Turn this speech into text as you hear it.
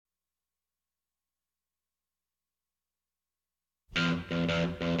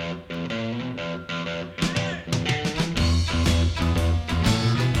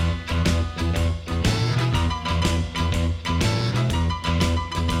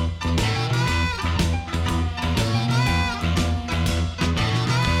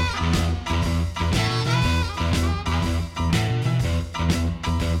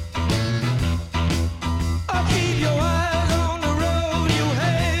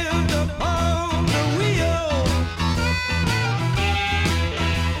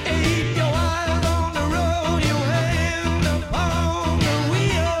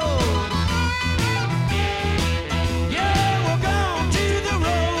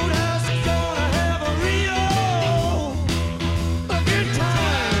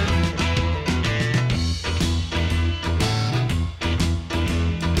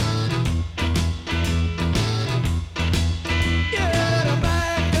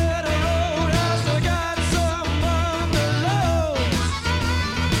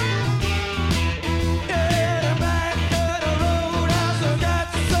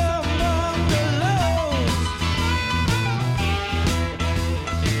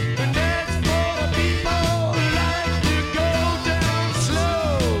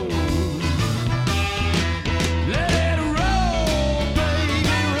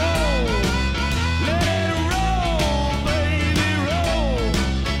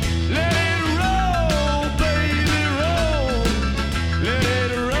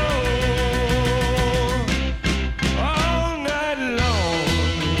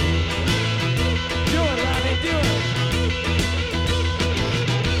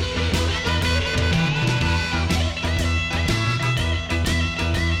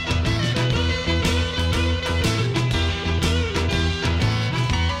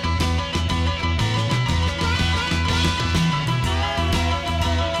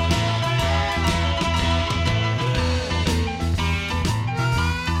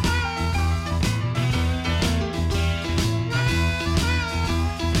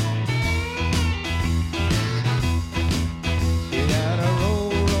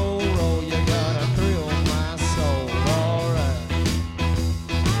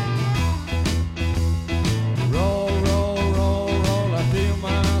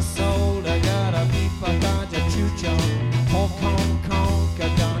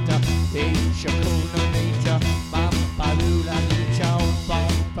Shakuna Major, Bambalula, Chow,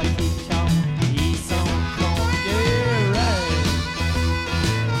 Bampa, Chow, Eson, Kong, yeah, right.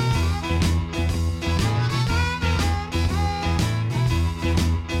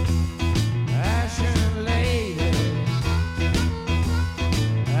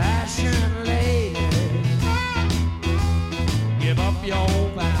 Ashen lady, give up your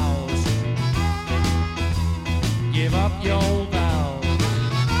vows, give up your vows.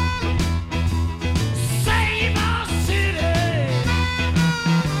 Save our city,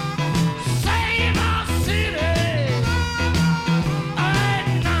 save our city, right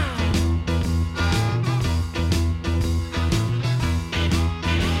now.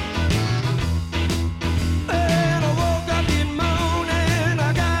 When I woke up this morning,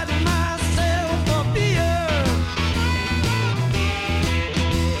 I got myself a beer.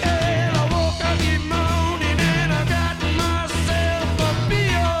 And I woke up this morning and I got myself a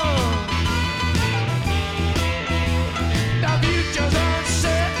beer. The future's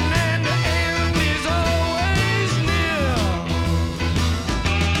uncertain and the end is always near.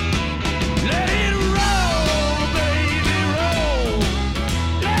 Let it roll, baby, roll.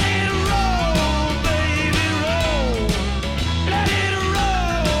 Let it roll, baby, roll. Let it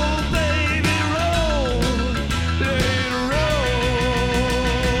roll, baby, roll. Let it roll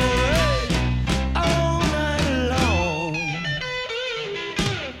all night long.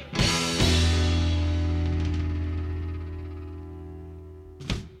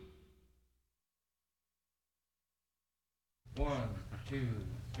 One, two,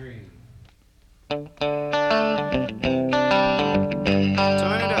 three.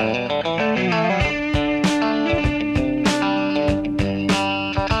 Turn it up.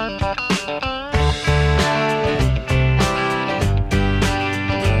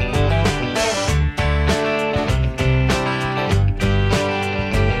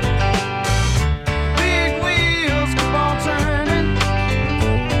 Big wheels keep on turning,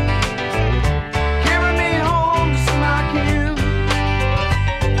 carry me home to see my kin,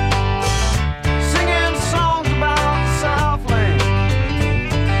 singing songs about the Southland.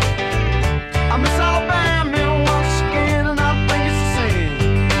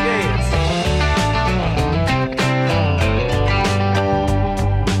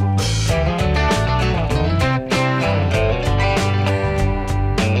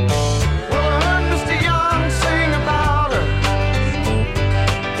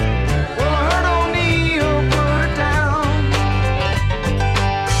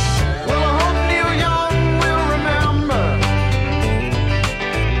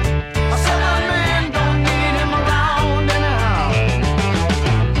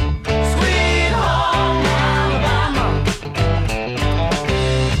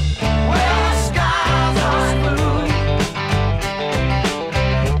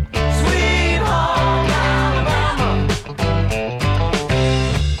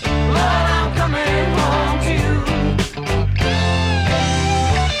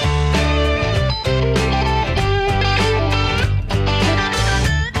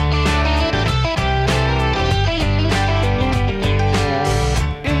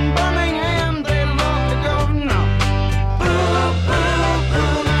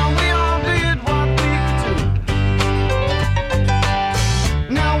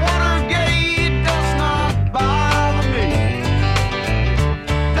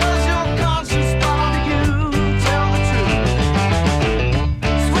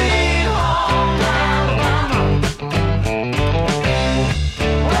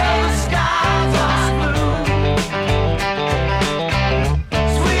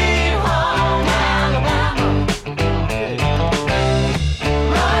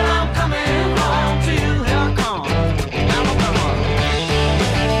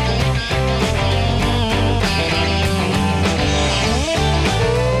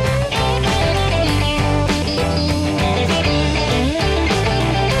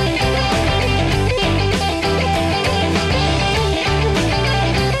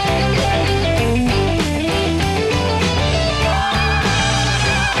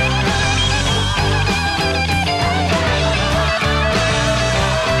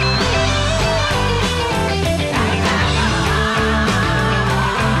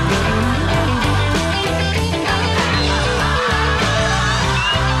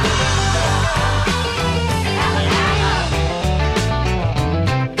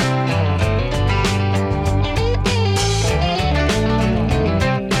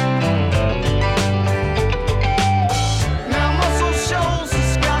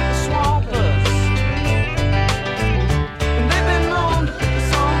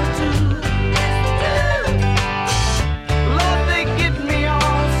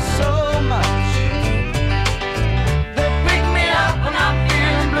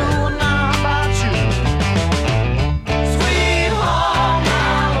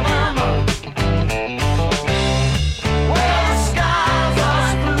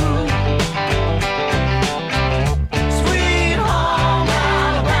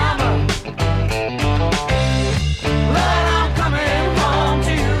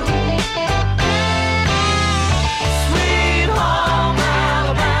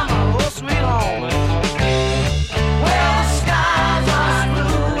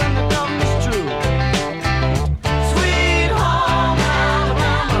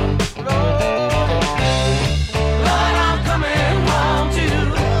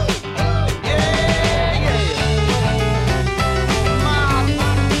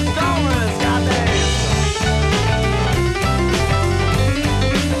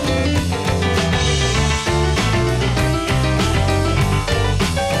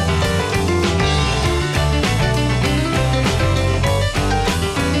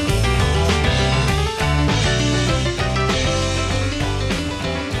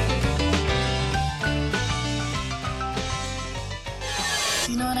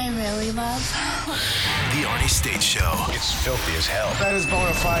 know what I really love? The Arnie State Show. It's filthy as hell. That is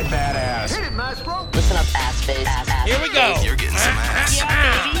bona fide badass. Hit it, Maestro. Listen up, ass face. Here we go. You're getting some ass.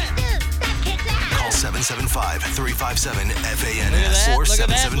 Yeah, baby. Call 775-357-FANS or Look at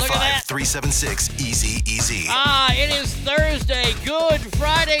that, look at that. 775-376-EASY-EASY. It is Thursday. Good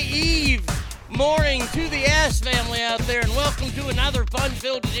Friday Eve morning to the Ass family out there, and welcome to another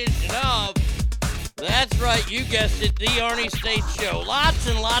fun-filled edition of, that's right, you guessed it, the Arnie State Show. Lots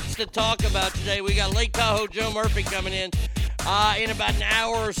and lots to talk about today. We got Lake Tahoe Joe Murphy coming in about an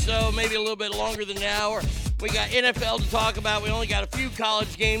hour or so, maybe a little bit longer than an hour. We got NFL to talk about. We only got a few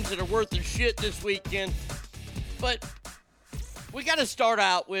college games that are worth their shit this weekend. But we got to start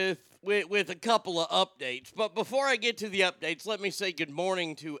out with a couple of updates. But before I get to the updates, let me say good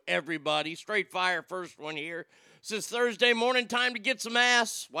morning to everybody. Straight fire, first one here. Says Thursday morning, time to get some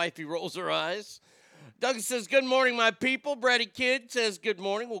ass. Wifey rolls her eyes. Doug says, good morning, my people. Bratty Kid says, good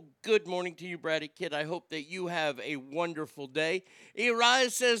morning. Well, good morning to you, Bratty Kid. I hope that you have a wonderful day.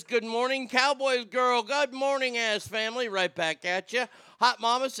 Rise says, good morning. Cowboys girl, good morning, ass family. Right back at you. Hot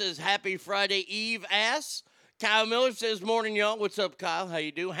Mama says, happy Friday Eve, ass. Kyle Miller says, morning, y'all. What's up, Kyle? How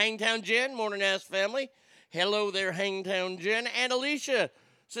you do? Hangtown Jen, morning, ass family. Hello there, Hangtown Jen. And Alicia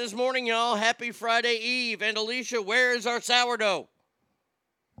says, morning, y'all. Happy Friday Eve. And Alicia, where is our sourdough?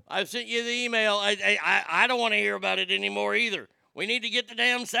 I've sent you the email. I don't want to hear about it anymore either. We need to get the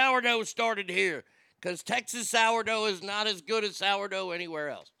damn sourdough started here because Texas sourdough is not as good as sourdough anywhere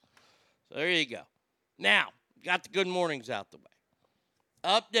else. So there you go. Now, got the good mornings out the way.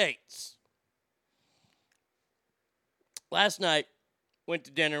 Updates. Last night, went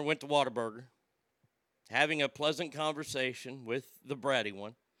to dinner, went to Whataburger, having a pleasant conversation with the bratty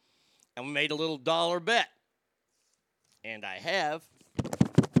one, and we made a little dollar bet. And I have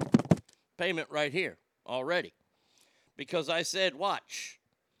payment right here already because I said, watch,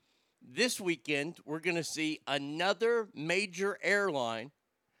 this weekend we're going to see another major airline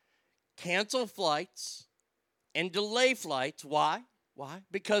cancel flights and delay flights. Why?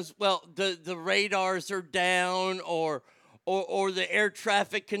 Because, well, the radars are down or the air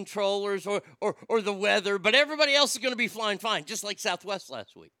traffic controllers or the weather, but everybody else is going to be flying fine, just like Southwest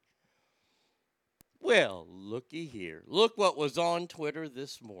last week. Well, looky here. Look what was on Twitter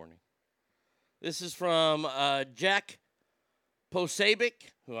this morning. This is from Jack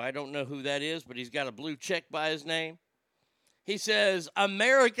Posabic, who I don't know who that is, but he's got a blue check by his name. He says,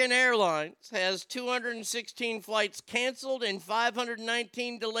 American Airlines has 216 flights canceled and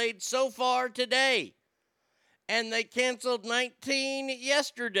 519 delayed so far today. And they canceled 19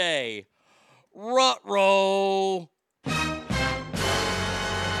 yesterday. Ruh-roh.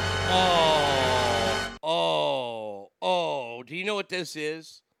 Oh. Do you know what this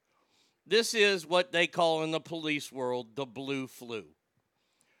is? This is what they call in the police world the blue flu.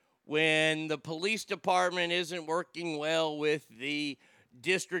 When the police department isn't working well with the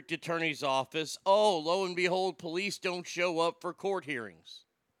district attorney's office, lo and behold, police don't show up for court hearings.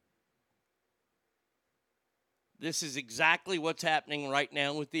 This is exactly what's happening right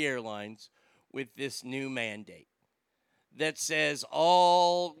now with the airlines with this new mandate that says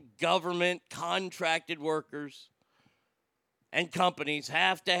all government contracted workers and companies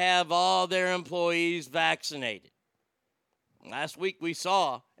have to have all their employees vaccinated. Last week we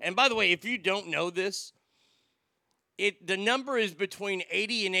saw, and by the way, if you don't know this, the number is between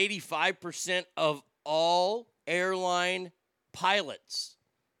 80 and 85% of all airline pilots,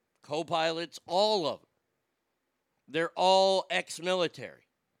 co-pilots, all of them. They're all ex-military.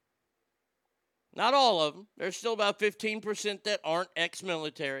 Not all of them. There's still about 15% that aren't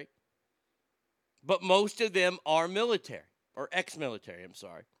ex-military, but most of them are military. Or ex-military, I'm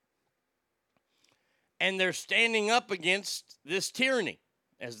sorry. And they're standing up against this tyranny,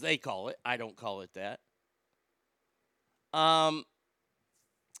 as they call it. I don't call it that.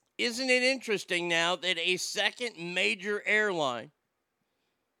 Isn't it interesting now that a second major airline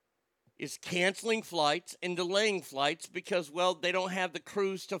is canceling flights and delaying flights because, well, they don't have the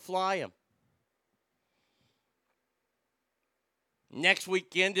crews to fly them? Next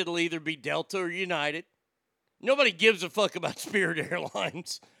weekend, it'll either be Delta or United. Nobody gives a fuck about Spirit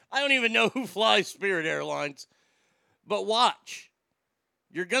Airlines. I don't even know who flies Spirit Airlines. But watch.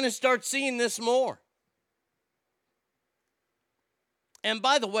 You're going to start seeing this more. And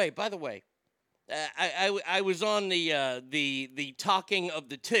by the way, I was on the Talking of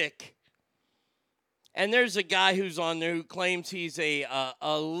the Tick, and there's a guy who's on there who claims he's a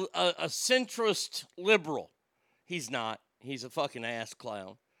centrist liberal. He's not. He's a fucking ass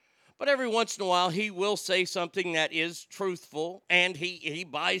clown. But every once in a while, he will say something that is truthful, and he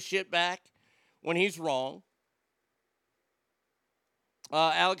buys shit back when he's wrong.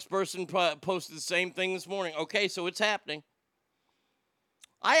 Alex Burson posted the same thing this morning. Okay, so it's happening.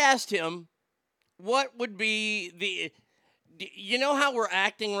 I asked him what would be you know how we're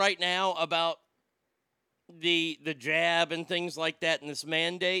acting right now about the jab and things like that and this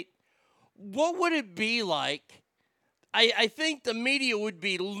mandate? What would it be like? I think the media would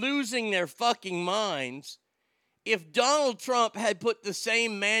be losing their fucking minds if Donald Trump had put the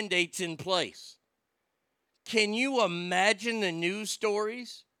same mandates in place. Can you imagine the news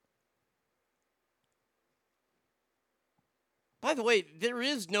stories? By the way, there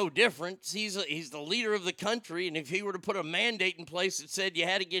is no difference. He's the leader of the country, and if he were to put a mandate in place that said you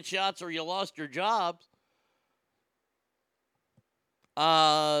had to get shots or you lost your jobs,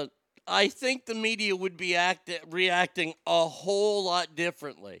 I think the media would be reacting a whole lot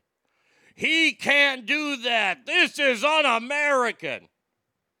differently. He can't do that. This is un-American.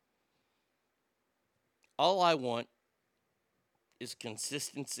 All I want is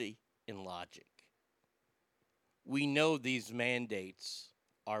consistency in logic. We know these mandates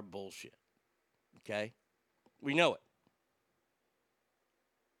are bullshit. Okay? We know it.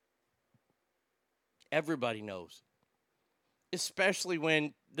 Everybody knows. Especially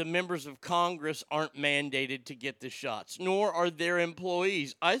when the members of Congress aren't mandated to get the shots, nor are their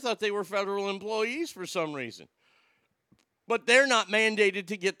employees. I thought they were federal employees for some reason. But they're not mandated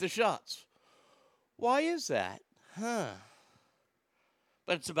to get the shots. Why is that? But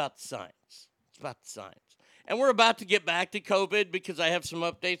it's about the science. It's about the science. And we're about to get back to COVID because I have some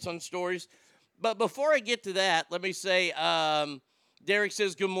updates on stories. But before I get to that, let me say, Derek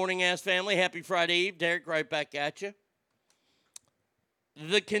says, good morning, ass family. Happy Friday Eve. Derek, right back at you.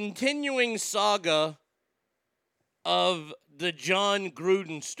 The continuing saga of the John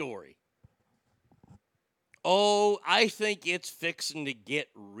Gruden story. Oh, I think it's fixing to get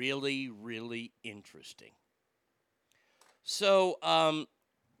really, really interesting. So, I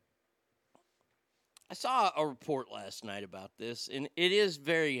saw a report last night about this, and it is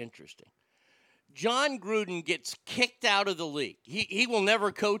very interesting. John Gruden gets kicked out of the league. He will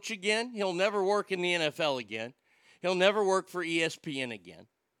never coach again. He'll never work in the NFL again. He'll never work for ESPN again.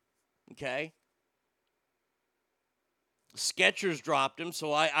 Okay? Skechers dropped him,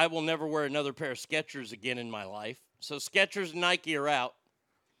 so I will never wear another pair of Skechers again in my life. So Skechers and Nike are out.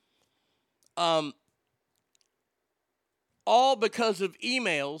 All because of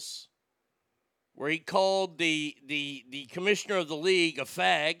emails where he called the commissioner of the league a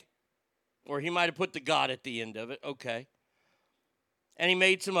fag, or he might have put the God at the end of it. Okay. And he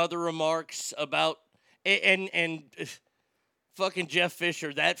made some other remarks about and fucking Jeff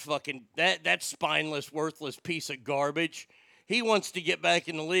Fisher, that spineless, worthless piece of garbage. He wants to get back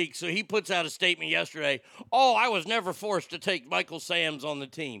in the league, so he puts out a statement yesterday. Oh, I was never forced to take Michael Sams on the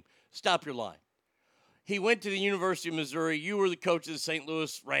team. Stop your line. He went to the University of Missouri. You were the coach of the St.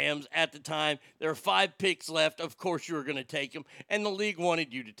 Louis Rams at the time. There are 5 picks left. Of course you were going to take him, and the league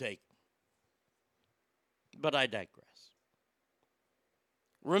wanted you to take him. But I digress.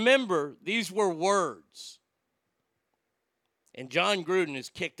 Remember, these were words. And John Gruden is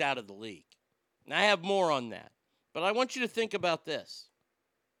kicked out of the league. And I have more on that. But I want you to think about this.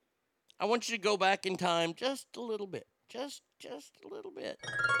 I want you to go back in time just a little bit. Just a little bit.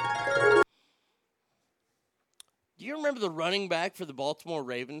 Do you remember the running back for the Baltimore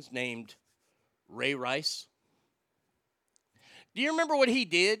Ravens named Ray Rice? Do you remember what he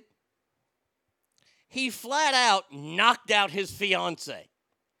did? He flat out knocked out his fiancée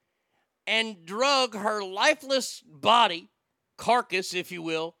and drug her lifeless body, carcass, if you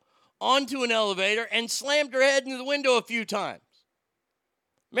will, onto an elevator and slammed her head into the window a few times.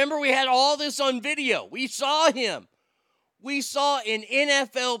 Remember, we had all this on video. We saw him. We saw an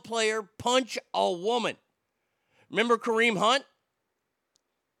NFL player punch a woman. Remember Kareem Hunt?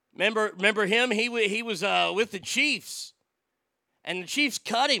 Remember him? He was with the Chiefs. And the Chiefs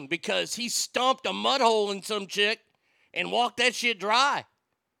cut him because he stomped a mud hole in some chick and walked that shit dry.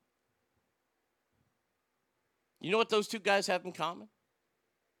 You know what those two guys have in common?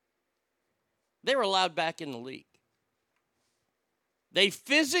 They were allowed back in the league. They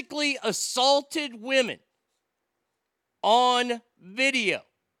physically assaulted women on video.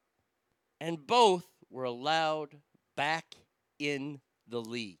 And both were allowed back in the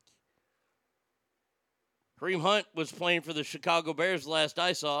league. Kareem Hunt was playing for the Chicago Bears last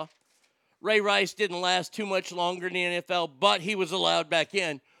I saw. Ray Rice didn't last too much longer in the NFL, but he was allowed back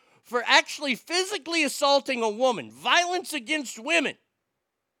in for actually physically assaulting a woman. Violence against women.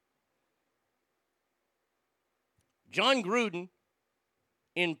 John Gruden,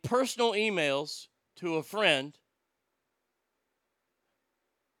 in personal emails to a friend,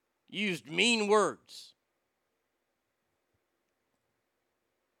 used mean words.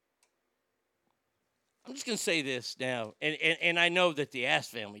 I'm just going to say this now, and I know that the Ass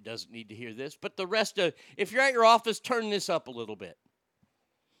family doesn't need to hear this, but the rest of, if you're at your office, turn this up a little bit.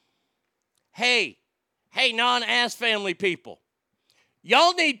 Hey, non-Ass family people,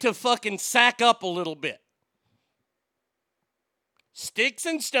 y'all need to fucking sack up a little bit. Sticks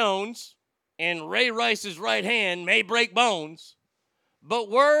and stones and Ray Rice's right hand may break bones,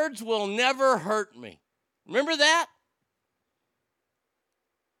 but words will never hurt me. Remember that?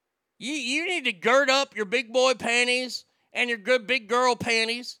 You need to gird up your big boy panties and your good big girl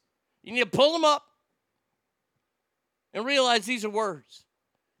panties. You need to pull them up and realize these are words.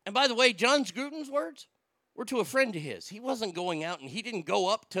 And by the way, John Gruden's words were to a friend of his. He wasn't going out and he didn't go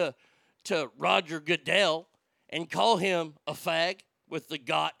up to Roger Goodell and call him a fag with the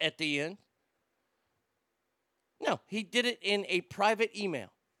got at the end. No, he did it in a private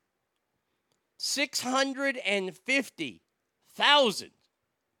email.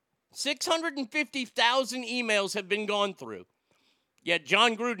 650,000 emails have been gone through. Yet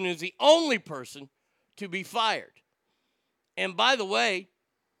John Gruden is the only person to be fired. And by the way,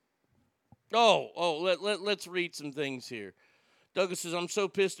 let's read some things here. Douglas says, I'm so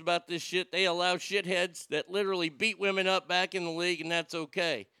pissed about this shit. They allow shitheads that literally beat women up back in the league, and that's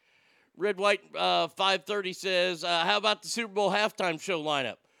okay. Red White 530 says, how about the Super Bowl halftime show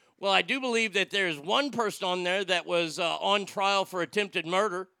lineup? Well, I do believe that there's one person on there that was on trial for attempted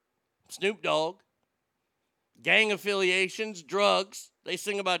murder. Snoop Dogg. Gang affiliations, drugs. They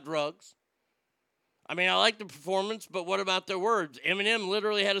sing about drugs. I mean, I like the performance, but what about their words? Eminem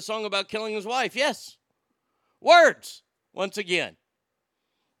literally had a song about killing his wife. Yes. Words. Once again.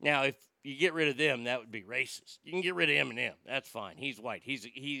 Now, if you get rid of them, that would be racist. You can get rid of Eminem. That's fine. He's white.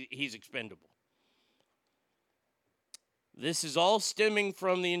 He's expendable. This is all stemming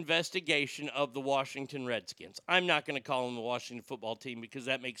from the investigation of the Washington Redskins. I'm not going to call them the Washington football team because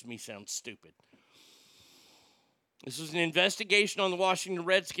that makes me sound stupid. This was an investigation on the Washington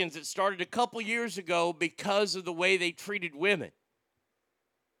Redskins that started a couple years ago because of the way they treated women.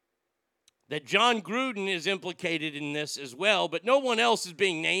 That John Gruden is implicated in this as well, but no one else is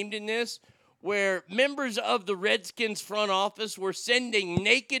being named in this, where members of the Redskins front office were sending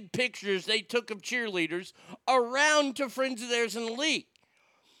naked pictures they took of cheerleaders around to friends of theirs in the league.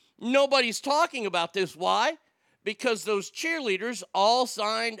 Nobody's talking about this. Why? Because those cheerleaders all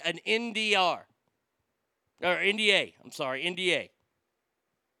signed an NDA.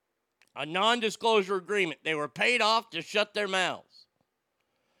 A non-disclosure agreement. They were paid off to shut their mouths.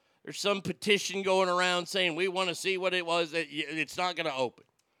 There's some petition going around saying we want to see what it was that it's not going to open.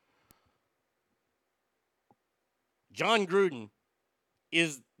 John Gruden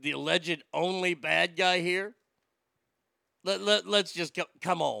is the alleged only bad guy here. Let's just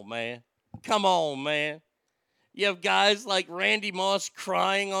come on, man. Come on, man. You have guys like Randy Moss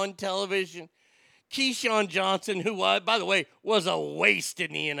crying on television. Keyshawn Johnson, who, by the way, was a waste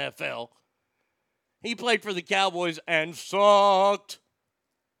in the NFL. He played for the Cowboys and sucked.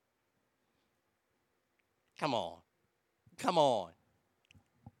 Come on. Come on.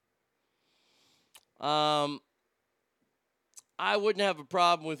 I wouldn't have a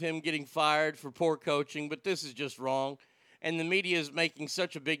problem with him getting fired for poor coaching, but this is just wrong. And the media is making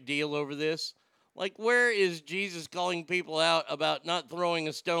such a big deal over this. Like, where is Jesus calling people out about not throwing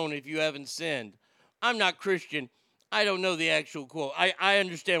a stone if you haven't sinned? I'm not Christian. I don't know the actual quote. I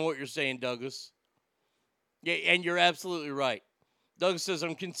understand what you're saying, Douglas. Yeah, and you're absolutely right. Douglas says,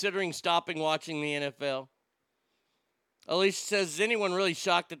 I'm considering stopping watching the NFL. Alicia says, is anyone really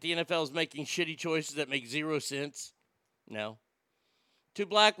shocked that the NFL is making shitty choices that make zero sense? No. 2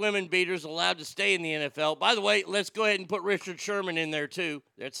 black women beaters allowed to stay in the NFL. By the way, let's go ahead and put Richard Sherman in there too.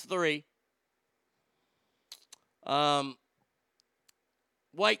 That's 3.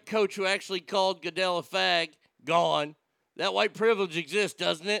 White coach who actually called Goodell a fag, gone. That white privilege exists,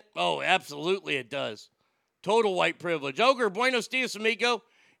 doesn't it? Oh, absolutely it does. Total white privilege. Ogre, buenos dias, amigo.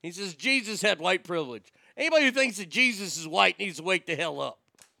 He says Jesus had white privilege. Anybody who thinks that Jesus is white needs to wake the hell up.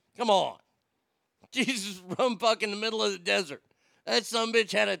 Come on. Jesus from fucking the middle of the desert. That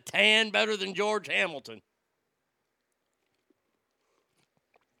sumbitch had a tan better than George Hamilton.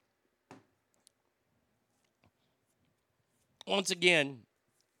 Once again,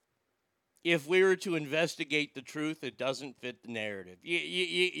 if we were to investigate the truth, it doesn't fit the narrative.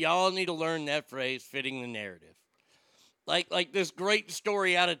 Y'all need to learn that phrase, fitting the narrative. Like this great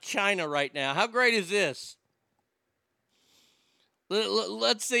story out of China right now. How great is this?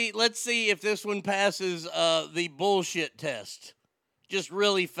 Let's see if this one passes the bullshit test. Just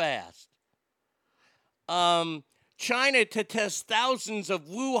really fast. China to test thousands of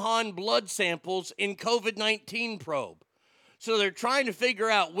Wuhan blood samples in COVID-19 probe. So they're trying to figure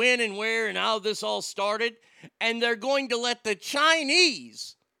out when and where and how this all started. And they're going to let the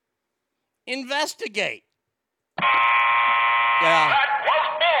Chinese investigate. Yeah. That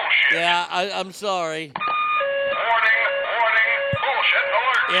was bullshit. Yeah, I'm sorry. Warning, bullshit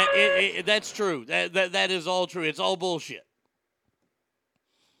alert. Yeah, that's true. That is all true. It's all bullshit.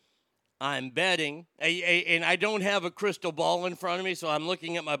 I'm betting, and I don't have a crystal ball in front of me, so I'm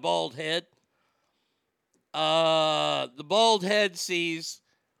looking at my bald head. The bald head sees,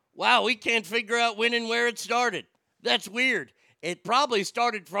 wow, we can't figure out when and where it started. That's weird. It probably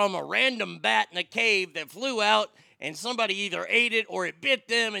started from a random bat in a cave that flew out, and somebody either ate it or it bit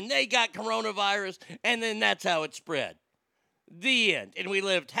them, and they got coronavirus, and then that's how it spread. The end. And we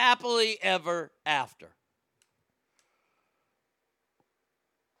lived happily ever after.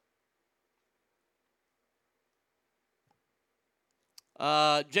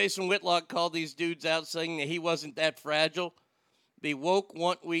 Jason Whitlock called these dudes out saying that he wasn't that fragile. The woke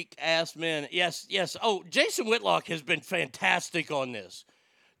one-week ass men. Yes. Oh, Jason Whitlock has been fantastic on this.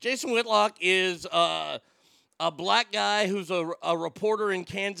 Jason Whitlock is a black guy who's a reporter in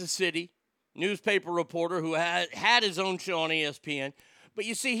Kansas City, newspaper reporter who had his own show on ESPN. But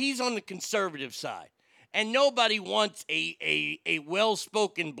you see, he's on the conservative side. And nobody wants a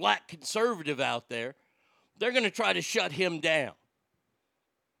well-spoken black conservative out there. They're going to try to shut him down.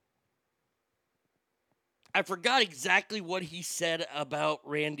 I forgot exactly what he said about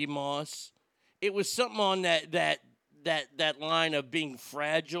Randy Moss. It was something on that line of being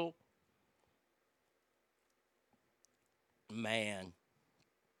fragile. Man.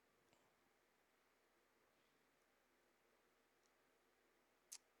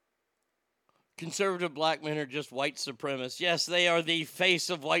 Conservative black men are just white supremacists. Yes, they are the face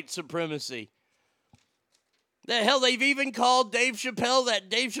of white supremacy. The hell, they've even called Dave Chappelle that.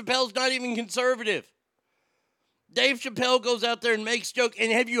 Dave Chappelle's not even conservative. Dave Chappelle goes out there and makes jokes.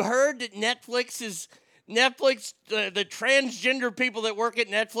 And have you heard that the transgender people that work at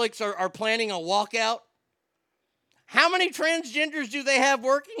Netflix are planning a walkout? How many transgenders do they have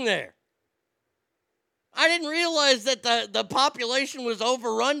working there? I didn't realize that the population was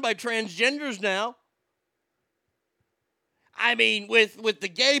overrun by transgenders now. I mean, with the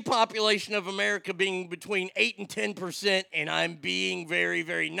gay population of America being between 8 and 10%, and I'm being very,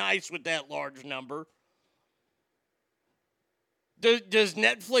 very nice with that large number. Does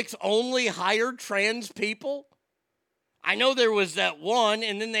Netflix only hire trans people? I know there was that one,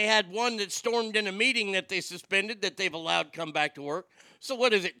 and then they had one that stormed in a meeting that they suspended that they've allowed come back to work. So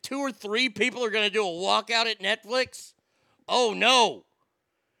what is it, 2 or 3 people are going to do a walkout at Netflix? Oh, no.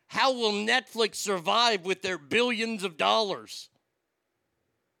 How will Netflix survive with their billions of dollars?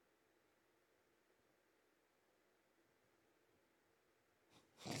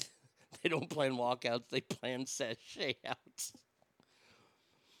 They don't plan walkouts, they plan sachet outs.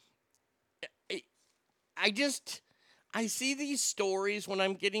 I see these stories when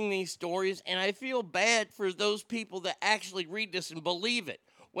I'm getting these stories, and I feel bad for those people that actually read this and believe it.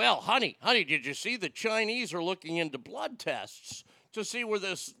 Well, honey, did you see the Chinese are looking into blood tests to see where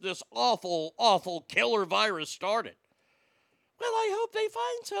this awful, awful killer virus started? Well, I hope they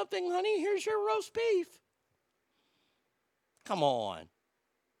find something, honey. Here's your roast beef. Come on.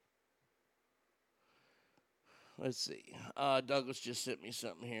 Let's see. Douglas just sent me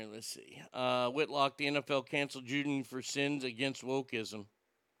something here. Let's see. Whitlock, the NFL canceled Juden for sins against wokeism.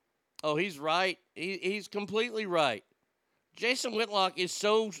 Oh, he's right. He's completely right. Jason Whitlock is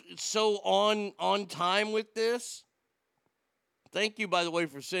so on time with this. Thank you, by the way,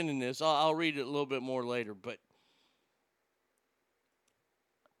 for sending this. I'll read it a little bit more later, but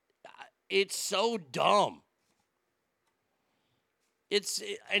it's so dumb.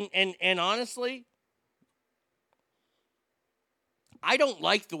 And honestly, I don't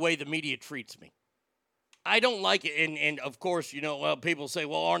like the way the media treats me. I don't like it. And of course, well, people say,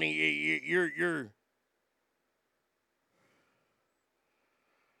 well, Arnie, you're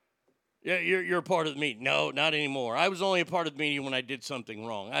part of the media. No, not anymore. I was only a part of the media when I did something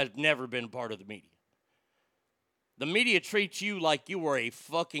wrong. I've never been part of the media. The media treats you like you were a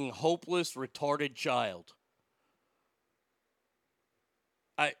fucking hopeless, retarded child.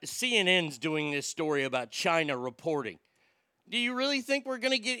 CNN's doing this story about China reporting. Do you really think we're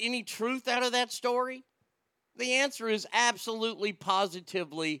going to get any truth out of that story? The answer is absolutely,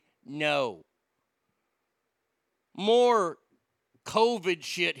 positively no. More COVID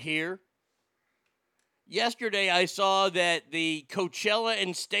shit here. Yesterday I saw that the Coachella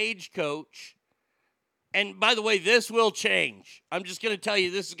and Stagecoach, and by the way, this will change. I'm just going to tell you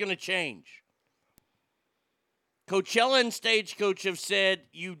this is going to change. Coachella and Stagecoach have said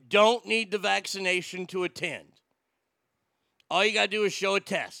you don't need the vaccination to attend. All you got to do is show a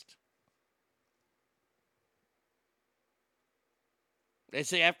test. They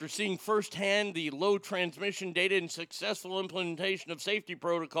say after seeing firsthand the low transmission data and successful implementation of safety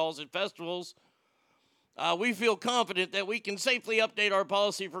protocols at festivals, we feel confident that we can safely update our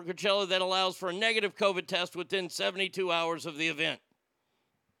policy for Coachella that allows for a negative COVID test within 72 hours of the event.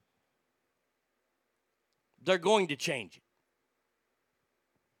 They're going to change it.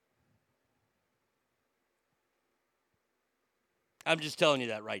 I'm just telling you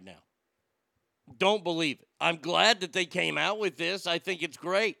that right now. Don't believe it. I'm glad that they came out with this. I think it's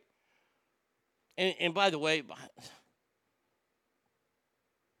great. And by the way,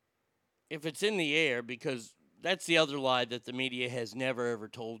 if it's in the air, because that's the other lie that the media has never, ever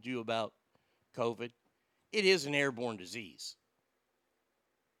told you about COVID, it is an airborne disease.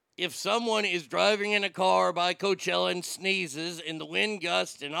 If someone is driving in a car by Coachella and sneezes and the wind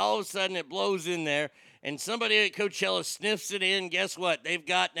gusts and all of a sudden it blows in there and somebody at Coachella sniffs it in, guess what? They've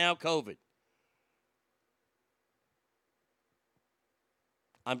got now COVID.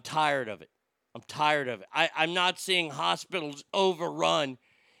 I'm tired of it. I'm not seeing hospitals overrun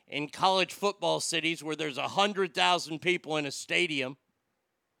in college football cities where there's 100,000 people in a stadium.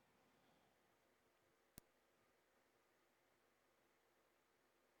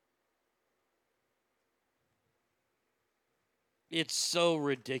 It's so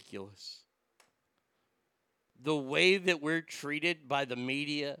ridiculous. The way that we're treated by the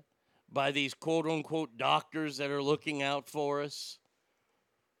media, by these quote-unquote doctors that are looking out for us.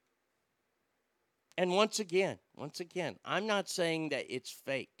 And once again, I'm not saying that it's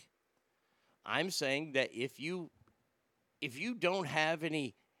fake. I'm saying that if you don't have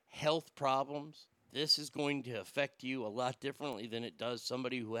any health problems, this is going to affect you a lot differently than it does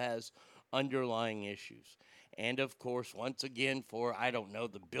somebody who has underlying issues. And of course, once again, for, I don't know,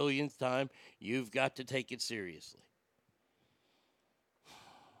 the billionth time, you've got to take it seriously.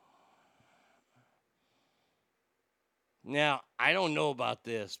 Now, I don't know about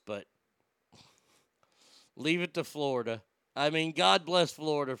this, but leave it to Florida. I mean, God bless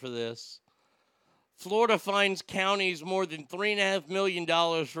Florida for this. Florida fines counties more than $3.5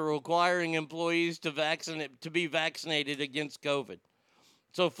 million for requiring employees to be vaccinated against COVID.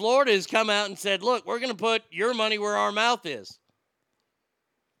 So Florida has come out and said, look, we're going to put your money where our mouth is.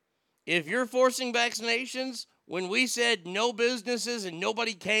 If you're forcing vaccinations when we said no businesses and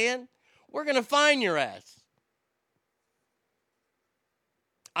nobody can, we're going to fine your ass.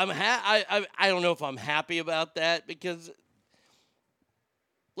 I don't know if I'm happy about that because,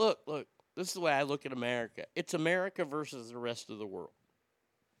 look, this is the way I look at America. It's America versus the rest of the world.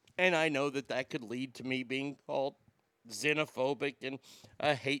 And I know that could lead to me being called xenophobic and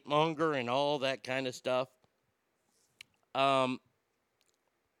a hate monger and all that kind of stuff. But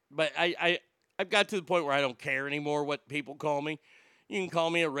I've got to the point where I don't care anymore what people call me. You can call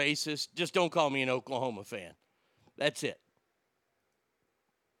me a racist. Just don't call me an Oklahoma fan. That's it.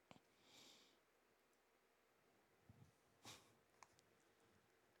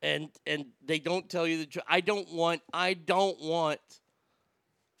 And they don't tell you the truth. I don't want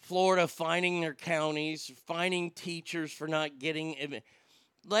Florida fining their counties, fining teachers for not getting.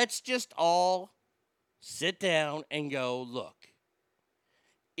 Let's just all sit down and go, look,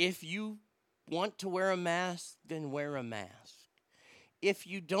 if you want to wear a mask, then wear a mask. If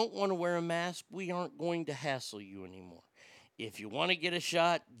you don't want to wear a mask, we aren't going to hassle you anymore. If you want to get a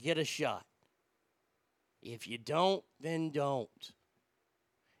shot, get a shot. If you don't, then don't.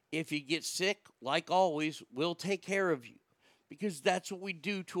 If you get sick, like always, we'll take care of you. Because that's what we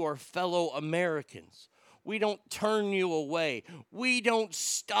do to our fellow Americans. We don't turn you away. We don't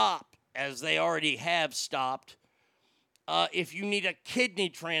stop, as they already have stopped, if you need a kidney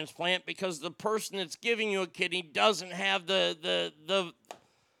transplant because the person that's giving you a kidney doesn't have the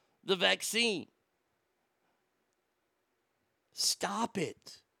vaccine. Stop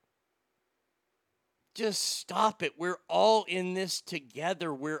it. Just stop it. We're all in this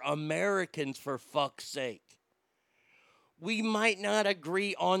together. We're Americans, for fuck's sake. We might not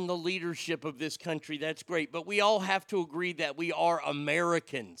agree on the leadership of this country. That's great. But we all have to agree that we are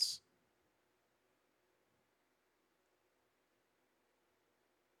Americans.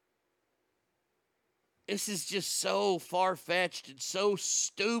 This is just so far-fetched and so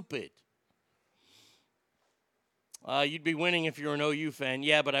stupid. You'd be winning if you're an OU fan.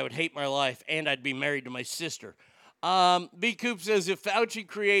 Yeah, but I would hate my life, and I'd be married to my sister. B. Coop says, if Fauci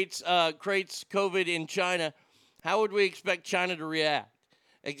creates COVID in China, how would we expect China to react?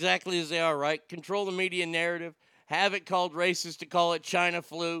 Exactly as they are, right? Control the media narrative, have it called racist to call it China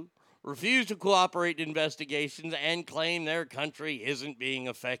flu, refuse to cooperate in investigations, and claim their country isn't being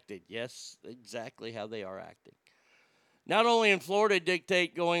affected. Yes, exactly how they are acting. Not only in Florida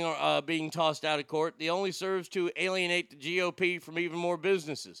dictate being tossed out of court, the only serves to alienate the GOP from even more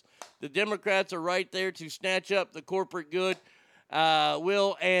businesses. The Democrats are right there to snatch up the corporate good,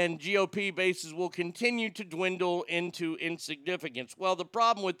 and GOP bases will continue to dwindle into insignificance. Well, the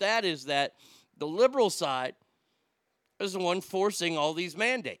problem with that is that the liberal side is the one forcing all these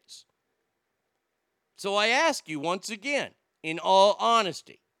mandates. So I ask you once again, in all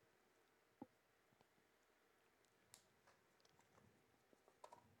honesty,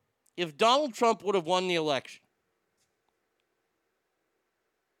 if Donald Trump would have won the election,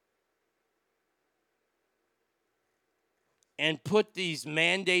 and put these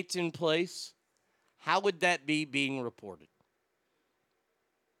mandates in place, how would that be being reported?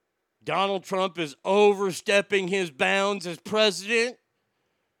 Donald Trump is overstepping his bounds as president.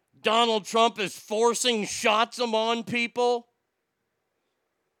 Donald Trump is forcing shots on people.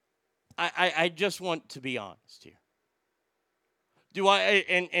 I just want to be honest here.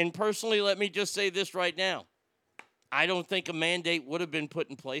 And personally, let me just say this right now. I don't think a mandate would have been put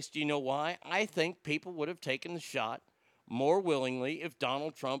in place. Do you know why? I think people would have taken the shot more willingly if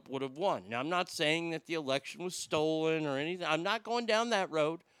Donald Trump would have won. Now, I'm not saying that the election was stolen or anything. I'm not going down that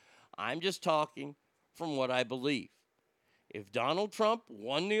road. I'm just talking from what I believe. If Donald Trump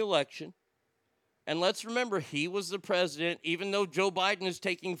won the election, and let's remember, he was the president, even though Joe Biden is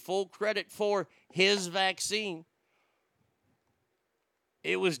taking full credit for his vaccine.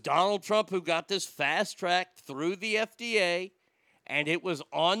 It was Donald Trump who got this fast-tracked through the FDA, and it was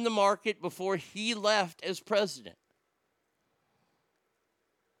on the market before he left as president.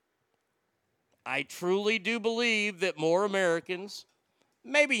 I truly do believe that more Americans,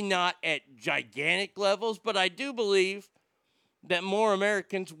 maybe not at gigantic levels, but I do believe that more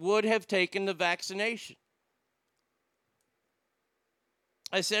Americans would have taken the vaccination.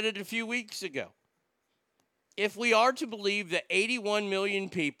 I said it a few weeks ago. If we are to believe that 81 million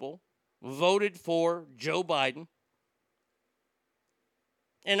people voted for Joe Biden,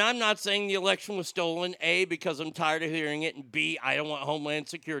 and I'm not saying the election was stolen, A, because I'm tired of hearing it, and B, I don't want Homeland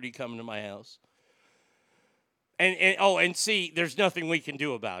Security coming to my house. And C, there's nothing we can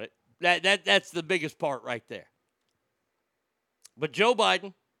do about it. That's the biggest part right there. But Joe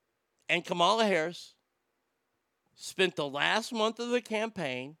Biden and Kamala Harris spent the last month of the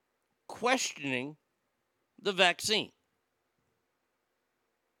campaign questioning the vaccine.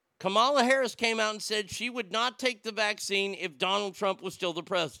 Kamala Harris came out and said she would not take the vaccine if Donald Trump was still the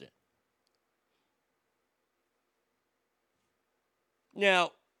president.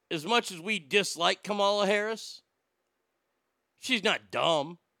 Now, as much as we dislike Kamala Harris, she's not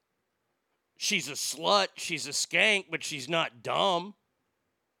dumb. She's a slut, she's a skank, but she's not dumb.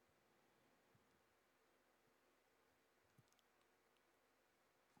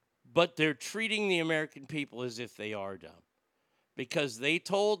 But they're treating the American people as if they are dumb. Because they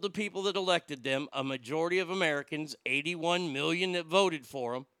told the people that elected them, a majority of Americans, 81 million that voted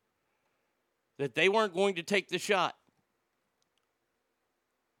for them, that they weren't going to take the shot.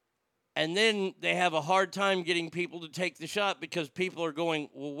 And then they have a hard time getting people to take the shot because people are going,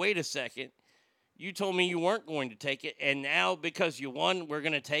 well, wait a second. You told me you weren't going to take it, and now because you won, we're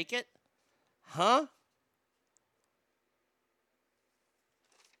going to take it? Huh?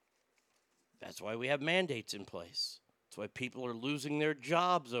 That's why we have mandates in place. That's why people are losing their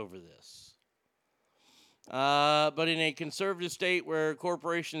jobs over this. But in a conservative state where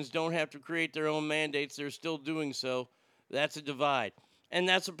corporations don't have to create their own mandates, they're still doing so. That's a divide. And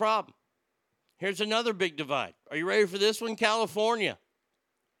that's a problem. Here's another big divide. Are you ready for this one? California.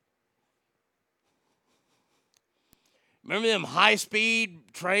 Remember them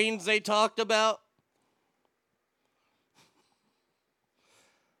high-speed trains they talked about?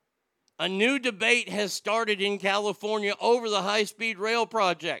 A new debate has started in California over the high-speed rail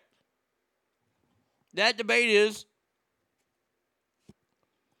project. That debate is,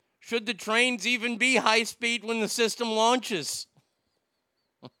 should the trains even be high-speed when the system launches?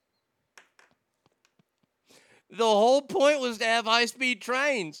 The whole point was to have high-speed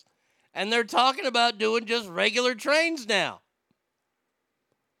trains. And they're talking about doing just regular trains now.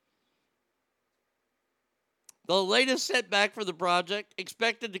 The latest setback for the project,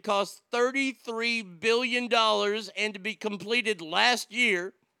 expected to cost $33 billion and to be completed last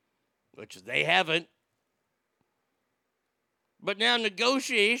year, which they haven't. But now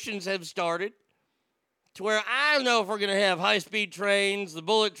negotiations have started to where I don't know if we're going to have high-speed trains, the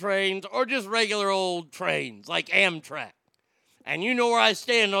bullet trains, or just regular old trains like Amtrak. And you know where I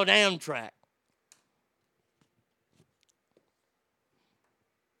stand on Amtrak.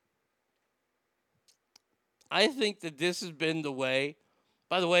 I think that this has been the way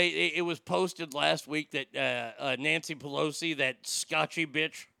By the way, it was posted last week that Nancy Pelosi, that Scotchy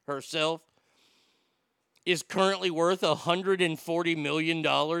bitch herself, is currently worth $140 million.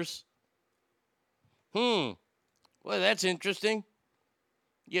 Well, that's interesting.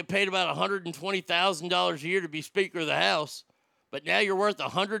 You get paid about $120,000 a year to be Speaker of the House, but now you're worth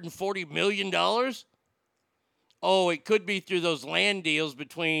 $140 million? Oh, it could be through those land deals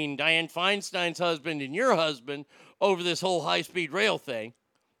between Dianne Feinstein's husband and your husband over this whole high-speed rail thing,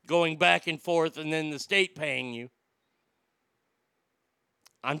 going back and forth, and then the state paying you.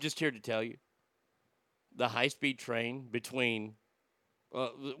 I'm just here to tell you, the high-speed train between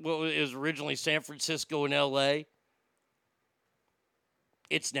what was originally San Francisco and L.A.,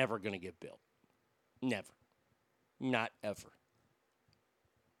 it's never going to get built. Never. Not ever.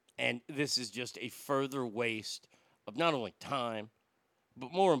 And this is just a further waste of not only time,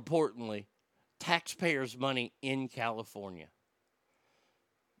 but more importantly, taxpayers' money in California.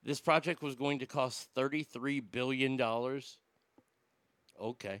 This project was going to cost $33 billion.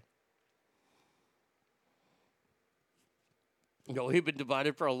 Okay. You know, we've been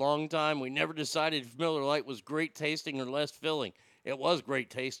divided for a long time. We never decided if Miller Lite was great tasting or less filling. It was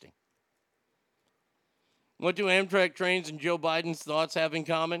great tasting. What do Amtrak trains and Joe Biden's thoughts have in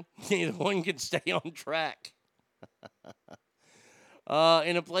common? Neither one can stay on track.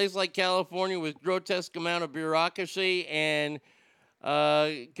 In a place like California with grotesque amount of bureaucracy and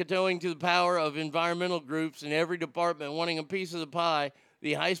kowtowing to the power of environmental groups in every department wanting a piece of the pie,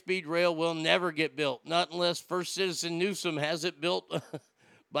 the high-speed rail will never get built, not unless First Citizen Newsom has it built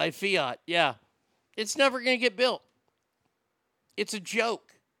by fiat. Yeah, it's never going to get built. It's a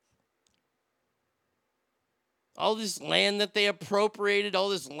joke. All this land that they appropriated, all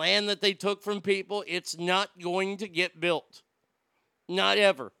this land that they took from people, it's not going to get built. Not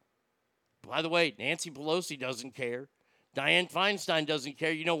ever. By the way, Nancy Pelosi doesn't care. Dianne Feinstein doesn't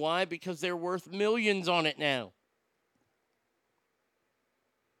care. You know why? Because they're worth millions on it now.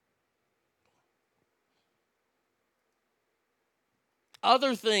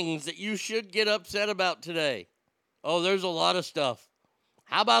 Other things that you should get upset about today. Oh, there's a lot of stuff.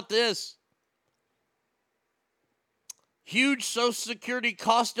 How about this? Huge Social Security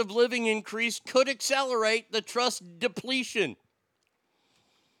cost of living increase could accelerate the trust depletion.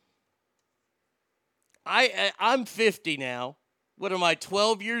 I'm 50 now. What am I,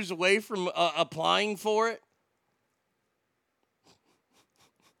 12 years away from applying for it?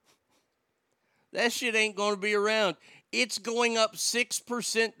 That shit ain't going to be around. It's going up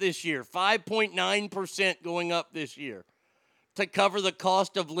 6% this year, 5.9% going up this year to cover the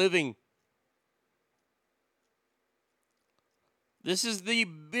cost of living. This is the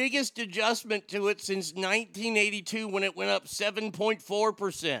biggest adjustment to it since 1982 when it went up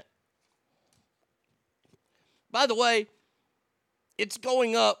 7.4%. By the way, it's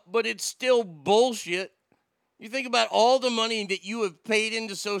going up, but it's still bullshit. You think about all the money that you have paid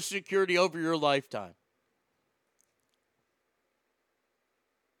into Social Security over your lifetime.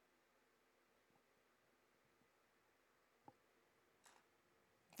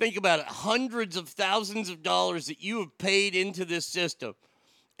 Think about it. Hundreds of thousands of dollars that you have paid into this system,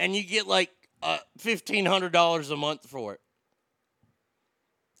 and you get like $1,500 a month for it.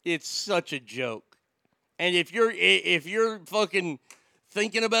 It's such a joke. And if you're fucking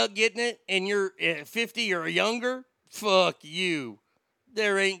thinking about getting it and you're 50 or younger, fuck you.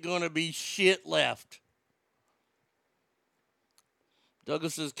 There ain't going to be shit left.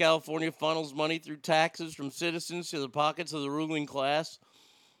 Douglas says California funnels money through taxes from citizens to the pockets of the ruling class.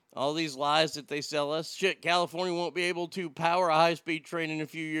 All these lies that they sell us. Shit, California won't be able to power a high-speed train in a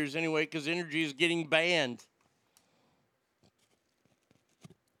few years anyway because energy is getting banned.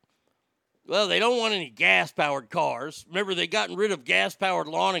 Well, they don't want any gas-powered cars. Remember, they gotten rid of gas-powered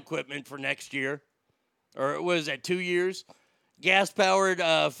lawn equipment for next year. Or was that 2 years? Gas-powered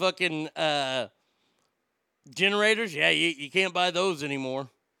generators? Yeah, you can't buy those anymore.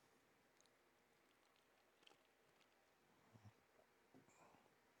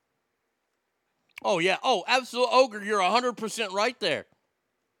 Oh, yeah. Oh, absolute ogre. You're 100% right there.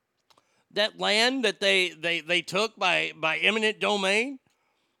 That land that they took by eminent domain,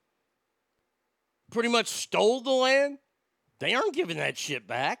 pretty much stole the land. They aren't giving that shit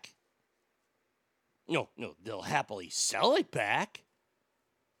back. No, they'll happily sell it back.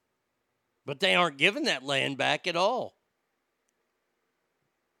 But they aren't giving that land back at all.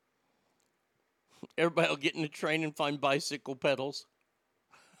 Everybody will get in the train and find bicycle pedals.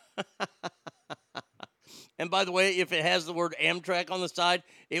 And by the way, if it has the word Amtrak on the side,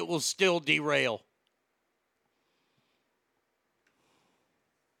 it will still derail.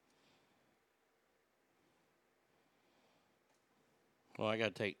 Well, I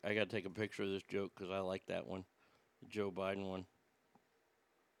gotta take a picture of this joke because I like that one, the Joe Biden one.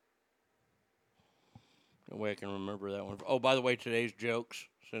 No way I can remember that one. Oh, by the way, today's jokes,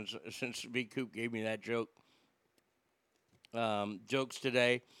 since B Coop gave me that joke. Jokes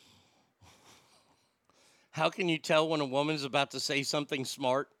today. How can you tell when a woman's about to say something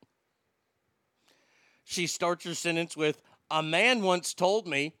smart? She starts her sentence with, "A man once told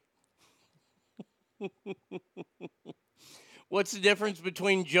me." What's the difference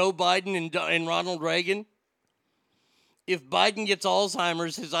between Joe Biden and Ronald Reagan? If Biden gets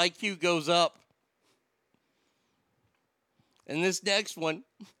Alzheimer's, his IQ goes up. And this next one's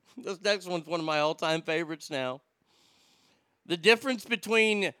one of my all-time favorites now. The difference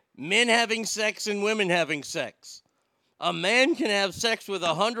between men having sex and women having sex. A man can have sex with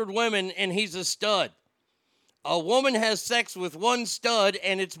 100 women and he's a stud. A woman has sex with one stud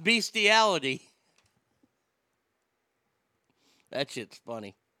and it's bestiality. That shit's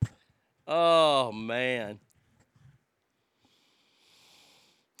funny. Oh, man.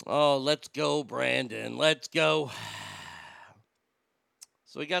 Oh, let's go, Brandon. Let's go.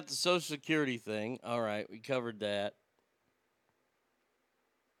 So we got the Social Security thing. All right, we covered that.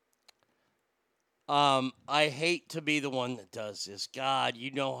 I hate to be the one that does this. God,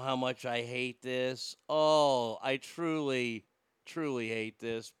 you know how much I hate this. Oh, I truly, truly hate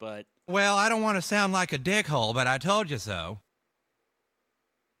this, but... Well, I don't want to sound like a dickhole, but I told you so.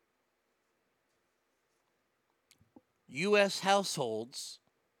 U.S. households,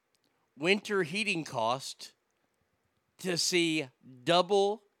 winter heating cost to see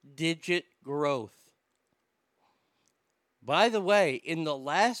double-digit growth. By the way, in the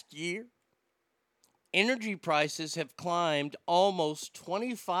last year, energy prices have climbed almost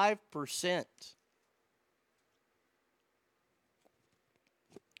 25%.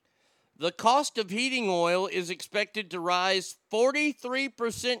 The cost of heating oil is expected to rise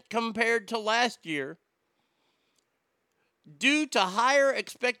 43% compared to last year due to higher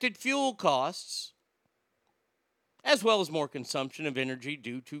expected fuel costs, as well as more consumption of energy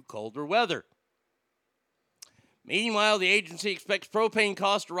due to colder weather. Meanwhile, the agency expects propane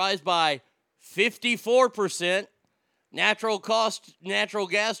costs to rise by 54%, natural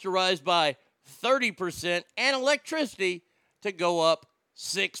gas to rise by 30%, and electricity to go up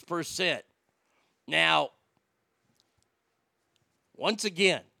 6%. Now, once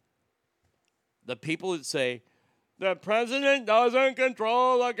again, the people that say, the president doesn't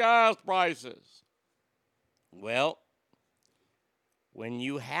control the gas prices. Well, when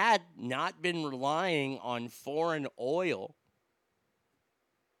you had not been relying on foreign oil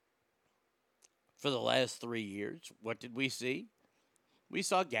for the last 3 years, what did we see? We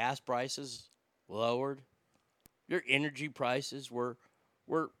saw gas prices lowered. Your energy prices were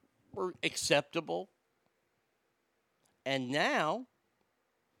acceptable. And now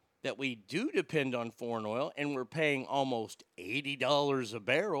that we do depend on foreign oil and we're paying almost $80 a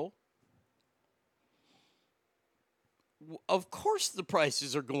barrel, of course the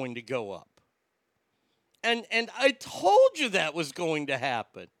prices are going to go up. And I told you that was going to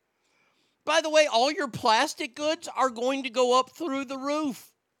happen. By the way, all your plastic goods are going to go up through the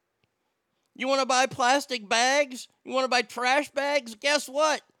roof. You want to buy plastic bags? You want to buy trash bags? Guess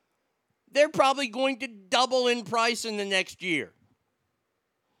what? They're probably going to double in price in the next year.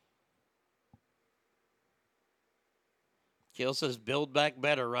 Kill says, build back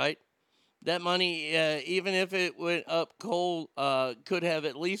better, right? That money, even if it went up cold, could have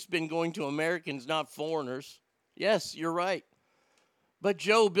at least been going to Americans, not foreigners. Yes, you're right. But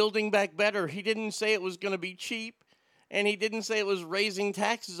Joe, building back better, he didn't say it was going to be cheap, and he didn't say it was raising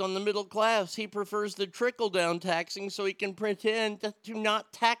taxes on the middle class. He prefers the trickle-down taxing so he can pretend to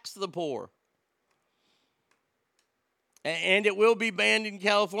not tax the poor. And it will be banned in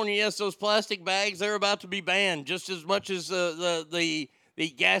California. Yes, those plastic bags, they're about to be banned just as much as the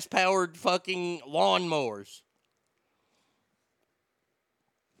gas-powered fucking lawnmowers.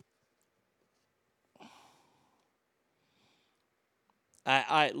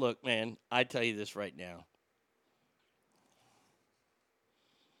 I look, man, I tell you this right now.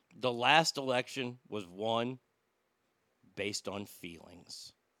 The last election was won based on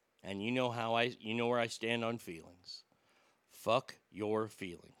feelings. And you know where I stand on feelings. Fuck your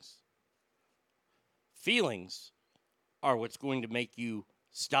feelings. Feelings are what's going to make you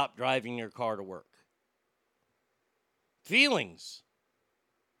stop driving your car to work. Feelings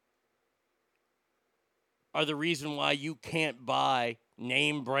are the reason why you can't buy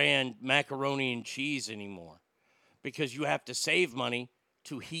name brand macaroni and cheese anymore, because you have to save money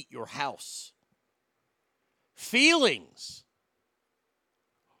to heat your house. Feelings.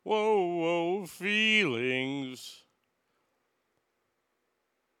 Whoa, feelings.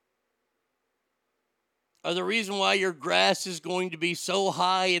 are the reason why your grass is going to be so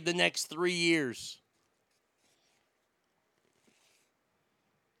high in the next 3 years.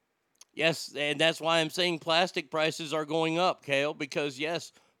 Yes, and that's why I'm saying plastic prices are going up, Kale, because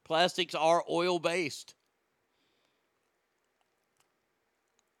yes, plastics are oil-based.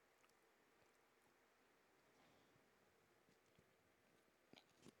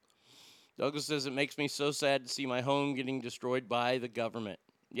 Douglas says it makes me so sad to see my home getting destroyed by the government.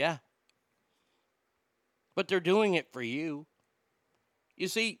 Yeah. But they're doing it for you. You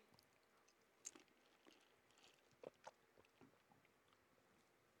see,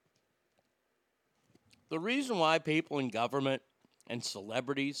 the reason why people in government and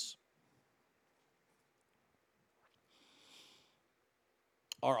celebrities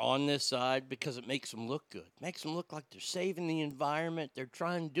are on this side because it makes them look good. It makes them look like they're saving the environment. They're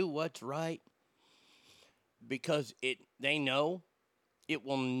trying to do what's right because they know it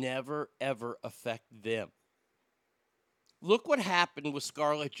will never, ever affect them. Look what happened with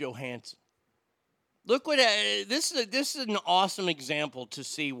Scarlett Johansson. Look what this is an awesome example to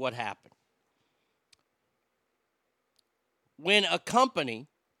see what happened. When a company,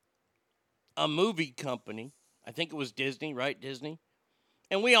 a movie company, I think it was Disney, right? Disney.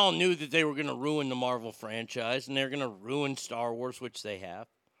 And we all knew that they were going to ruin the Marvel franchise and they're going to ruin Star Wars, which they have.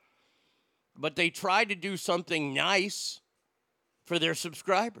 But they tried to do something nice for their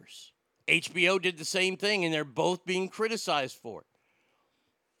subscribers. HBO did the same thing, and they're both being criticized for it.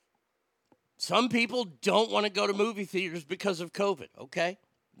 Some people don't want to go to movie theaters because of COVID, okay?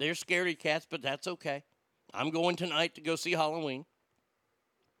 They're scaredy cats, but that's okay. I'm going tonight to go see Halloween.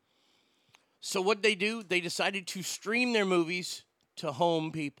 So what they do, they decided to stream their movies to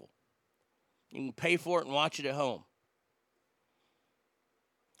home people. You can pay for it and watch it at home.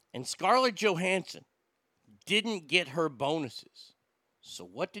 And Scarlett Johansson didn't get her bonuses. So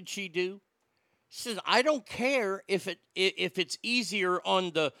what did she do? She says, I don't care if it's easier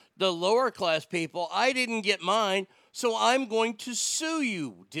on the lower class people. I didn't get mine, so I'm going to sue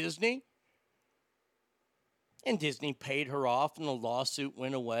you, Disney. And Disney paid her off and the lawsuit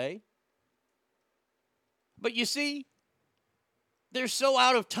went away. But you see, they're so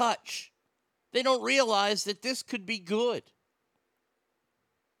out of touch. They don't realize that this could be good.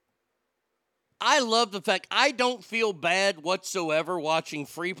 I love the fact I don't feel bad whatsoever watching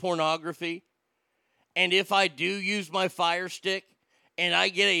free pornography. And if I do use my Fire Stick and I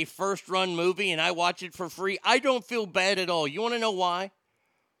get a first run movie and I watch it for free, I don't feel bad at all. You want to know why?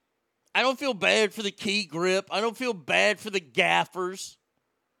 I don't feel bad for the key grip. I don't feel bad for the gaffers.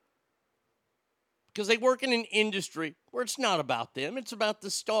 Because they work in an industry where it's not about them. It's about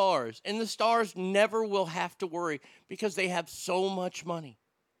the stars. And the stars never will have to worry because they have so much money.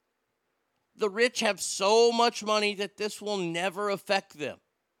 The rich have so much money that this will never affect them.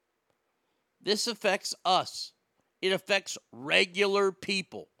 This affects us. It affects regular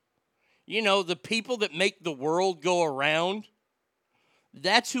people. You know, the people that make the world go around,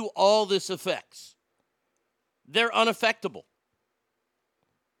 that's who all this affects. They're unaffectable.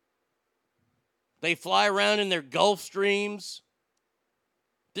 They fly around in their Gulfstreams.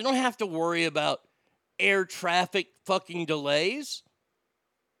 They don't have to worry about air traffic fucking delays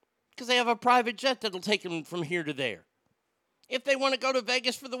because they have a private jet that'll take them from here to there. If they want to go to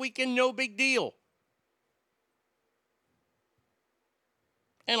Vegas for the weekend, no big deal.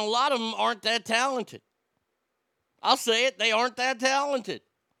 And a lot of them aren't that talented. I'll say it, they aren't that talented.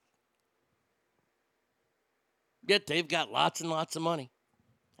 Yet they've got lots and lots of money.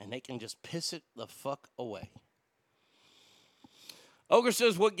 And they can just piss it the fuck away. Ogre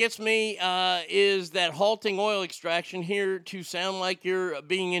says, what gets me is that halting oil extraction here to sound like you're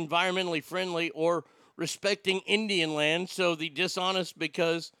being environmentally friendly or respecting Indian land. So the dishonest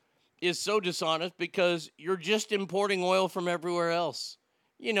is so dishonest because you're just importing oil from everywhere else.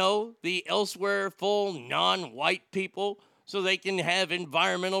 You know, the elsewhere full non-white people so they can have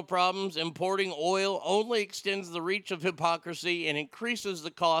environmental problems. Importing oil only extends the reach of hypocrisy and increases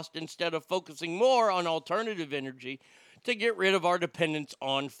the cost instead of focusing more on alternative energy to get rid of our dependence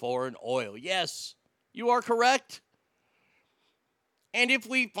on foreign oil. Yes, you are correct. And if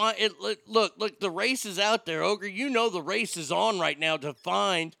we find it, look, the race is out there, Ogre. You know the race is on right now to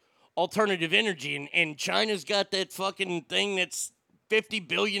find alternative energy. And China's got that fucking thing that's 50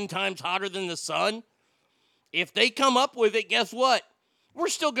 billion times hotter than the sun. If they come up with it, guess what? We're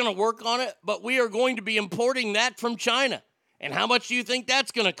still going to work on it, but we are going to be importing that from China. And how much do you think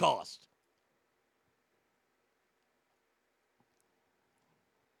that's going to cost?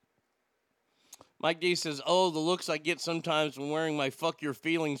 Mike D says, oh, the looks I get sometimes when wearing my Fuck Your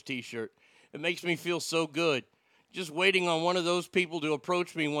Feelings t-shirt. It makes me feel so good. Just waiting on one of those people to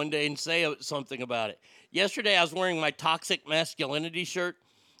approach me one day and say something about it. Yesterday, I was wearing my toxic masculinity shirt,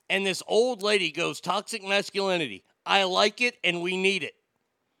 and this old lady goes, "Toxic masculinity. I like it, and we need it."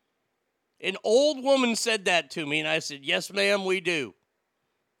 An old woman said that to me, and I said, "Yes, ma'am, we do."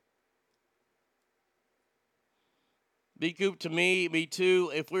 B-Coop, to me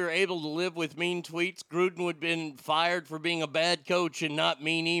too. If we were able to live with mean tweets, Gruden would have been fired for being a bad coach and not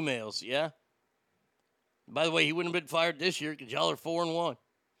mean emails. Yeah? By the way, he wouldn't have been fired this year because y'all are 4-1.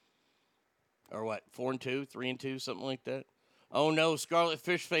 Or what, 4-2, 3-2, something like that? Oh no, Scarlet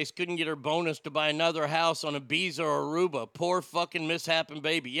Fishface couldn't get her bonus to buy another house on Ibiza or Aruba. Poor fucking mishappen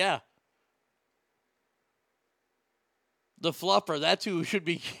baby. Yeah. The fluffer, that's who should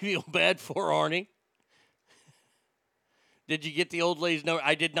be feel bad for, Arnie. Did you get the old lady's number?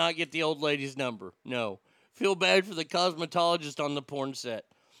 I did not get the old lady's number. No. Feel bad for the cosmetologist on the porn set.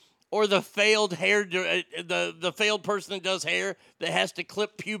 Or the failed hair, the failed person that does hair that has to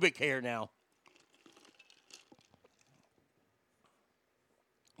clip pubic hair now.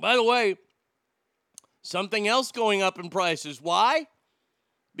 By the way, something else going up in prices. Why?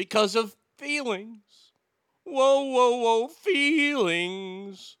 Because of feelings. Whoa, whoa, whoa,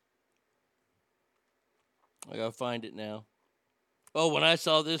 feelings. I gotta find it now. Oh, when I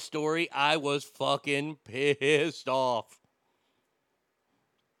saw this story, I was fucking pissed off.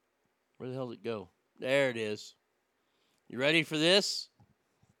 Where the hell did it go? There it is. You ready for this?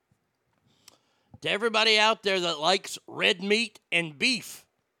 To everybody out there that likes red meat and beef,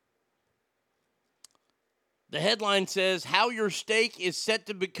 the headline says, "How your steak is set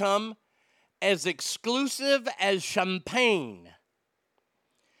to become as exclusive as champagne.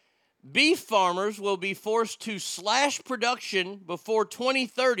 Beef farmers will be forced to slash production before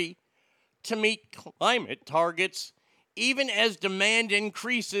 2030 to meet climate targets, even as demand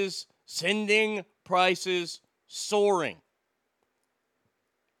increases, sending prices soaring."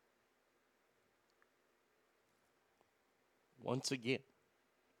 Once again,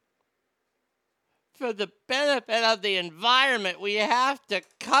 for the benefit of the environment, we have to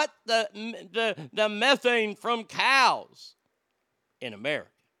cut the methane from cows in America.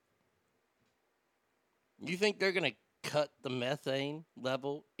 You think they're going to cut the methane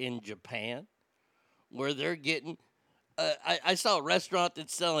level in Japan, where they're getting... I saw a restaurant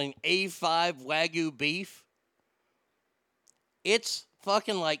that's selling A5 Wagyu beef. It's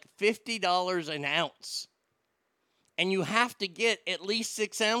fucking like $50 an ounce. And you have to get at least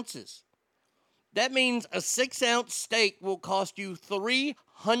 6 ounces. That means a 6-ounce steak will cost you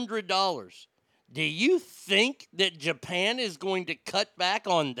 $300. Do you think that Japan is going to cut back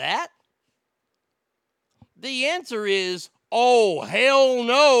on that? The answer is, oh, hell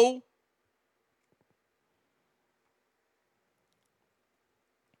no.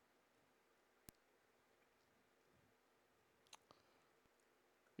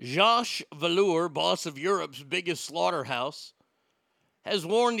 Josh Velour, boss of Europe's biggest slaughterhouse, has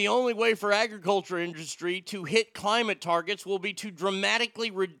warned the only way for agriculture industry to hit climate targets will be to dramatically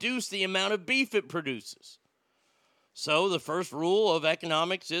reduce the amount of beef it produces. So the first rule of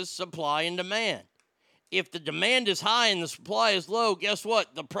economics is supply and demand. If the demand is high and the supply is low, guess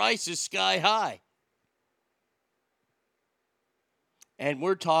what? The price is sky high. And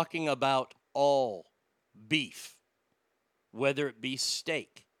we're talking about all beef, whether it be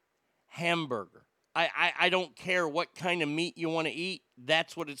steak, hamburger. I don't care what kind of meat you want to eat.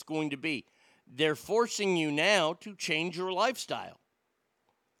 That's what it's going to be. They're forcing you now to change your lifestyle.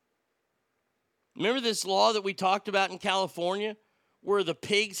 Remember this law that we talked about in California where the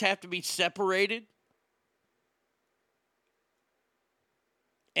pigs have to be separated?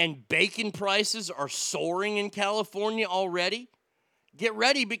 And bacon prices are soaring in California already? Get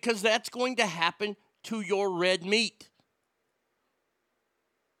ready because that's going to happen to your red meat.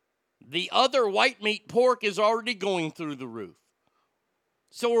 The other white meat pork is already going through the roof.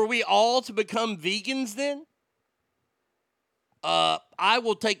 So are we all to become vegans then? I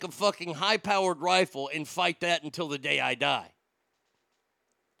will take a fucking high-powered rifle and fight that until the day I die.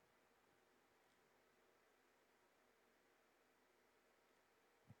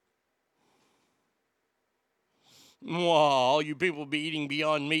 Well, you people be eating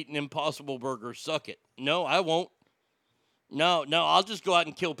Beyond Meat and Impossible Burger. Suck it. No, I won't. No, I'll just go out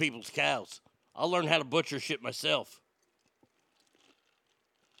and kill people's cows. I'll learn how to butcher shit myself.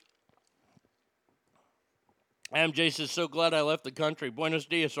 Adam J says, so glad I left the country. Buenos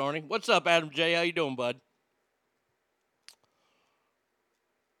dias, Arnie. What's up, Adam J? How you doing, bud?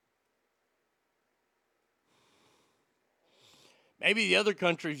 Maybe the other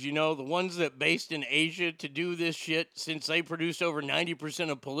countries, the ones that based in Asia to do this shit, since they produce over 90%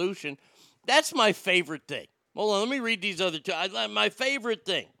 of pollution, that's my favorite thing. Hold on, let me read these other two. My favorite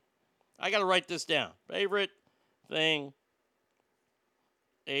thing. I got to write this down. Favorite thing,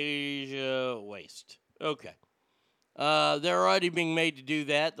 Asia waste. Okay. They're already being made to do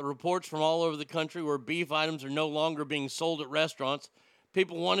that. The reports from all over the country where beef items are no longer being sold at restaurants.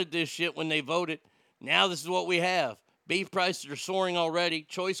 People wanted this shit when they voted. Now this is what we have. Beef prices are soaring already.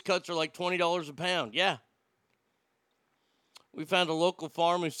 Choice cuts are like $20 a pound. Yeah. We found a local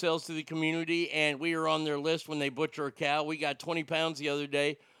farm who sells to the community, and we are on their list when they butcher a cow. We got 20 pounds the other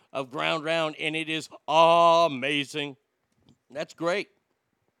day of ground round, and it is amazing. That's great.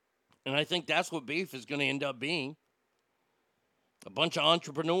 And I think that's what beef is going to end up being. A bunch of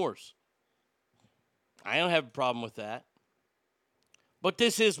entrepreneurs. I don't have a problem with that. But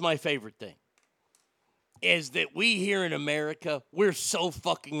this is my favorite thing. Is that we here in America, we're so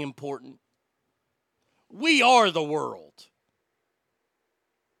fucking important. We are the world.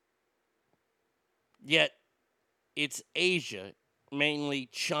 Yet, it's Asia, mainly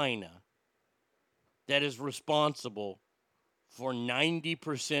China, that is responsible for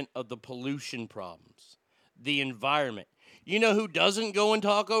 90% of the pollution problems. The environment. You know who doesn't go and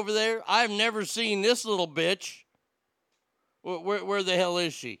talk over there? I've never seen this little bitch. Where the hell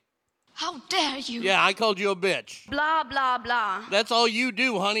is she? How dare you? Yeah, I called you a bitch. Blah, blah, blah. That's all you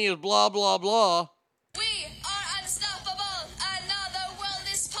do, honey, is blah, blah, blah. We are unstoppable. Another world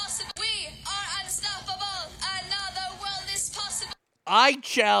is possible. We are unstoppable. Another world is possible. I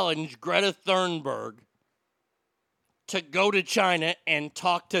challenge Greta Thunberg to go to China and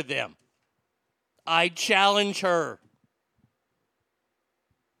talk to them. I challenge her.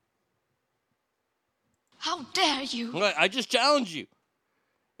 How dare you? I just challenge you.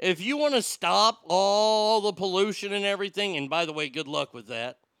 If you want to stop all the pollution and everything, and by the way, good luck with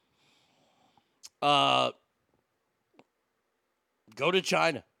that, go to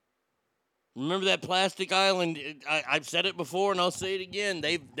China. Remember that plastic island? I've said it before, and I'll say it again.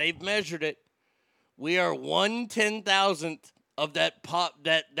 They've measured it. We are 1/10,000th of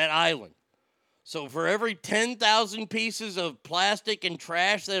that island. So for every 10,000 pieces of plastic and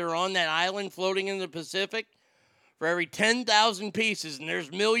trash that are on that island floating in the Pacific, for every 10,000 pieces, and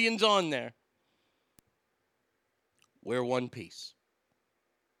there's millions on there, we're one piece.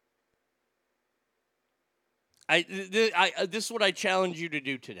 This is what I challenge you to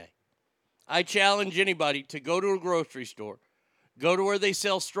do today. I challenge anybody to go to a grocery store, go to where they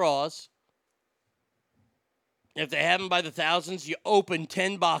sell straws. If they have them by the thousands, you open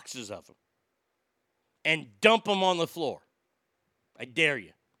 10 boxes of them and dump them on the floor. I dare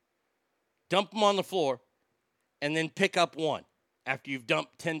you. Dump them on the floor and then pick up one after you've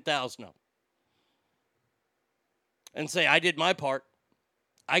dumped 10,000 of them. And say, I did my part.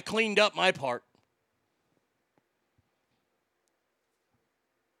 I cleaned up my part.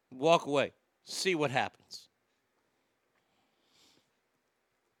 Walk away. See what happens.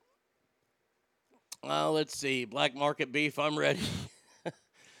 Let's see. Black market beef, I'm ready.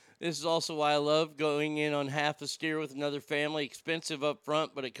 This is also why I love going in on half a steer with another family. Expensive up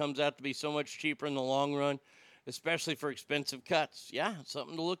front, but it comes out to be so much cheaper in the long run, especially for expensive cuts. Yeah,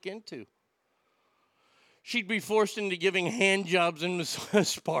 something to look into. She'd be forced into giving hand jobs in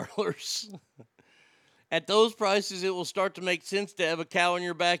massage parlors. At those prices, it will start to make sense to have a cow in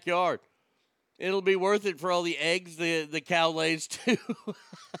your backyard. It'll be worth it for all the eggs the cow lays, too.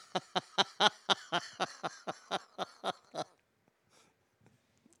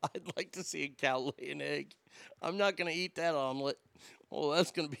 I'd like to see a cow lay an egg. I'm not going to eat that omelet. Oh,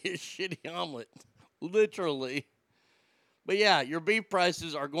 that's going to be a shitty omelet. Literally. But yeah, your beef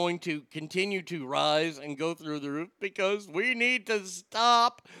prices are going to continue to rise and go through the roof because we need to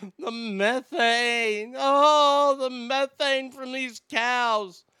stop the methane. Oh, the methane from these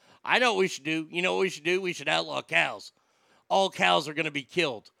cows. I know what we should do. You know what we should do? We should outlaw cows. All cows are going to be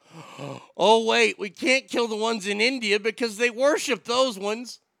killed. Oh, wait, we can't kill the ones in India because they worship those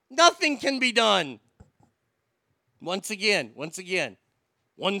ones. Nothing can be done. Once again,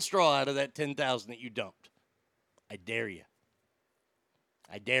 one straw out of that 10,000 that you dumped. I dare you.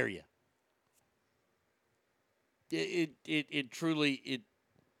 I dare you. It truly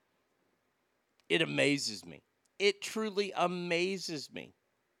amazes me. It truly amazes me.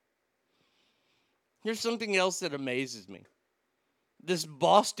 Here's something else that amazes me. This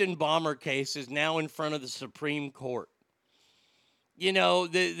Boston bomber case is now in front of the Supreme Court. You know,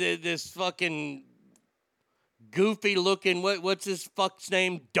 this fucking goofy-looking, what's his fuck's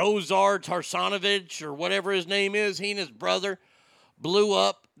name? Dozar Tarsanovich or whatever his name is. He and his brother blew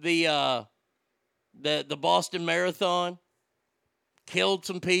up the Boston Marathon, killed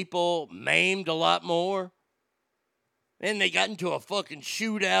some people, maimed a lot more. Then they got into a fucking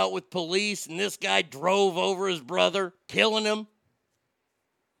shootout with police, and this guy drove over his brother, killing him.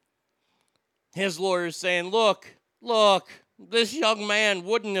 His lawyer's saying, look, this young man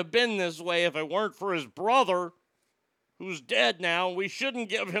wouldn't have been this way if it weren't for his brother, who's dead now. We shouldn't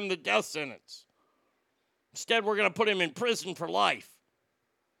give him the death sentence. Instead, we're going to put him in prison for life.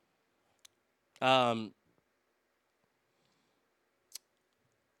 I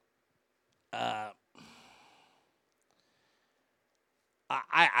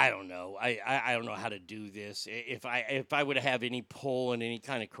don't know. I don't know how to do this. If I would have any pull in any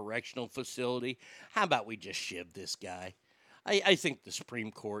kind of correctional facility, how about we just shiv this guy? I think the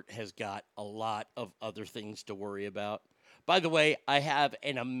Supreme Court has got a lot of other things to worry about. By the way, I have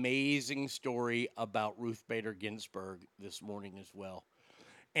an amazing story about Ruth Bader Ginsburg this morning as well.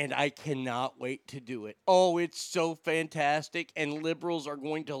 And I cannot wait to do it. Oh, it's so fantastic. And liberals are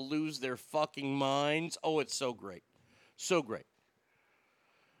going to lose their fucking minds. Oh, it's so great. So great.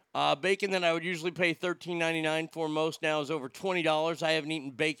 Bacon that I would usually pay $13.99 for most now is over $20. I haven't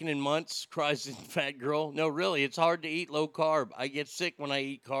eaten bacon in months, cries the fat girl. No, really, it's hard to eat low carb. I get sick when I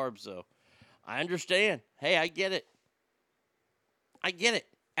eat carbs, though. I understand. Hey, I get it. I get it.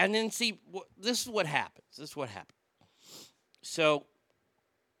 And then see, this is what happens. So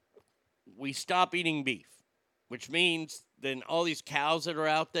we stop eating beef, which means then all these cows that are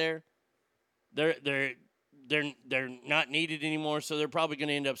out there, they're not needed anymore, so they're probably going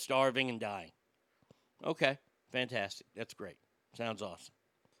to end up starving and dying. Okay, fantastic. That's great. Sounds awesome.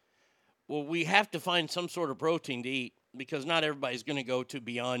 Well, we have to find some sort of protein to eat because not everybody's going to go to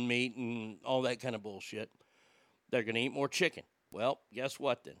Beyond Meat and all that kind of bullshit. They're going to eat more chicken. Well, guess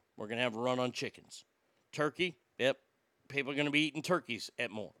what then? We're going to have a run on chickens. Turkey, yep. People are going to be eating turkeys at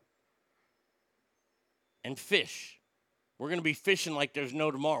more. And fish. We're going to be fishing like there's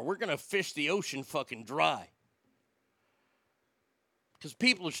no tomorrow. We're going to fish the ocean fucking dry. Because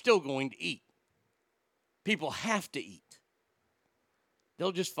people are still going to eat. People have to eat.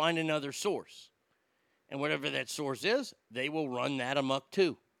 They'll just find another source. And whatever that source is, they will run that amok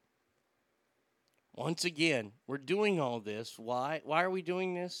too. Once again, we're doing all this. Why? Why are we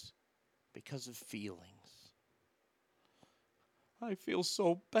doing this? Because of feelings. I feel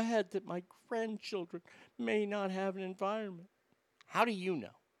so bad that my grandchildren may not have an environment. How do you know?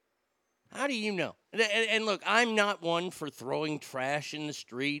 How do you know? And look, I'm not one for throwing trash in the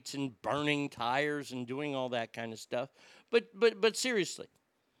streets and burning tires and doing all that kind of stuff. But seriously,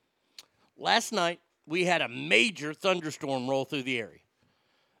 last night we had a major thunderstorm roll through the area.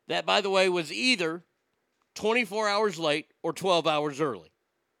 That, by the way, was either 24 hours late or 12 hours early.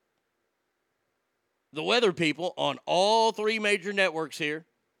 The weather people on all three major networks here,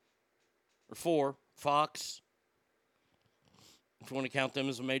 or four, Fox, if you want to count them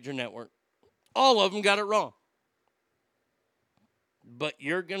as a major network, all of them got it wrong. But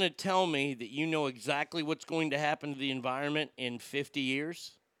you're going to tell me that you know exactly what's going to happen to the environment in 50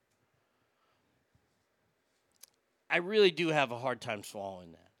 years? I really do have a hard time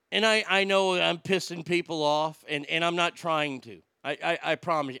swallowing that. And I know I'm pissing people off, and I'm not trying to. I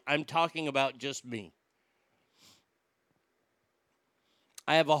promise you, I'm talking about just me.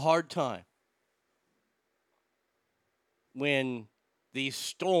 I have a hard time when these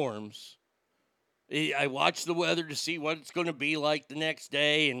storms, I watch the weather to see what it's going to be like the next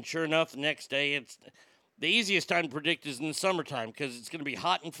day, and sure enough, the next day, it's the easiest time to predict is in the summertime because it's going to be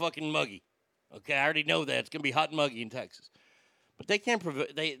hot and fucking muggy. Okay, I already know that. It's going to be hot and muggy in Texas. But they can't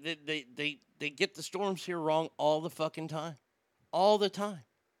prevent, they get the storms here wrong all the fucking time. All the time.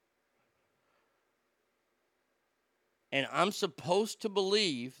 And I'm supposed to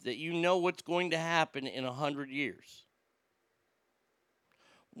believe that you know what's going to happen in 100 years.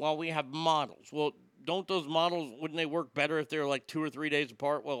 While we have models. Well, don't those models, wouldn't they work better if they're like 2 or 3 days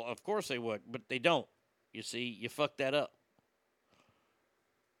apart? Well, of course they would, but they don't. You see, you fucked that up.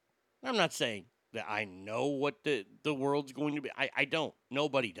 I'm not saying that I know what the world's going to be. I don't.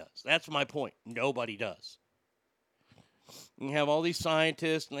 Nobody does. That's my point. Nobody does. You have all these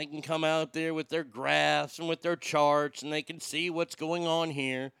scientists, and they can come out there with their graphs and with their charts, and they can see what's going on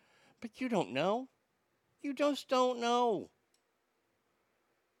here. But you don't know. You just don't know.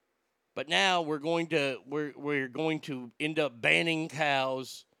 But now we're going to end up banning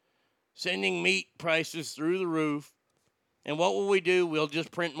cows, sending meat prices through the roof. And what will we do? We'll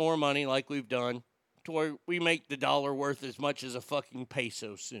just print more money like we've done to where we make the dollar worth as much as a fucking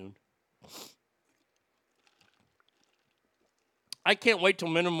peso soon. I can't wait till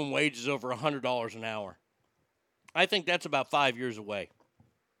minimum wage is over $100 an hour. I think that's about 5 years away.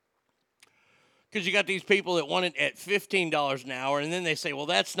 Because you got these people that want it at $15 an hour, and then they say, well,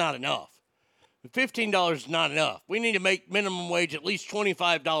 that's not enough. $15 is not enough. We need to make minimum wage at least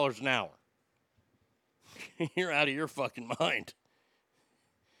 $25 an hour. You're out of your fucking mind.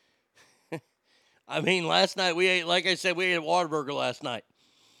 I mean, last night we ate, like I said, we ate a Whataburger last night.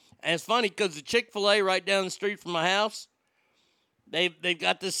 And it's funny because the Chick-fil-A right down the street from my house, they've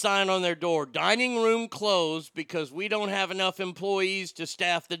got this sign on their door, dining room closed because we don't have enough employees to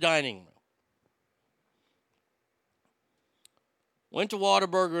staff the dining room. Went to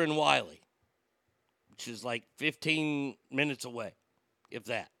Whataburger in Wiley, which is like 15 minutes away, if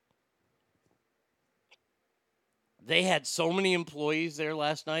that. They had so many employees there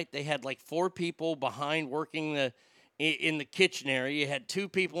last night. They had like 4 people behind working in the kitchen area. You had 2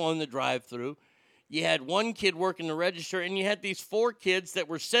 people on the drive-thru. You had 1 kid working the register, and you had these 4 kids that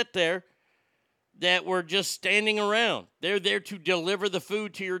were set there that were just standing around. They're there to deliver the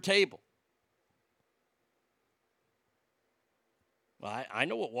food to your table. Well, I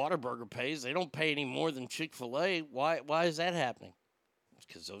know what Whataburger pays. They don't pay any more than Chick-fil-A. Why is that happening? It's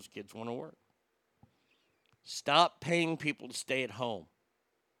because those kids want to work. Stop paying people to stay at home.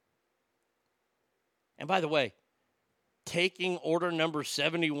 And by the way, taking order number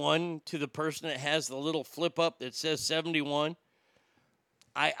 71 to the person that has the little flip up that says 71,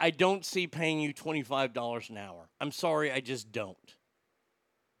 I don't see paying you $25 an hour. I'm sorry, I just don't.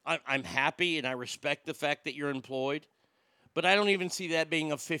 I'm happy and I respect the fact that you're employed, but I don't even see that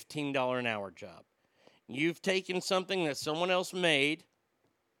being a $15 an hour job. You've taken something that someone else made,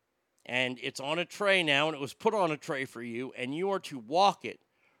 and it's on a tray now, and it was put on a tray for you, and you are to walk it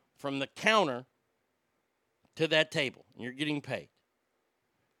from the counter to that table, and you're getting paid.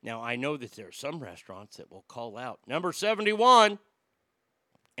 Now, I know that there are some restaurants that will call out number 71,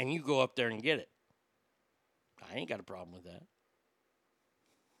 and you go up there and get it. I ain't got a problem with that.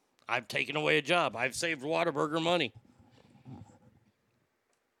 I've taken away a job. I've saved Whataburger money.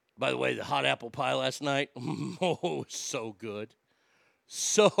 By the way, the hot apple pie last night, oh, so good.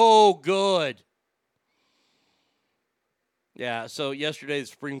 So good. Yeah, so yesterday the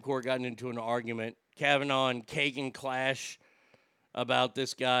Supreme Court got into an argument. Kavanaugh and Kagan clash about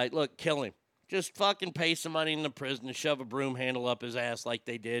this guy. Look, kill him. Just fucking pay somebody in the prison to shove a broom handle up his ass like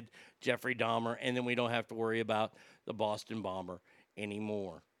they did Jeffrey Dahmer, and then we don't have to worry about the Boston bomber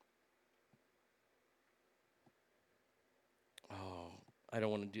anymore. Oh, I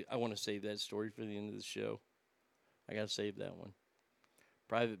want to save that story for the end of the show. I got to save that one.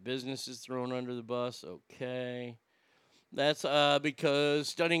 Private businesses thrown under the bus. Okay. That's because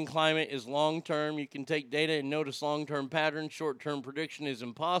studying climate is long-term. You can take data and notice long-term patterns. Short-term prediction is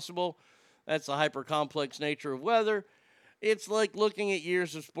impossible. That's the hyper-complex nature of weather. It's like looking at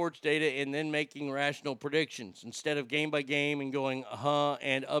years of sports data and then making rational predictions instead of game by game and going,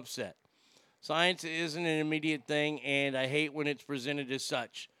 and upset. Science isn't an immediate thing, and I hate when it's presented as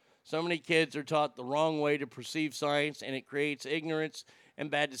such. So many kids are taught the wrong way to perceive science, and it creates ignorance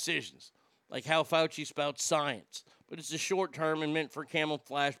and bad decisions, like how Fauci spouts science. But it's a short term and meant for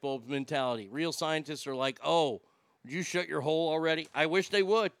camouflage bulbs mentality. Real scientists are like, oh, would you shut your hole already? I wish they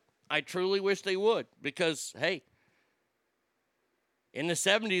would. I truly wish they would. Because, hey, in the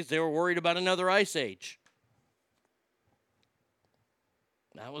 70s, they were worried about another ice age.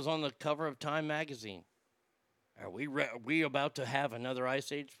 That was on the cover of Time magazine. Are we about to have another ice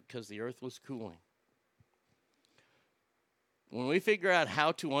age because the earth was cooling? When we figure out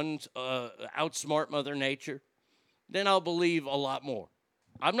how to outsmart Mother Nature, then I'll believe a lot more.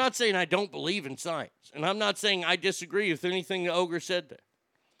 I'm not saying I don't believe in science, and I'm not saying I disagree with anything the ogre said there.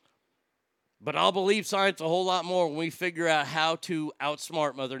 But I'll believe science a whole lot more when we figure out how to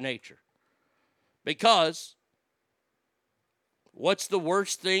outsmart Mother Nature. Because what's the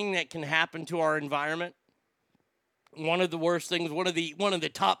worst thing that can happen to our environment? One of the worst things, one of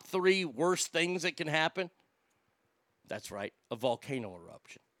the top 3 worst things that can happen? That's right, a volcano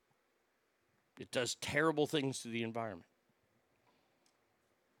eruption. It does terrible things to the environment.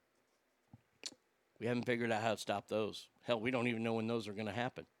 We haven't figured out how to stop those. Hell, we don't even know when those are going to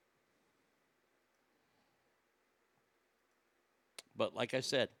happen. But like I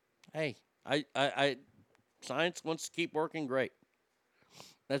said, hey, I science wants to keep working, great.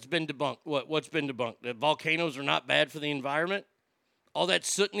 That's been debunked. What's been debunked? That volcanoes are not bad for the environment? All that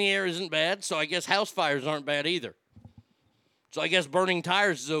soot in the air isn't bad, so I guess house fires aren't bad either. So I guess burning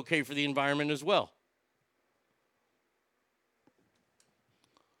tires is okay for the environment as well.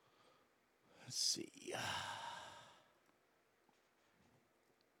 Let's see.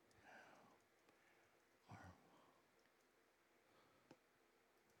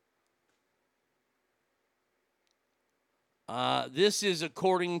 This is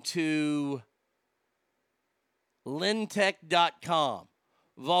according to Lentech.com.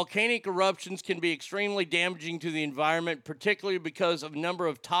 Volcanic eruptions can be extremely damaging to the environment, particularly because of a number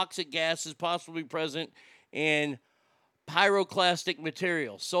of toxic gases possibly present in pyroclastic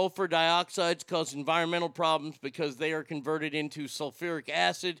material. Sulfur dioxides cause environmental problems because they are converted into sulfuric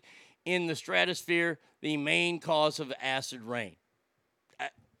acid in the stratosphere, the main cause of acid rain.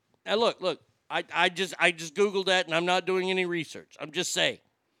 Now look, I just Googled that, and I'm not doing any research. I'm just saying.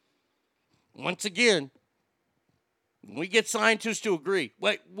 Once again, we get scientists to agree.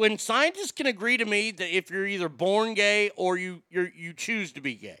 When scientists can agree to me that if you're either born gay or you choose to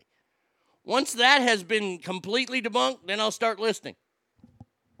be gay, once that has been completely debunked, then I'll start listening.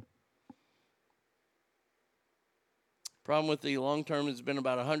 Problem with the long term has been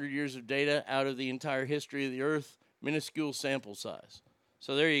about 100 years of data out of the entire history of the Earth, minuscule sample size.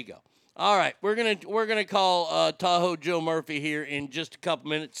 So there you go. All right, we're gonna call Tahoe Joe Murphy here in just a couple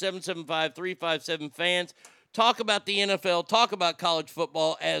minutes. 775-357-FANS. Talk about the NFL, talk about college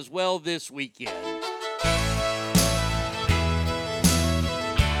football as well this weekend.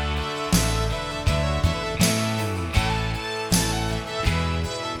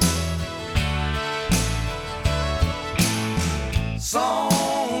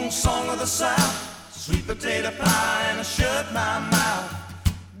 Song of the South, sweet potato pie and I shut my mouth.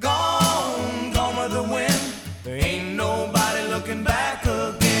 Gone with the wind, there ain't nobody looking back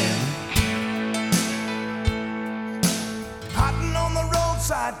again. Cotton on the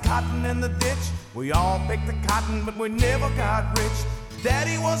roadside, cotton in the ditch. We all picked the cotton, but we never got rich.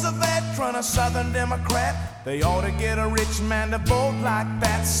 Daddy was a veteran, a Southern Democrat. They ought to get a rich man to vote like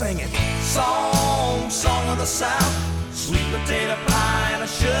that. Singing song of the South. Sweet potato pie and I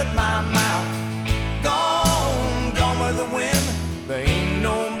shut my mouth. Gone with the wind. There ain't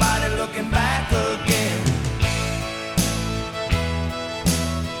nobody looking back again.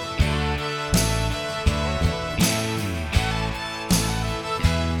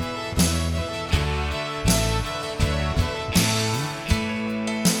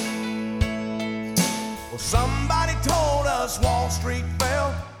 Well, somebody told us Wall Street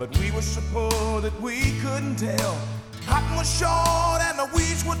fell, but we were so poor that we couldn't tell. Cotton was short and the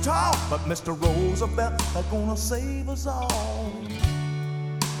weeds were tall, but Mr. Roosevelt is gonna save us all.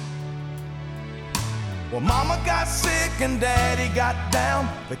 Well, Mama got sick and Daddy got down.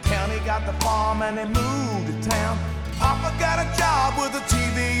 The county got the farm and they moved to town. Papa got a job with a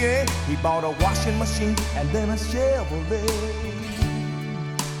TVA. He bought a washing machine and then a Chevrolet.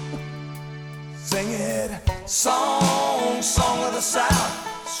 Sing it, song of the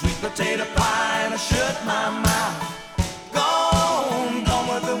South. Sweet potato pie and I shut my mouth. Gone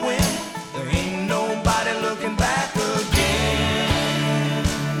with the wind. There ain't nobody looking back again.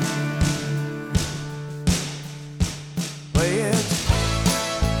 Play it.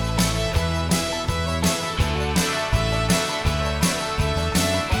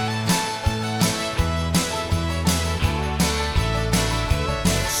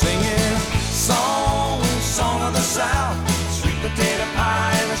 Singing song of the South. Sweet potato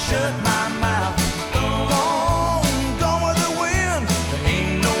pie and I shut my mouth.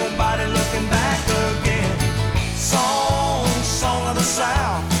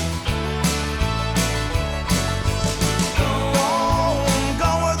 South.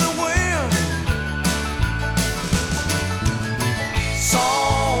 Go with the wind.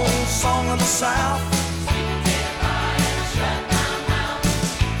 Song of the South.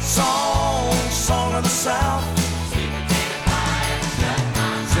 Song of the South.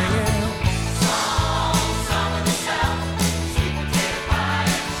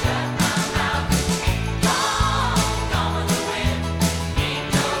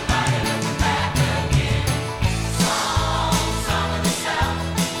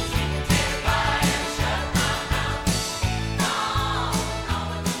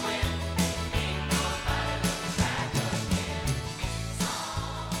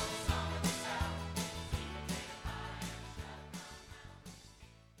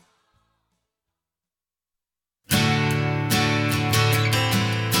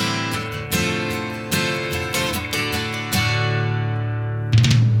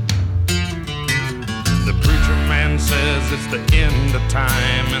 It's the end of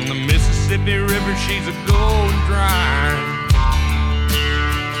time, and the Mississippi River, she's a going dry.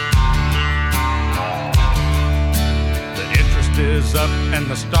 The interest is up and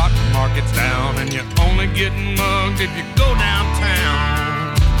the stock market's down, and you're only getting mugged if you go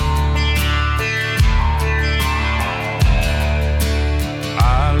downtown.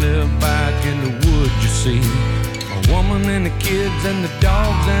 I live back in the woods, you see, a woman and the kids and the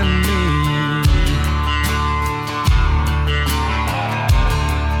dogs and me.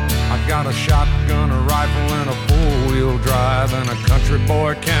 I got got a shotgun, a rifle, and a four-wheel drive, and a country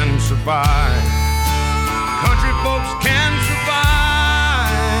boy can survive. Country folks can survive.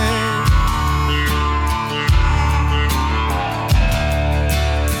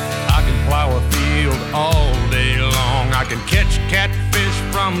 I can plow a field all day long. I can catch catfish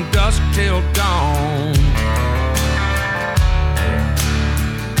from dusk till dawn.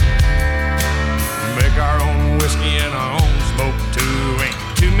 Make our own whiskey and our own smoke too. Ain't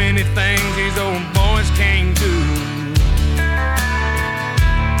too many things these old boys can't do.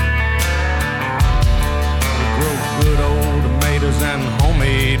 We grow good old tomatoes and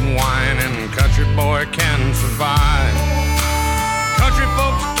homemade wine, and country boy can survive. Country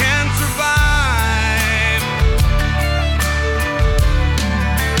folks can survive.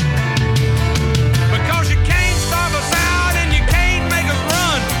 Because you can't starve us out and you can't make us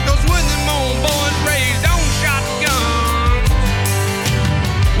run. 'Cause with them old boys raised on shotguns,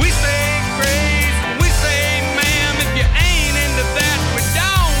 we say grace, we say ma'am. If you ain't into that, we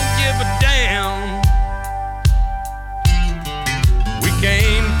don't give a damn. We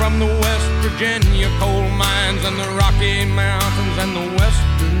came from the West Virginia coal mines and the Rocky Mountains and the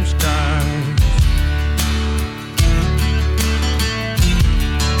western skies.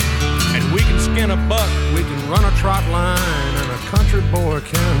 And we can skin a buck, we can run a trot line, and a country boy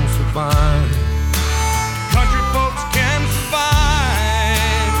can survive. Country folks can survive.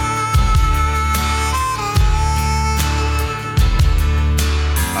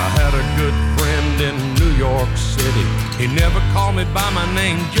 I had a good friend in New York City. He never called me by my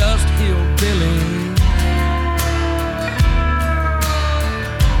name, just Hillbilly.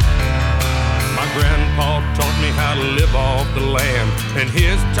 My grandpa taught me how to live off the land, and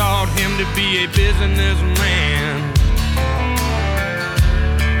his taught him to be a businessman.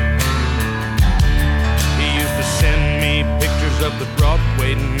 He used to send me pictures of the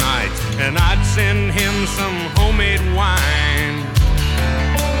Broadway nights, and I'd send him some homemade wine.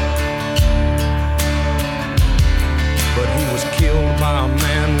 But he was killed by a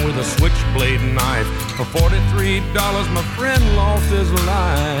man with a switchblade knife. For $43, my friend lost his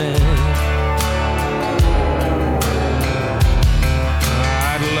life.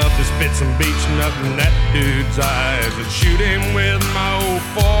 I'd love to spit some beach nut in that dude's eyes and shoot him with my old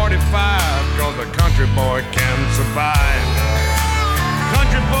 45, 'cause a country boy can survive.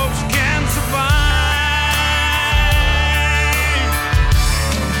 Country folks can survive.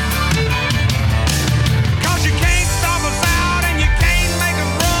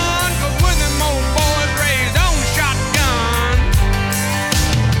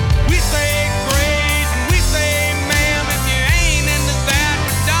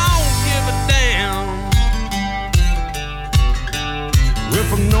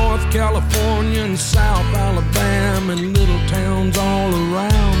 From North California and South Alabama and little towns all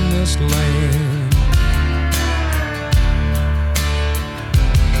around this land.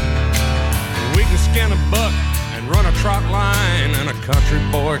 We can skin a buck and run a trot line, and a country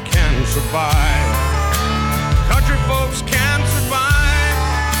boy can survive. Country folks can survive.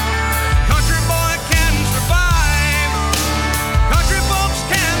 Country boy can survive. Country folks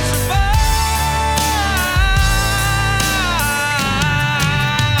can survive.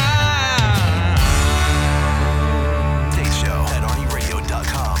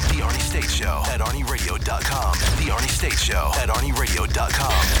 Show at ArnieRadio.com. The Arnie State Show at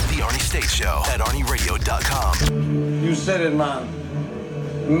ArnieRadio.com. The Arnie State Show at ArnieRadio.com. You said it, man.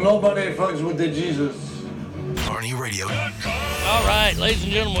 Nobody fucks with the Jesus. Arnie Radio. All right, ladies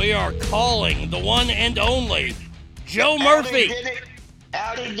and gentlemen, we are calling the one and only Joe Murphy.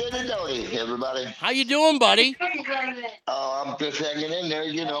 Howdy, did it, everybody. How you doing, buddy? Oh, I'm just hanging in there.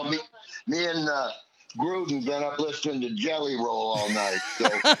 You know, me and Gruden been up listening to Jelly Roll all night. So.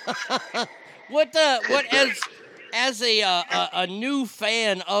 What as a new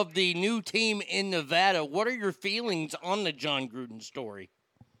fan of the new team in Nevada, what are your feelings on the John Gruden story?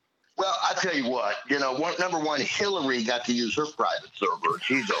 Well, I tell you what, you know, number one, Hillary got to use her private server.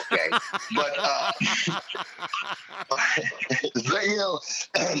 She's okay. But, you know,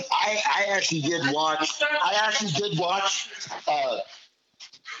 I actually did watch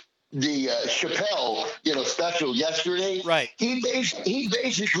the Chappelle, you know, special yesterday. Right. He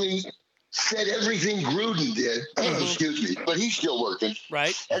basically said everything Gruden did. Excuse me, but he's still working.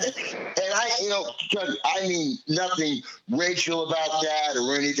 Right. And I, you know, I mean nothing racial about that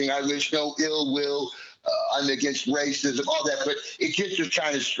or anything. I wish no ill will. I'm against racism, all that, but it just was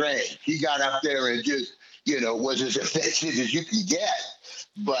kind of strange. He got up there and just, you know, was as offensive as you can get.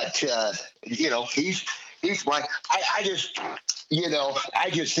 But you know, he's fine. I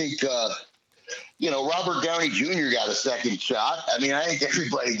just think Robert Downey Jr. got a second shot. I mean, I think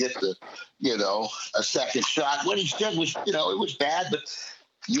everybody gets a second shot. What he said was, it was bad, but,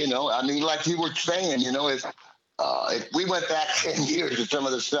 I mean, like you were saying, if we went back 10 years to some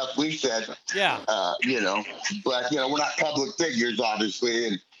of the stuff we said, but, we're not public figures, obviously,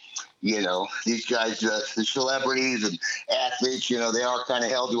 and, these guys, the celebrities and athletes, they are kind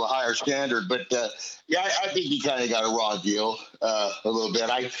of held to a higher standard. But, I think he kind of got a raw deal a little bit.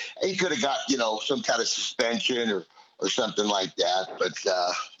 He could have got, some kind of suspension or something like that. But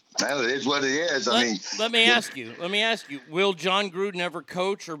it is what it is. Let me ask you, will John Gruden ever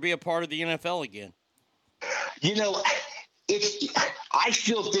coach or be a part of the NFL again? I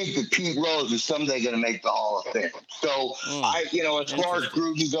still think that Pete Rose is someday going to make the Hall of Fame. So, as far as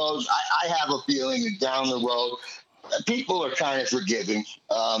Gruden goes, I have a feeling that down the road, people are kind of forgiving.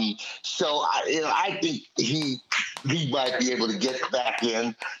 So, I think he might be able to get back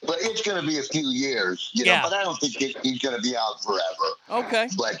in, but it's going to be a few years, but I don't think he's going to be out forever. Okay.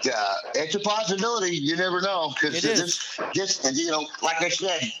 But it's a possibility. You never know. Because like I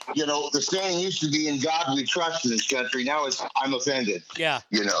said, the saying used to be, in God we trust in this country. Now it's, I'm offended. Yeah.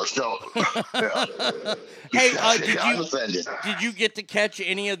 So. Hey, I'm offended. Did you get to catch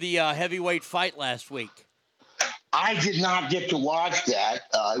any of the heavyweight fight last week? I did not get to watch that.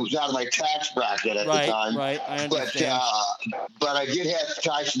 It was out of my tax bracket at the time. Right, I understand. But I did have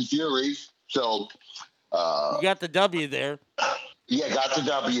Tyson Fury, so. You got the W there. Yeah, got the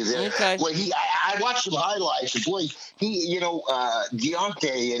W there. Okay. Well, I watched some highlights. And boy, Deontay,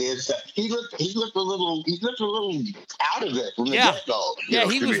 it is. He looked a little out of it from the get-go. Yeah,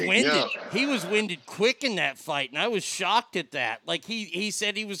 he was winded. Yeah. He was winded quick in that fight, and I was shocked at that. Like he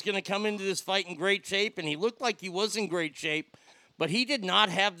said he was going to come into this fight in great shape, and he looked like he was in great shape, but he did not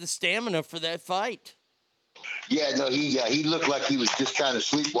have the stamina for that fight. Yeah, no, he looked like he was just kind of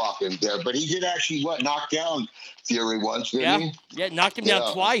sleepwalking there, but he did actually knock down Fury once, didn't he? Yeah, knocked him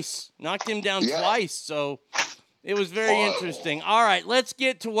down twice. Twice, so it was very interesting. All right, let's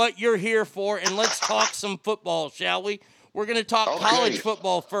get to what you're here for, and let's talk some football, shall we? We're going to talk college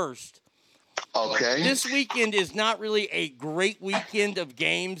football first. Okay. This weekend is not really a great weekend of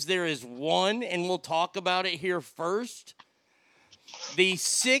games. There is one, and we'll talk about it here first. The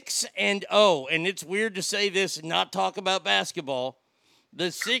 6-0, and it's weird to say this and not talk about basketball. The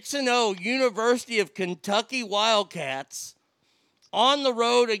 6-0 University of Kentucky Wildcats on the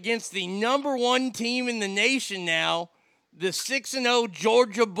road against the number one team in the nation now, the 6-0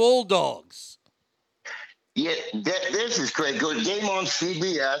 Georgia Bulldogs. Yeah, this is great. Good game on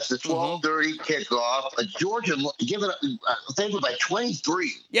CBS. The 12:30 kickoff. Georgia favored by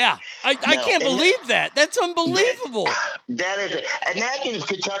 23. Yeah, I can't believe that. That's unbelievable. That is it. Imagine if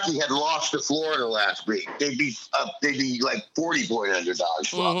Kentucky had lost to Florida last week. They'd be like 40-point underdogs.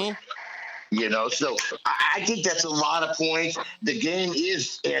 So I think that's a lot of points. The game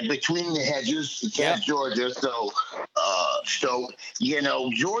is between the hedges against Georgia. So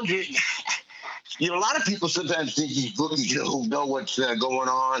Georgia. A lot of people sometimes think these bookies don't know what's going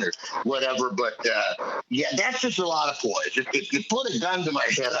on or whatever, but that's just a lot of points. If you put a gun to my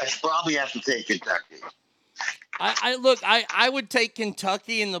head, I probably have to take Kentucky. I would take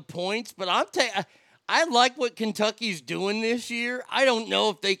Kentucky in the points, but I like what Kentucky's doing this year. I don't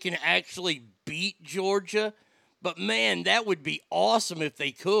know if they can actually beat Georgia, but man, that would be awesome if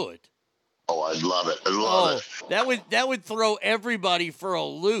they could. Oh, I'd love it. I love it. That would throw everybody for a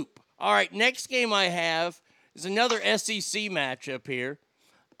loop. All right, next game I have is another SEC matchup here.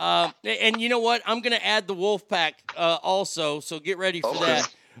 And you know what? I'm going to add the Wolfpack also, so get ready for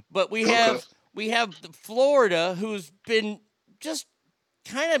that. But we have Florida, who's been just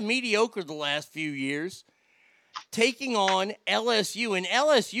kind of mediocre the last few years, taking on LSU. And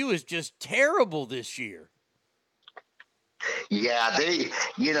LSU is just terrible this year. Yeah,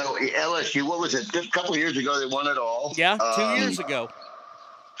 LSU, what was it? Just a couple of years ago, they won it all. Yeah, 2 years ago.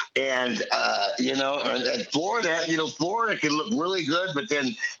 And, and Florida, Florida can look really good, but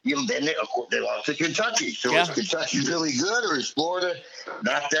then, then they lost to Kentucky. So is Kentucky really good or is Florida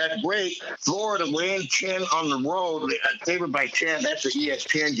not that great? Florida laying 10 on the road, favored by 10. That's an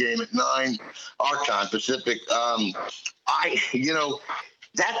ESPN game at 9 our time, Pacific.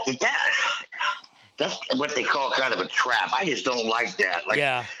 That's what they call kind of a trap. I just don't like that. Like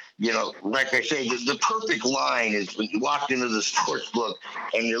I say, the perfect line is when you walk into the sports book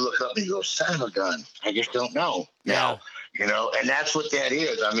and you look up and you go, son of a gun, I just don't know. Now, and that's what that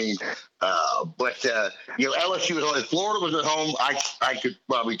is. I mean, LSU was if Florida was at home, I could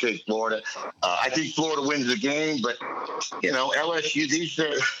probably take Florida. I think Florida wins the game, but LSU, these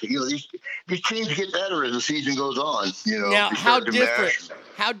teams get better as the season goes on. Now, how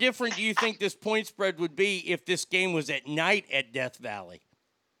different do you think this point spread would be if this game was at night at Death Valley?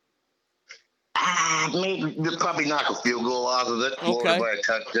 Maybe they'll probably knock a field goal off of it. Florida by a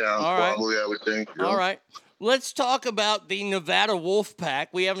touchdown, probably, I would think. All right. Let's talk about the Nevada Wolfpack.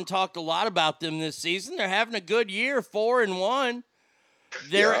 We haven't talked a lot about them this season. They're having a good year, 4-1.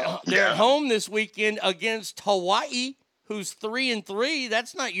 They're at home this weekend against Hawaii, who's 3-3.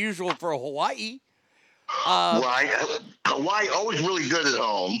 That's not usual for Hawaii. Right. Hawaii always really good at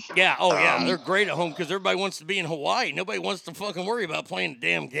home. Yeah. They're great at home because everybody wants to be in Hawaii. Nobody wants to fucking worry about playing a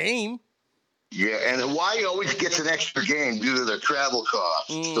damn game. Yeah, and Hawaii always gets an extra game due to their travel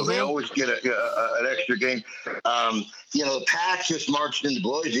costs, so they always get an extra game. The Pack just marched into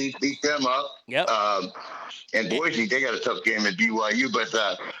Boise, beat them up. Yep. And Boise, they got a tough game at BYU, but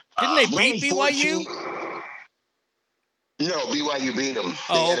didn't they beat BYU? No, BYU beat them.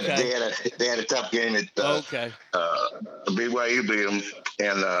 They had a tough game at BYU beat them,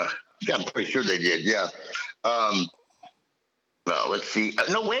 and I'm pretty sure they did. Yeah. Well, let's see.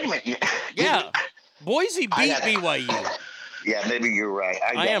 No, wait a minute. Yeah, Boise beat BYU. Yeah, maybe you're right.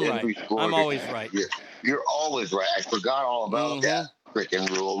 I am right. I'm always right. You're always right. I forgot all about that freaking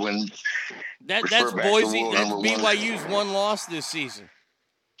rule. That's Boise. That's BYU's one loss this season.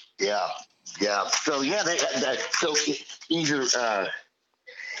 Yeah. So either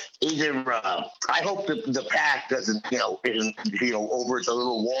I hope the Pack isn't over at the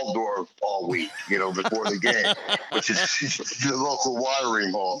little Waldorf all week, before the game, which is the local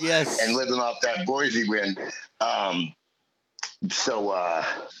watering hole. Yes. And living off that Boise win.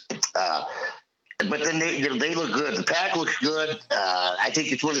 But then they look good. The Pack looks good. I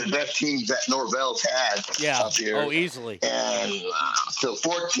think it's one of the best teams that Norvell's had up here. Oh, easily. And so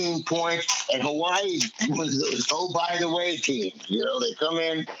 14 points. And Hawaii, one of those by-the-way teams. They come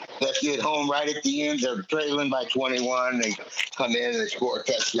in, especially at home right at the end. They're trailing by 21. They come in and they score a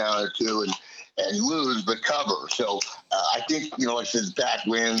touchdown or two and lose, but cover. So I think, like I said, the Pack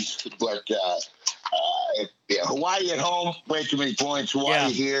wins. But Hawaii at home, way too many points.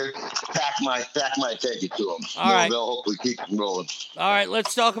 Hawaii here, Pack might take it to them. All right. They'll hopefully keep them rolling. All right,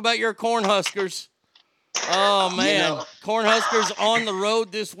 let's talk about your Cornhuskers. Oh, man. Cornhuskers on the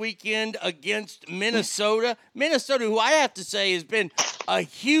road this weekend against Minnesota. Minnesota, who I have to say has been a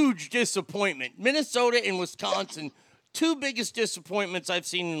huge disappointment. Minnesota and Wisconsin, two biggest disappointments I've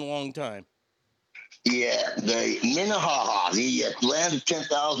seen in a long time. Yeah, the Minnehaha, the land of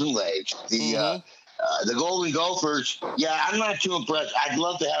 10,000 lakes, the Golden Gophers, I'm not too impressed. I'd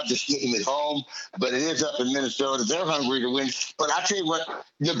love to have this game at home, but it is up in Minnesota. They're hungry to win. But I'll tell you what,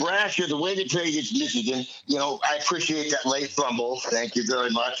 Nebraska, the way they played against Michigan, I appreciate that late fumble. Thank you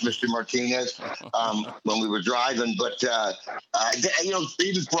very much, Mr. Martinez, when we were driving. But,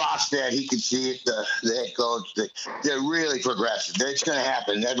 even Frost said he could see it, the head coach, they're really progressive. It's going to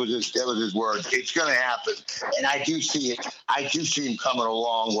happen. That was his word. It's going to happen. And I do see it. I do see him coming a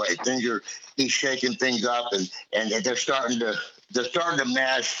long way. He's shaking things up, and they're starting to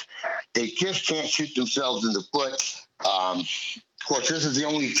mesh. They just can't shoot themselves in the foot. Of course, this is the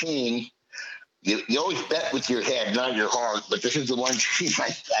only team. You always bet with your head, not your heart. But this is the one team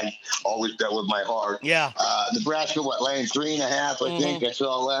I always bet with my heart. Yeah. Nebraska, laying 3.5? I think I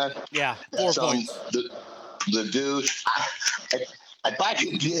saw that. Yeah, 4 points. The Deuce. If I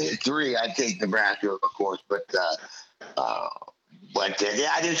could get 3, I'd take Nebraska, of course. But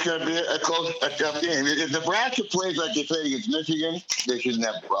it's going to be a tough game. If Nebraska plays like they played against Michigan, they shouldn't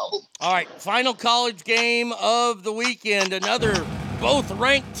have a problem. All right, final college game of the weekend. Another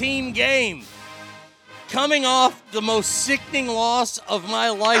both-ranked team game. Coming off the most sickening loss of my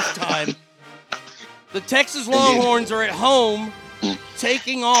lifetime, the Texas Longhorns are at home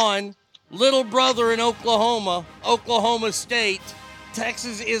taking on little brother in Oklahoma, Oklahoma State.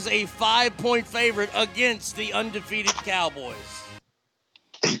 Texas is a 5-point favorite against the undefeated Cowboys.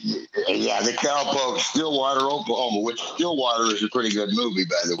 Yeah, the Cowboys, Stillwater, Oklahoma, which Stillwater is a pretty good movie,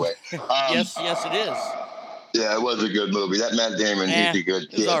 by the way. Yes, it is. Yeah, it was a good movie. That Matt Damon, he's a good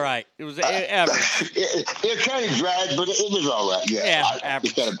kid. It was all right. It was average. It kind of dragged, but it was all right. Yeah,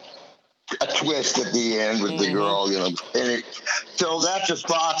 average. It's got a twist at the end with the girl, So that's a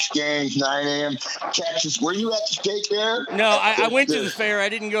Fox Games, 9 a.m. Texas. Were you at the state fair? No, I went to the fair. I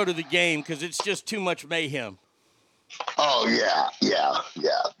didn't go to the game because it's just too much mayhem. Oh, yeah.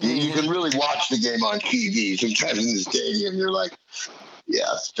 You can really watch the game on TV. Sometimes in the stadium, you're like,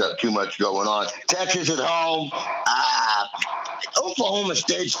 it's too much going on. Texas at home. Oklahoma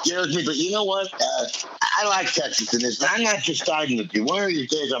State scares me, but you know what? I like Texas in this. I'm not just siding with you. One of these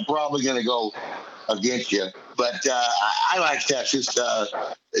days, I'm probably going to go against you. But I like Texas.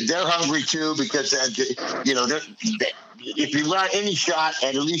 They're hungry too because if you got any shot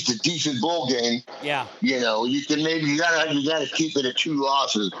at least a decent bowl game, you can maybe you gotta keep it at 2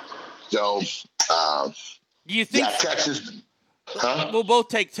 losses. So, do you think Texas? Huh? We'll both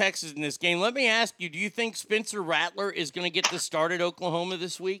take Texas in this game. Let me ask you: do you think Spencer Rattler is going to get the start at Oklahoma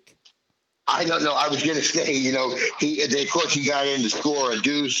this week? I don't know. I was going to say, of course he got in to score a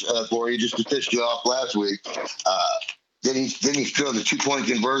deuce for you just to piss you off last week. Then he throw the 2-point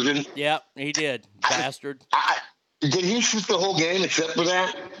conversion. Yeah, he did. Bastard. Did he shoot the whole game except for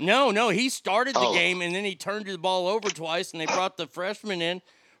that? No. He started the game, and then he turned the ball over twice, and they brought the freshman in.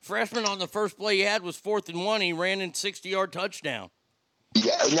 Freshman on the first play he had was 4th and 1. He ran in 60-yard touchdown.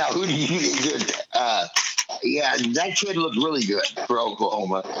 Yeah. Now, who do you that kid looked really good for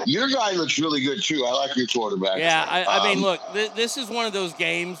Oklahoma. Your guy looks really good, too. I like your quarterback. Yeah, I mean, look, this is one of those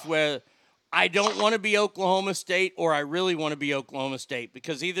games where I don't want to be Oklahoma State or I really want to be Oklahoma State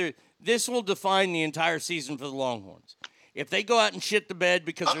because either this will define the entire season for the Longhorns. If they go out and shit the bed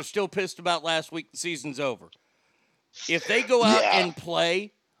because they're still pissed about last week, the season's over. If they go out and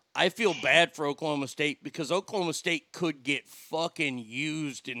play, I feel bad for Oklahoma State because Oklahoma State could get fucking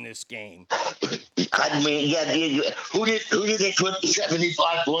used in this game. I mean, who did they put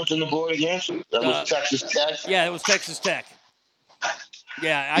 75 points on the board against? That was Texas Tech? Yeah, it was Texas Tech.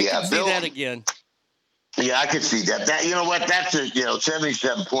 Yeah, I can see that again. Yeah, I could see that. That, you know what? That's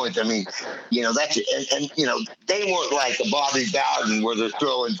 77 points. I mean, that's it. And they weren't like a Bobby Bowden where they're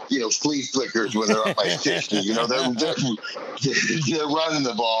throwing, flea flickers when they're up by 60. They're running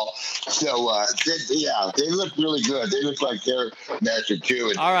the ball. So, they look really good. They look like they're matchup too.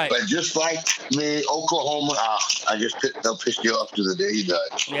 And, all right. But just like me, Oklahoma, they'll piss you off to the day you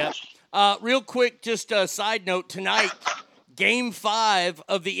die. Yeah. Real quick, just a side note tonight. Game 5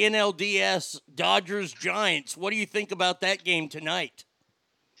 of the NLDS Dodgers-Giants. What do you think about that game tonight?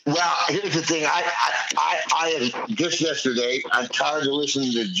 Well, here's the thing. I just yesterday, I'm tired of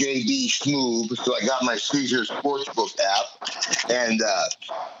listening to JB Smoove, so I got my Caesar Sportsbook app, and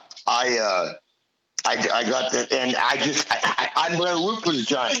I got that, and I'm going to root for the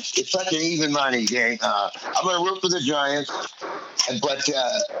Giants. It's such an even money game. I'm going to root for the Giants, but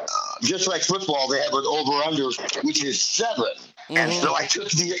just like football, they have an over/under, which is 7. Mm-hmm. And so I took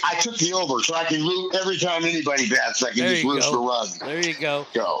the over, so I can root every time anybody bats. I can just root for runs. There you go.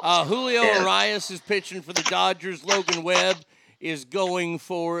 Julio Arias is pitching for the Dodgers. Logan Webb is going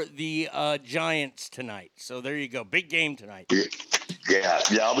for the Giants tonight. So there you go. Big game tonight. Yeah,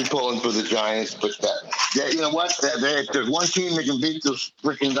 I'll be pulling for the Giants, but you know what? If there's one team that can beat the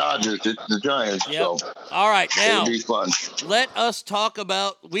freaking Dodgers, it's the Giants. Yep. So all right, now it'll be fun. Let us talk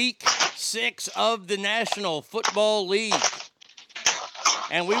about Week 6 of the National Football League,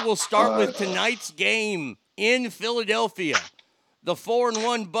 and we will start with tonight's game in Philadelphia. The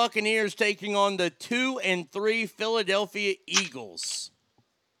 4-1 Buccaneers taking on the 2-3 Philadelphia Eagles.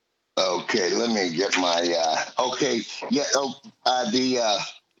 Okay, let me get my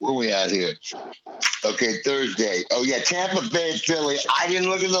where we at here? Okay, Thursday. Oh yeah, Tampa Bay, Philly. I didn't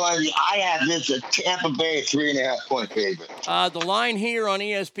look at the line. I have this at Tampa Bay 3.5 point favorite. The line here on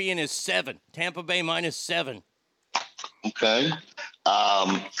ESPN is 7. Tampa Bay -7. Okay.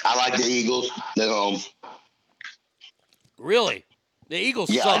 I like the Eagles. They're home. Really? The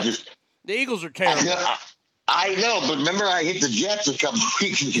Eagles suck. The Eagles are terrible. I know, but remember I hit the Jets a couple of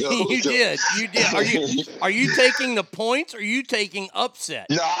weeks ago. You did. Are you taking the points or are you taking upset?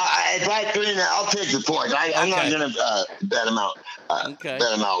 No, if I 3.5, I'll take the points. I'm not going to bet them out. Bet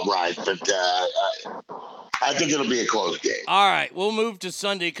them outright, but I think it'll be a close game. All right, we'll move to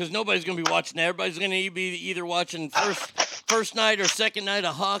Sunday because nobody's going to be watching that. Everybody's going to be either watching first night or second night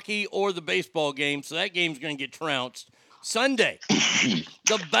of hockey or the baseball game, so that game's going to get trounced. Sunday,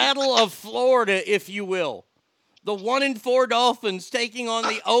 the Battle of Florida, if you will. The 1-4 Dolphins taking on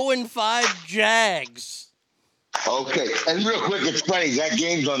the 0-5 Jags. Okay, and real quick, it's funny, that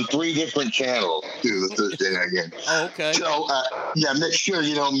game's on 3 different channels, too, the Thursday night game. Oh, okay. So, make sure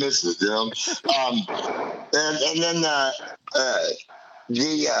you don't miss it, and then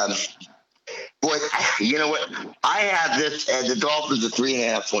boy, you know what? I have this as the Dolphins a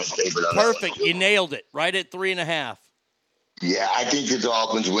 3.5 point favorite on Perfect, you nailed it, right at 3.5. Yeah, I think the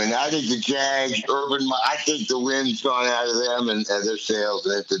Dolphins win. I think the Jags, I think the wind's gone out of them and their sails,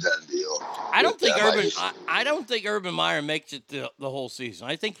 and it's a done deal. I don't think Urban Meyer makes it the whole season.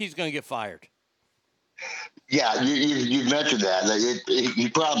 I think he's going to get fired. Yeah, you mentioned that. Like he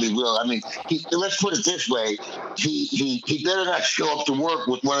probably will. I mean, let's put it this way: he better not show up to work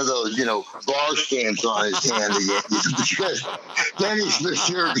with one of those, bar stamps on his hand again, because then he's for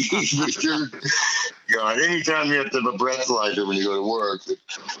sure. God, anytime you have to have a breathalyzer when you go to work.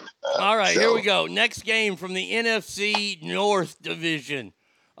 All right, here we go. Next game from the NFC North Division.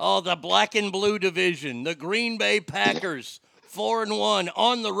 Oh, the black and blue division. The Green Bay Packers, 4-1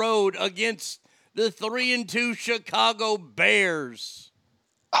 on the road against the 3-2 Chicago Bears.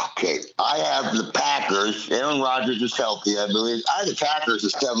 Okay, I have the Packers. Aaron Rodgers is healthy, I believe. I have the Packers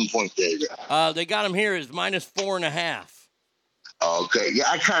as 7-point favorite. They got him here as -4.5. Okay, yeah,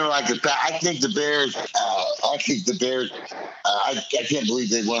 I kind of like the Packers. I think the Bears. I can't believe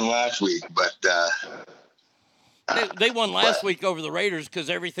they won last week, but they won last week over the Raiders because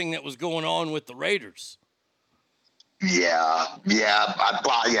everything that was going on with the Raiders. Yeah,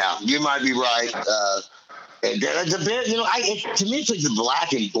 you might be right. And the Bears, to me, it's like the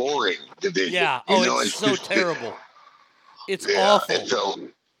black and boring division. Yeah, it's so terrible. It's awful. So,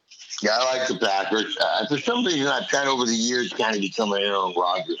 yeah, I like the Packers. For some reason, I've kind of over the years kind of become an Aaron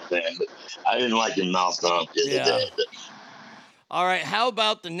Rodgers fan, but I didn't like him mouth off the other day. But. All right, how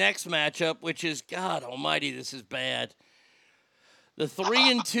about the next matchup, which is, God almighty, this is bad. The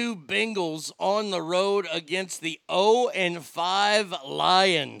 3-2 Bengals on the road against the 0-5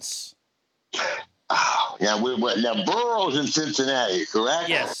 Lions. Yeah, now Burrow's in Cincinnati, correct?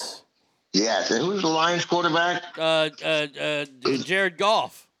 Yes. Yes, and who's the Lions quarterback? Jared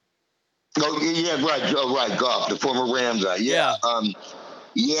Goff. Oh, yeah, right, Goff, the former Rams guy. Yeah. I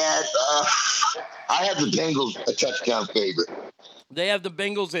have the Bengals a touchdown favorite. They have the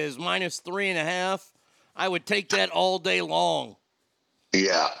Bengals as -3.5. I would take that all day long.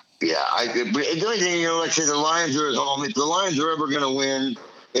 Yeah. The only thing, like I say, the Lions are at home. If the Lions are ever going to win,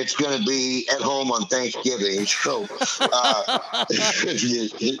 it's going to be at home on Thanksgiving. So,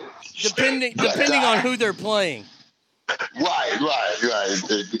 depending on who they're playing. Right.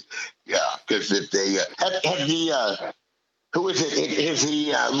 Yeah, because if they have the who is it? Has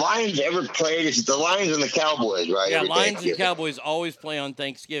the Lions ever played? Is it the Lions and the Cowboys? Right. Yeah, Lions and Cowboys always play on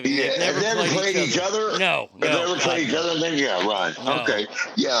Thanksgiving. Yeah, They've never played each other. No. Have they ever played each other? Then yeah, right. No. Okay.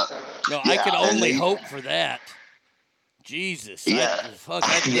 Yeah. No, I could only hope for that. Jesus. Yeah.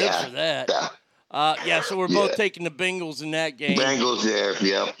 I'd live for that. So we're both taking the Bengals in that game. Bengals there,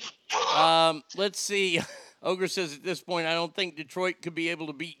 yeah. Let's see. Ogre says at this point, I don't think Detroit could be able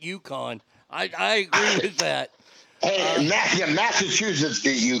to beat UConn. I agree with that. Hey, Massachusetts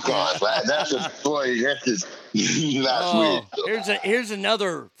beat UConn. That's just last week. Here's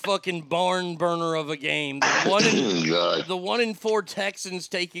another fucking barn burner of a game. The 1-4 Texans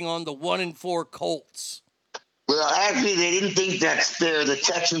taking on the 1-4 Colts. Well, actually, they didn't think that's fair. The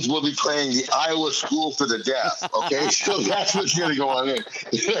Texans will be playing the Iowa School for the Deaf. Okay, so that's what's going to go on there.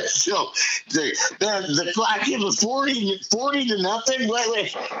 So the clock was 40 to nothing.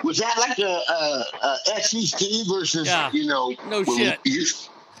 Wait, was that like a SEC versus no shit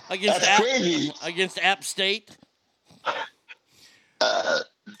against App State?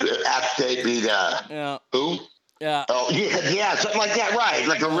 App State beat who? Yeah. Oh, yeah, something like that, right?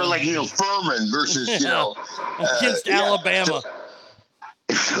 Like a real, Furman versus, against Alabama.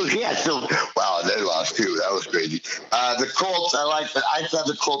 Wow, they lost too. That was crazy. The Colts, I thought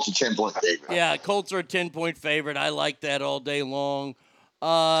the Colts a 10-point favorite. Yeah, Colts are a 10-point favorite. I like that all day long.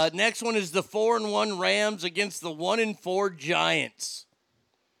 Next one is the 4-1 Rams against the 1-4 Giants.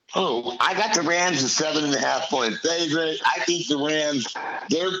 Oh, I got the Rams a 7.5-point favorite. I think the Rams,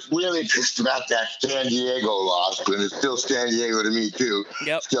 they're really pissed about that San Diego loss, but it's still San Diego to me, too.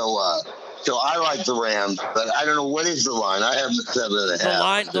 Yep. So I like the Rams, but I don't know, what is the line? I have them at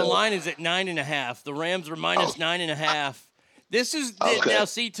 7.5. The line is at 9.5. The Rams are minus 9.5. This is, now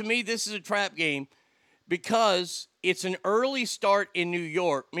see, to me, this is a trap game because it's an early start in New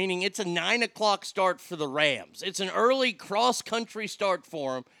York, meaning it's a 9 o'clock start for the Rams. It's an early cross-country start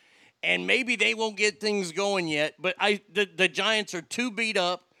for them. And maybe they won't get things going yet, but the Giants are too beat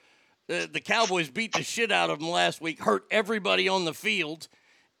up. The Cowboys beat the shit out of them last week, hurt everybody on the field,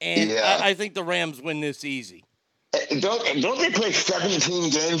 and I think the Rams win this easy. Don't they play 17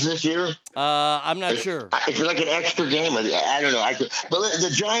 games this year? I'm not sure. It's like an extra game. I don't know. But the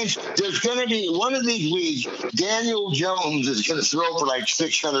Giants, there's going to be one of these weeks, Daniel Jones is going to throw for like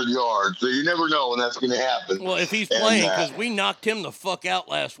 600 yards. So you never know when that's going to happen. Well, if he's playing, because we knocked him the fuck out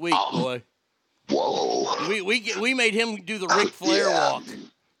last week, boy. Whoa. We made him do the Ric Flair walk.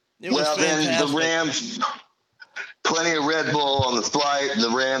 It was fantastic. Then the Rams... Plenty of Red Bull on the flight.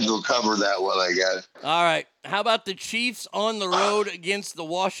 The Rams will cover that one, I guess. All right. How about the Chiefs on the road against the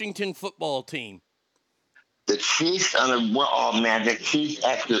Washington football team? The Chiefs the Chiefs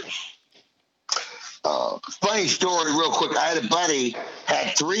actually. Funny story, real quick. I had a buddy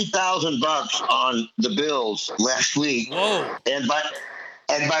had $3,000 on the Bills last week. Whoa! And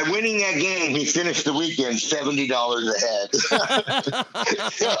by winning that game, he finished the weekend $70 ahead.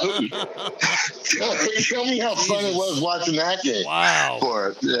 Show me how fun it was watching that game. Wow! For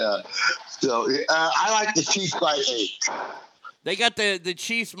it, yeah. So I like the Chiefs by 8. They got the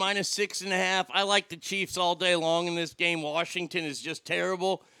Chiefs minus 6.5. I like the Chiefs all day long in this game. Washington is just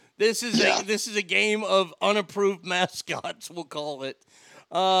terrible. This is a game of unapproved mascots, we'll call it.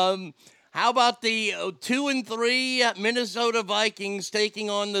 How about the 2-3 Minnesota Vikings taking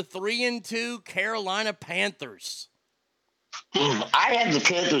on the 3-2 Carolina Panthers? I have the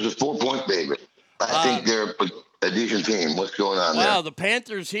Panthers as 4-point favorite. I think they're a decent team. What's going on there? Wow, the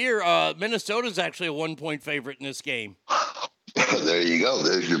Panthers here. Minnesota's actually a 1-point favorite in this game. There you go.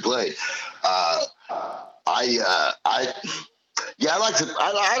 There's your play. I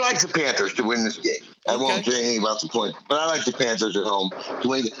like the Panthers to win this game. I won't say anything about the point, but I like the Panthers at home to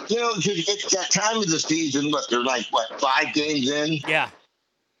win. It's that time of the season. Look, they're like 5 games in. Yeah.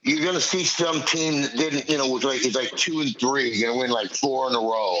 You're gonna see some team that didn't, was like 2-3. You're gonna win like 4 in a row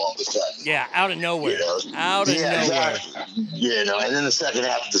all of a sudden. Yeah, out of nowhere. Out of nowhere. Exactly. And then the second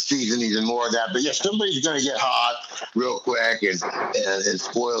half of the season, even more of that. But yeah, somebody's gonna get hot real quick and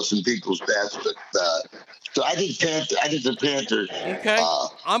spoil some people's bets. But so I think the Panthers. Okay.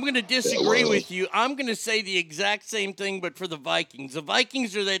 I'm going to disagree with you. I'm going to say the exact same thing, but for the Vikings. The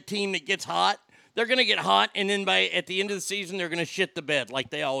Vikings are that team that gets hot. They're going to get hot, and then at the end of the season, they're going to shit the bed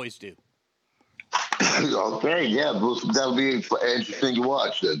like they always do. Okay, yeah, that'll be interesting to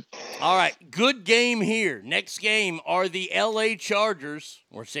watch then. All right, good game here. Next game are the L.A. Chargers,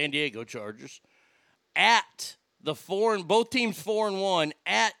 or San Diego Chargers, at the both teams 4-1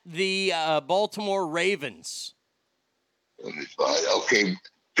 at the Baltimore Ravens. Okay,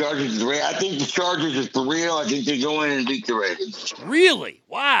 Chargers. I think the Chargers is for real. I think they go in and beat the Ravens. Really?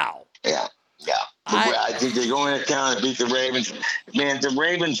 Wow. Yeah. I think they go into town and beat the Ravens. Man, the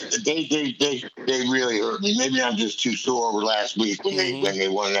Ravens, they really hurt me. Maybe I'm just too sore over last week when they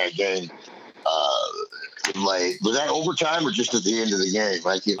won that game. Was that overtime or just at the end of the game?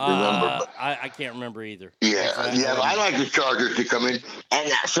 I can't remember. But I can't remember either. Yeah. But I like the Chargers to come in,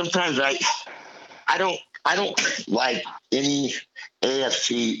 and sometimes I don't like any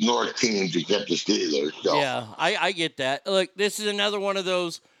AFC North teams except the Steelers. So. Yeah, I get that. Look, this is another one of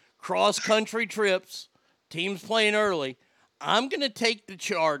those cross-country trips, teams playing early. I'm going to take the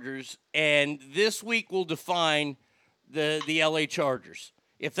Chargers, and this week will define the L.A. Chargers.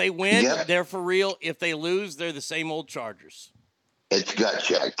 If they win, they're for real. If they lose, they're the same old Chargers. It's gut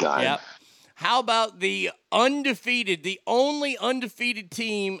check time. Yep. How about the only undefeated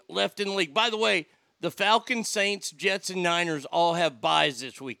team left in the league? By the way, the Falcons, Saints, Jets, and Niners all have byes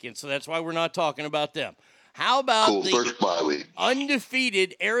this weekend, so that's why we're not talking about them. How about the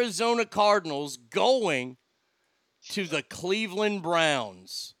undefeated Arizona Cardinals going to the Cleveland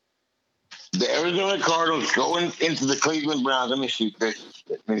Browns? The Arizona Cardinals going into the Cleveland Browns. Let me see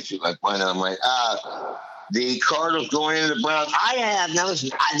if I find out right. The Cardinals going into the Browns.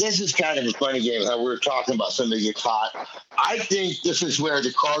 This is kind of a funny game. How we were talking about somebody gets hot. I think this is where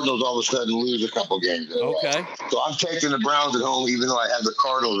the Cardinals all of a sudden lose a couple games. Okay. So I'm taking the Browns at home, even though I have the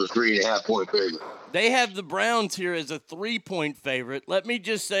Cardinals as 3.5-point favorite. They have the Browns here as a 3-point favorite. Let me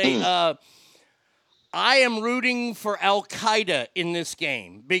just say, I am rooting for Al-Qaeda in this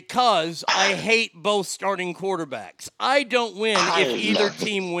game because I hate both starting quarterbacks. I don't win if either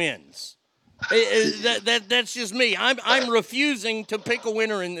team wins. That's just me. I'm refusing to pick a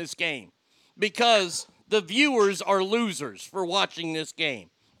winner in this game because the viewers are losers for watching this game.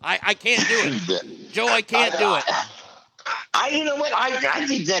 I can't do it, Joe. I can't do it. You know what? I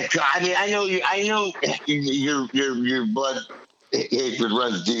think that. I mean, I know your blood hatred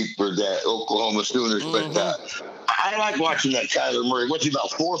runs deep for that Oklahoma Sooners, but I like watching that Kyler Murray. What's he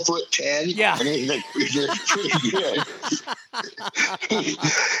about 4'10"? Yeah, and he's pretty good.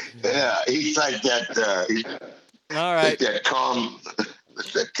 He's like that. All right, like that Tom.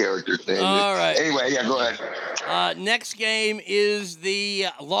 What's that character's name? All right. Anyway, go ahead. Next game is the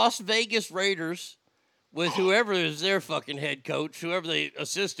Las Vegas Raiders with whoever is their fucking head coach, whoever the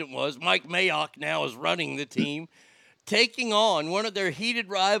assistant was. Mike Mayock now is running the team, taking on one of their heated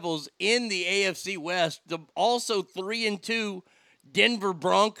rivals in the AFC West, the also 3-2 Denver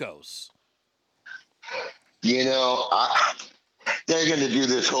Broncos. You know, they're going to do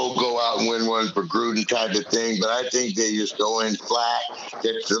this whole go out and win one for Gruden type of thing, but I think they just go in flat.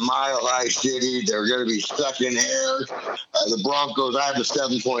 It's the Mile High City. They're going to be stuck in air. The Broncos, I have a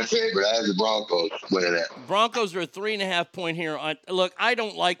 7-point favorite. I have the Broncos winning it. Broncos are a 3.5 point here. Look, I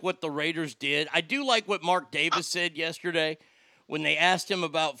don't like what the Raiders did. I do like what Mark Davis said yesterday when they asked him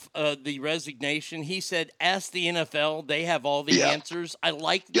about the resignation. He said, ask the NFL. They have all the answers. I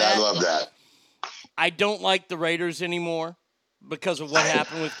like that. Yeah, I love that. I don't like the Raiders anymore because of what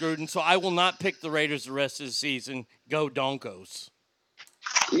happened with Gruden. So I will not pick the Raiders the rest of the season. Go Donkos.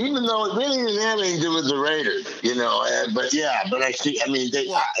 Even though it really didn't have anything to do with the Raiders, but I see. I mean,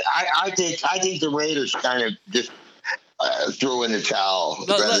 I think the Raiders kind of just throw in the towel.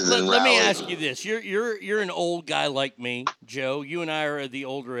 Let me ask you this: you're an old guy like me, Joe. You and I are the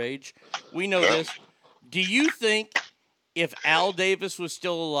older age. We know this. Do you think if Al Davis was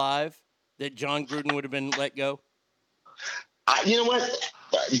still alive, that John Gruden would have been let go? You know what?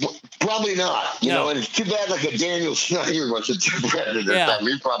 Probably not. You know, and it's too bad like a Daniel Snyder was a president. Yeah.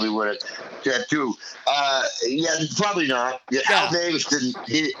 He probably would have said too. Probably not. Yeah. Al Davis didn't.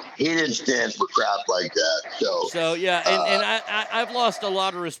 He didn't stand for crap like that. So I've lost a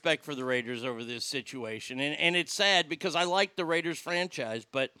lot of respect for the Raiders over this situation, and it's sad because I like the Raiders franchise,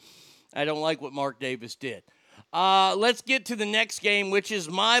 but I don't like what Mark Davis did. Let's get to the next game, which is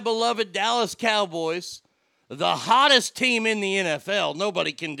my beloved Dallas Cowboys. The hottest team in the NFL.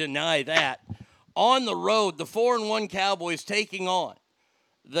 Nobody can deny that. On the road, the 4-1 Cowboys taking on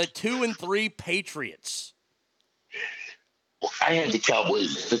the 2-3 Patriots. I had the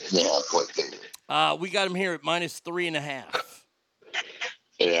Cowboys 6.5 point favorite. We got them here at -3.5.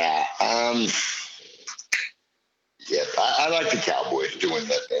 Yeah. I like the Cowboys doing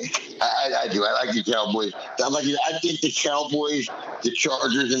that thing. I do. I like the Cowboys. I think the Cowboys, the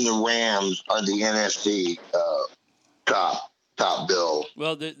Chargers, and the Rams are the NFC top bill.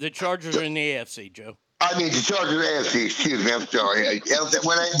 Well, the Chargers are in the AFC, Joe. I mean, the Chargers are AFC. Excuse me. I'm sorry. They're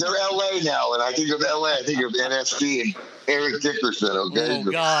LA now, and I think of LA, I think of NFC and Eric Dickerson. Okay.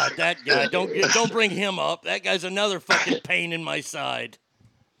 Oh God, that guy! Don't bring him up. That guy's another fucking pain in my side.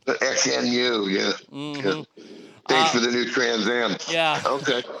 The XNU, yeah. Mm-hmm. Thanks for the new Trans Am. Yeah.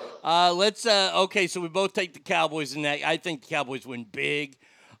 Okay. Okay, so we both take the Cowboys in that. I think the Cowboys win big.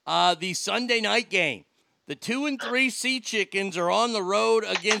 The Sunday night game. The 2-3 Sea Chickens are on the road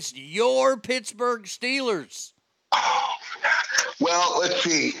against your Pittsburgh Steelers. Well, let's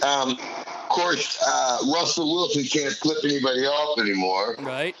see. Of course, Russell Wilson can't flip anybody off anymore.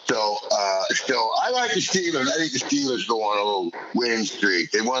 Right. So I like the Steelers. I think the Steelers go on a little winning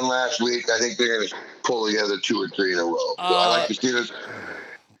streak. They won last week. I think they're going to pull together 2 or 3 in a row. So I like the Steelers.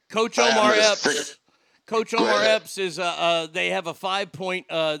 Coach Omar Epps. Coach Omar Epps is they have a 5-point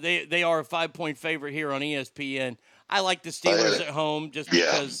they are a 5-point favorite here on ESPN. I like the Steelers at home just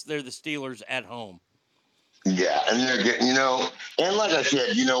because they're the Steelers at home. Yeah, and they're getting, and like I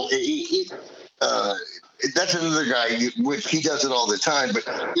said, that's another guy, which he does it all the time. But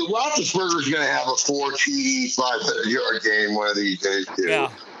Roethlisberger's going to have a 4-TD, 500-yard game one of these days too. Yeah.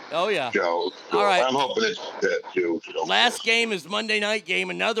 Oh yeah. So all right. I'm hoping it's that too. Last game is Monday night game.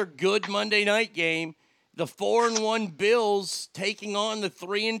 Another good Monday night game. The 4-1 Bills taking on the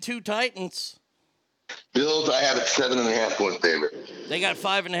 3-2 Titans. Bills, I have it 7.5 point favorite. They got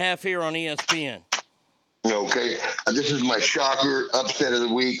 5.5 here on ESPN. Okay, this is my shocker upset of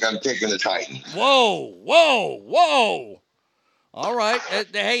the week. I'm taking the Titans. Whoa. All right.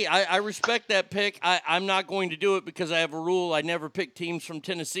 Hey, I respect that pick. I'm not going to do it because I have a rule. I never pick teams from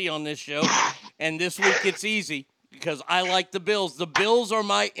Tennessee on this show. And this week it's easy because I like the Bills. The Bills are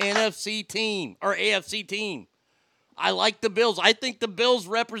my NFC team or AFC team. I like the Bills. I think the Bills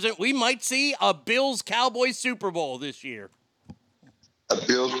represent – we might see a Bills-Cowboys Super Bowl this year. A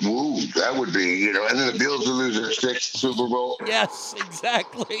Bills, that would be, and then the Bills will lose their 6th Super Bowl. Yes,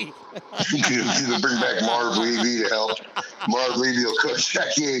 exactly. They'll bring back Marv Levy to help. Marv Levy will coach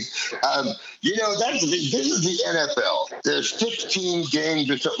that game. This is the NFL. There's 16 games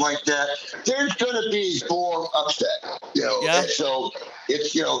or something like that. There's going to be 4 upsets. So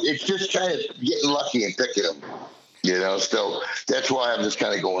it's just kind of getting lucky and picking them. So that's why I'm just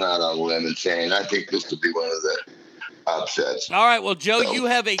kind of going out on a limb and saying I think this will be one of the upsets. All right, well, Joe, you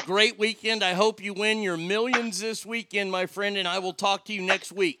have a great weekend. I hope you win your millions this weekend, my friend, and I will talk to you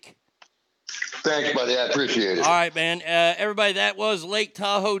next week. Thanks, buddy. I appreciate it. All right, man. Everybody, that was Lake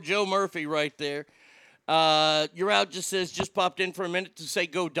Tahoe Joe Murphy right there. You're out just popped in for a minute to say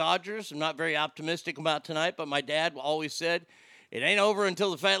go Dodgers. I'm not very optimistic about tonight, but my dad always said it ain't over until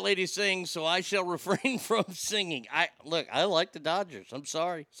the fat lady sings, so I shall refrain from singing. I like the Dodgers. I'm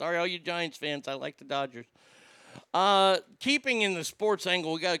sorry. Sorry, all you Giants fans. I like the Dodgers. Keeping in the sports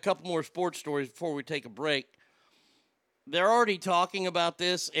angle, we got a couple more sports stories before we take a break. They're already talking about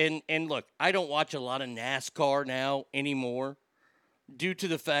this, and look, I don't watch a lot of NASCAR now anymore due to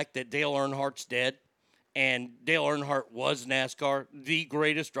the fact that Dale Earnhardt's dead, and Dale Earnhardt was NASCAR, the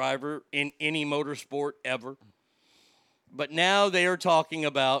greatest driver in any motorsport ever. But now they are talking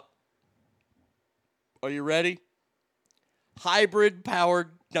about, are you ready?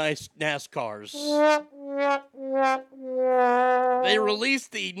 Hybrid-powered NASCARs. They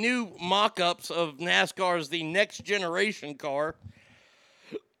released the new mock-ups of NASCAR's The Next Generation car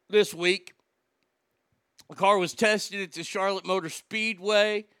this week. The car was tested at the Charlotte Motor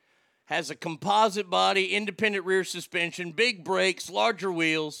Speedway, has a composite body, independent rear suspension, big brakes, larger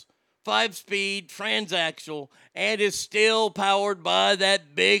wheels, 5-speed, transaxle, and is still powered by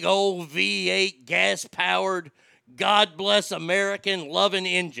that big old V8 gas-powered, God bless American loving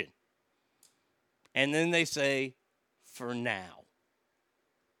engine. And then they say, for now.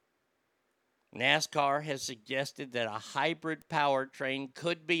 NASCAR has suggested that a hybrid powertrain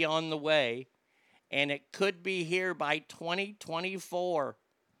could be on the way, and it could be here by 2024.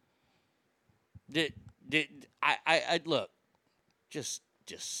 I look, just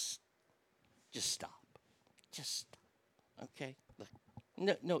stop. Just stop. Okay? Look,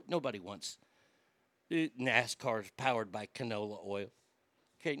 nobody wants NASCAR's powered by canola oil.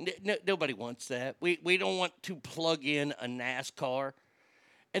 Okay, nobody wants that. We don't want to plug in a NASCAR.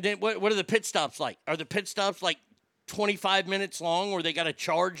 And then what are the pit stops like? Are the pit stops like 25 minutes long where they got to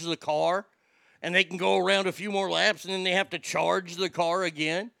charge the car and they can go around a few more laps and then they have to charge the car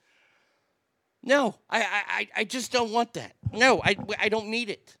again? No, I just don't want that. No, I don't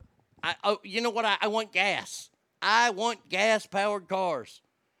need it. You know what? I want gas. I want gas-powered cars.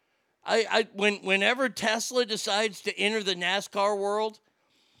 Whenever Tesla decides to enter the NASCAR world,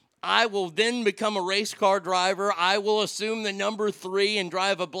 I will then become a race car driver. I will assume the number 3 and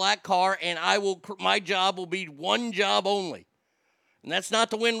drive a black car, and my job will be one job only. And that's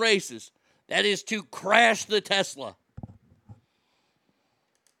not to win races. That is to crash the Tesla.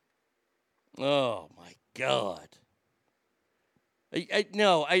 Oh, my God.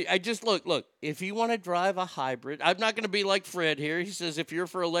 I just look, if you want to drive a hybrid, I'm not going to be like Fred here. He says, if you're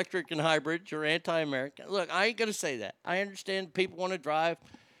for electric and hybrid, you're anti-American. Look, I ain't going to say that. I understand people want to drive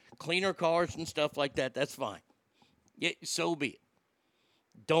cleaner cars and stuff like that. That's fine. Yeah, so be it.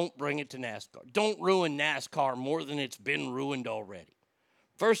 Don't bring it to NASCAR. Don't ruin NASCAR more than it's been ruined already.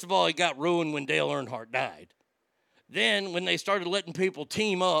 First of all, it got ruined when Dale Earnhardt died. Then when they started letting people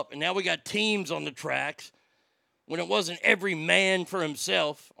team up, and now we got teams on the tracks, when it wasn't every man for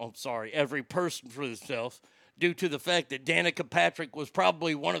himself, every person for himself, due to the fact that Danica Patrick was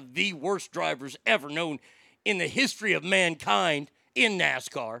probably one of the worst drivers ever known in the history of mankind in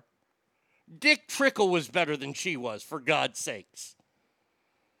NASCAR. Dick Trickle was better than she was, for God's sakes.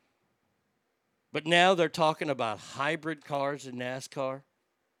 But now they're talking about hybrid cars in NASCAR.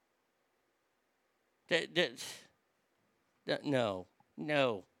 No.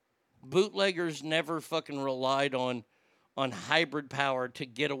 Bootleggers never fucking relied on hybrid power to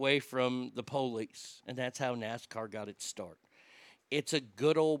get away from the police. And that's how NASCAR got its start. It's a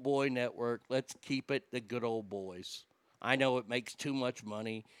good old boy network. Let's keep it the good old boys. I know it makes too much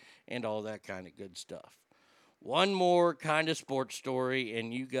money and all that kind of good stuff. One more kind of sports story,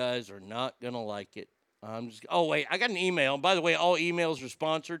 and you guys are not going to like it. I got an email. By the way, all emails are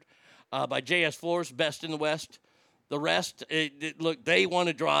sponsored by JS Floors, Best in the West. The rest, look, they want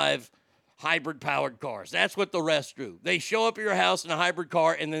to drive hybrid-powered cars. That's what the rest do. They show up at your house in a hybrid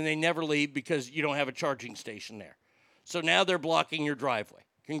car, and then they never leave because you don't have a charging station there. So now they're blocking your driveway.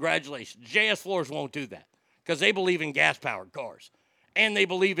 Congratulations. JS Floors won't do that because they believe in gas-powered cars, and they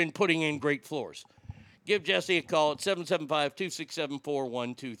believe in putting in great floors. Give Jesse a call at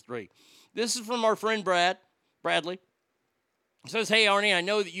 775-267-4123. This is from our friend Bradley. It says, hey, Arnie, I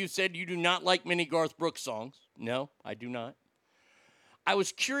know that you said you do not like many Garth Brooks songs. No, I do not. I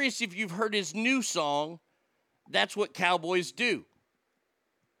was curious if you've heard his new song, That's What Cowboys Do.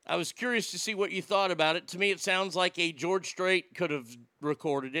 I was curious to see what you thought about it. To me, it sounds like a George Strait could have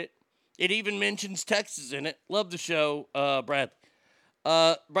recorded it. It even mentions Texas in it. Love the show, Bradley.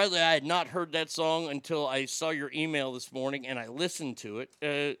 Bradley, I had not heard that song until I saw your email this morning, and I listened to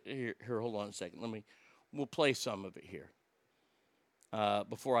it. Here, hold on a second. We'll play some of it here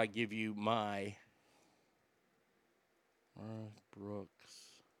before I give you my Brooks.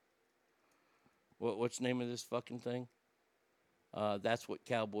 What's the name of this fucking thing? That's What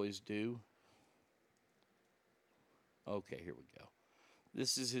Cowboys Do. Okay, here we go.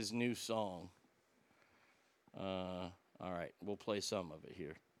 This is his new song. All right, we'll play some of it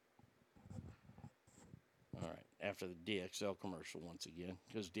here. All right, after the DXL commercial once again,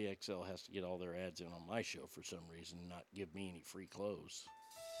 because DXL has to get all their ads in on my show for some reason and not give me any free clothes.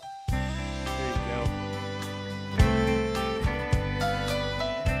 There you go.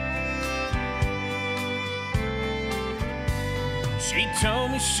 She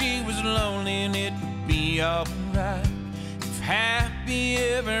told me she was lonely and it would be alright if happy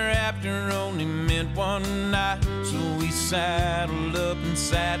ever after only meant one night. So we saddled up and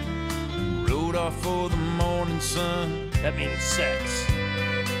sat and rode off for the morning sun. That means sex.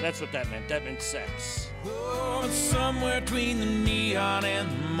 That's what that meant. That meant sex. Oh, somewhere between the neon and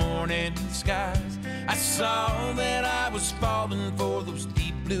the morning skies, I saw that I was falling for those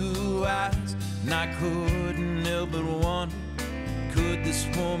deep blue eyes, and I couldn't help but wonder, could this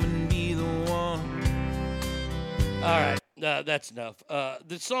woman be the one? All right, that's enough.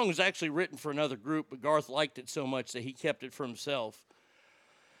 This song was actually written for another group, but Garth liked it so much that he kept it for himself.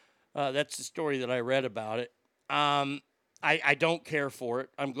 That's the story that I read about it. I don't care for it.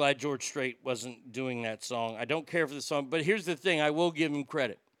 I'm glad George Strait wasn't doing that song. I don't care for the song, but here's the thing. I will give him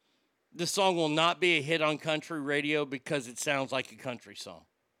credit. This song will not be a hit on country radio because it sounds like a country song.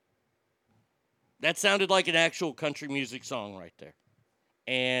 That sounded like an actual country music song right there.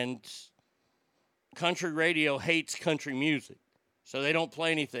 And country radio hates country music, so they don't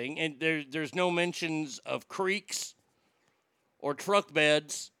play anything. And there's no mentions of creeks or truck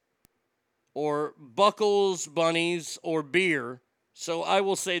beds or Buckles, bunnies, or beer. So I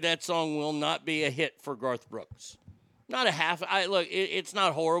will say that song will not be a hit for Garth Brooks. Not a half. It's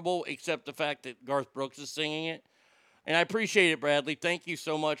not horrible, except the fact that Garth Brooks is singing it. And I appreciate it, Bradley. Thank you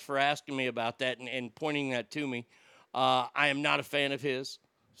so much for asking me about that and pointing that to me. I am not a fan of his.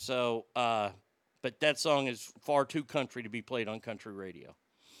 So, but that song is far too country to be played on country radio.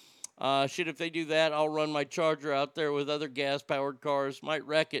 If they do that, I'll run my Charger out there with other gas-powered cars. Might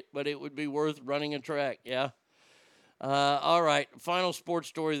wreck it, but it would be worth running a track, yeah? All right, final sports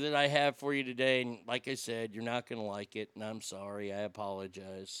story that I have for you today. And like I said, you're not going to like it, and I'm sorry. I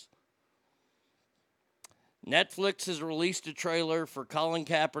apologize. Netflix has released a trailer for Colin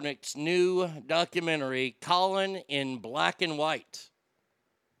Kaepernick's new documentary, Colin in Black and White.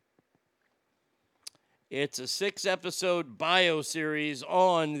 It's a 6-episode bio series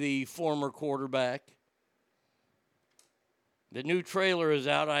on the former quarterback. The new trailer is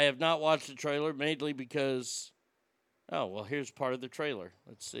out. I have not watched the trailer, mainly because... Oh, well, here's part of the trailer.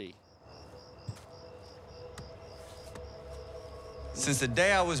 Let's see. Since the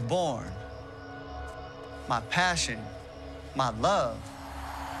day I was born, my passion, my love,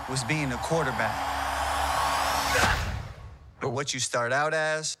 was being a quarterback. But what you start out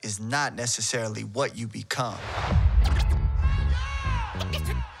as is not necessarily what you become.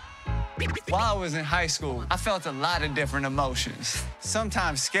 While I was in high school, I felt a lot of different emotions,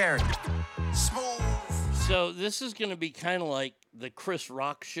 sometimes scary. So this is going to be kind of like the Chris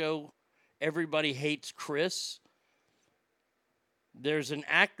Rock show, Everybody Hates Chris. There's an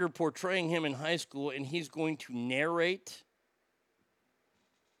actor portraying him in high school, and he's going to narrate.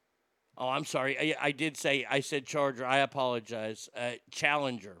 Oh, I'm sorry. I said Charger. I apologize.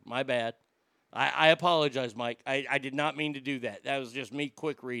 Challenger. My bad. I apologize, Mike. I did not mean to do that. That was just me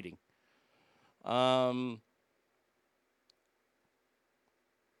quick reading. For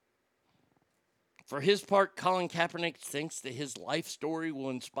his part, Colin Kaepernick thinks that his life story will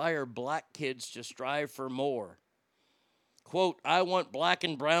inspire black kids to strive for more. Quote, I want black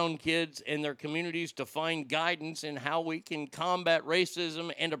and brown kids and their communities to find guidance in how we can combat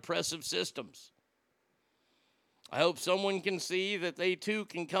racism and oppressive systems. I hope someone can see that they too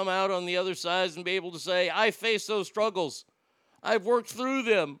can come out on the other side and be able to say, I faced those struggles. I've worked through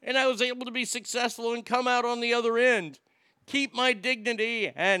them, and I was able to be successful and come out on the other end. Keep my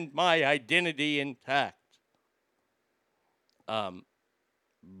dignity and my identity intact. By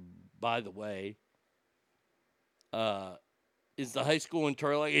the way, is the high school in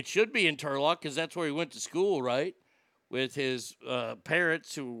Turlock? It should be in Turlock because that's where he went to school, right? With his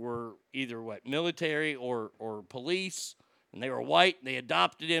parents who were either, military or police, and they were white, and they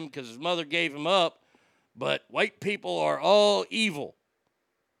adopted him because his mother gave him up. But white people are all evil.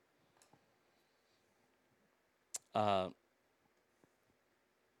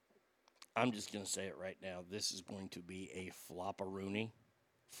 I'm just going to say it right now. This is going to be a flop-a-rooney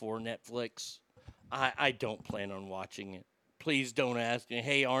for Netflix. I don't plan on watching it. Please don't ask me,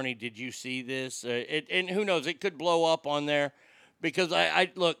 hey, Arnie, did you see this? And who knows, it could blow up on there. Because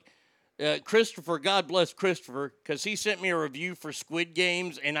look, Christopher, God bless Christopher, because he sent me a review for Squid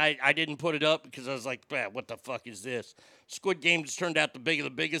Games, and I didn't put it up because I was like, what the fuck is this? Squid Games turned out the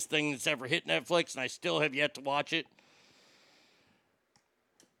biggest thing that's ever hit Netflix, and I still have yet to watch it.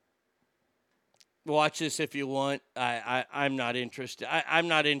 Watch this if you want. I'm not interested. I'm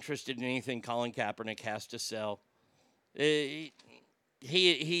not interested in anything Colin Kaepernick has to sell. He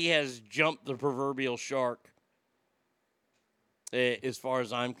has jumped the proverbial shark, as far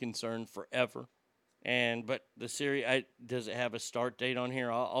as I'm concerned, forever. But the series, does it have a start date on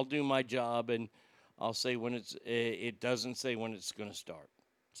here? I'll do my job and I'll say when it's. It doesn't say when it's going to start.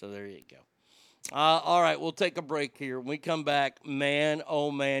 So there you go. All right, we'll take a break here. When we come back, man,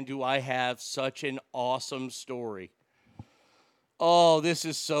 oh man, do I have such an awesome story. Oh, this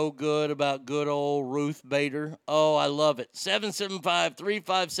is so good about good old Ruth Bader. Oh, I love it.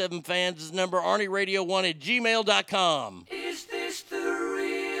 775-357-FANS is number. ArnieRadio1@gmail.com. Is this the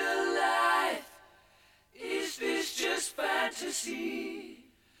real life? Is this just fantasy?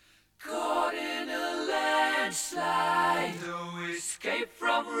 Caught in a landslide, no escape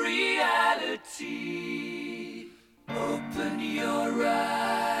from reality. Open your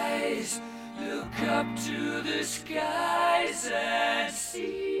eyes, look up to the skies and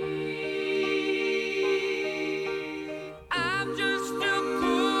see. I'm just a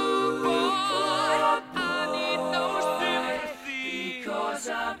poor boy, I need no sympathy, because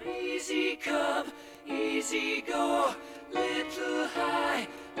I'm easy come, easy go, little high,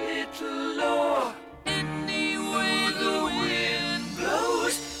 little low. Any way the wind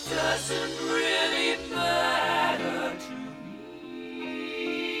blows doesn't really matter to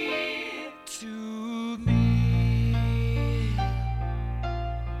me. To me.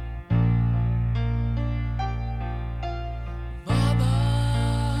 Mama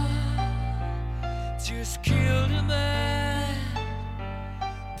just killed a man,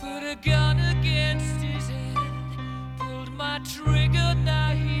 put a gun against his head, pulled my trigger,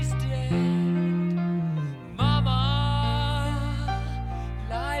 now he's dead. Mama,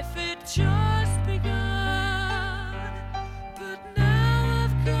 life had just begun, but now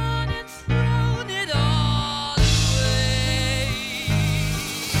I've gone and thrown it all away.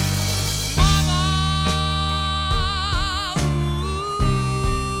 Mama,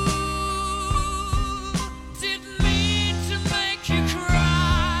 didn't mean to make you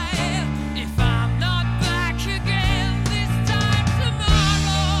cry. If I'm not back again this time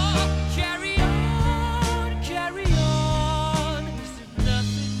tomorrow, carry on, carry on, as if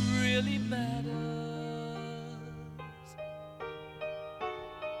nothing really matters.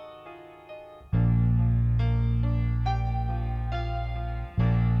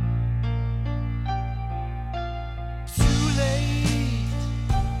 Too late,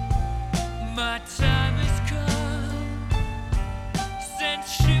 my time has come, sent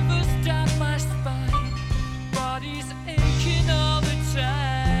shivers down my spine, body's aching all the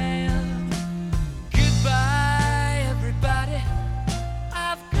time. Goodbye, everybody,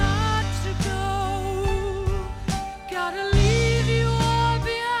 I've got to go, gotta leave you all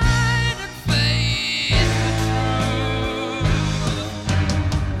behind and face the truth.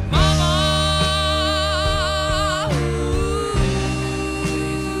 Mama,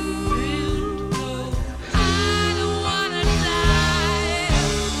 I don't wanna die.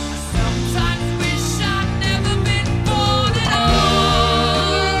 Sometimes wish I'd never been born at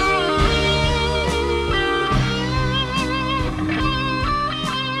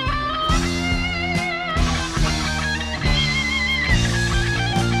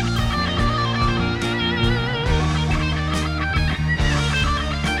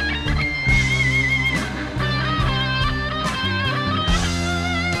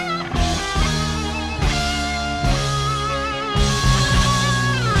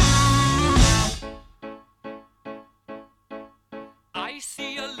I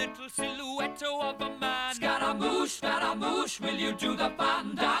see a little silhouette of a man. Scaramouche, will you do the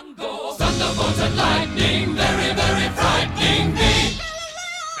fandango? Thunderbolt and lightning, very, very frightening me.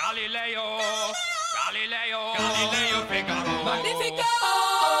 Galileo, Figaro. Magnifico!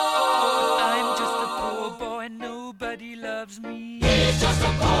 I'm just a poor boy, nobody loves me. He's just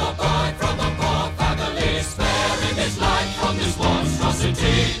a poor boy from a poor family, sparing his life from this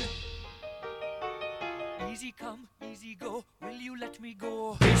monstrosity. Easy come, easy go, will you let me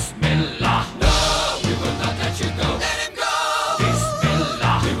go? Bismillah, no, we will not let you go. Let him go!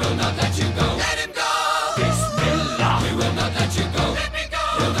 Bismillah, we will not let you go. Let him go! Bismillah, we will not let you go. Let me go!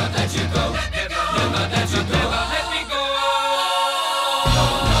 We'll not let you go. Let me go! We'll not let you go. Never let me go!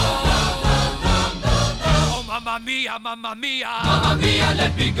 Oh, mamma mia, mamma mia. Mamma mia,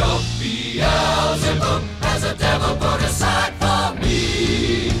 let me go. Beelzebub has a devil put aside for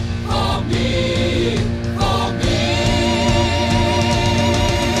me. For me. For me.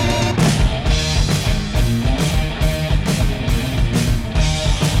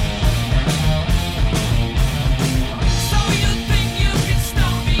 So you think you can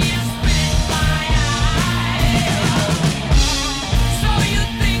stop me and spit my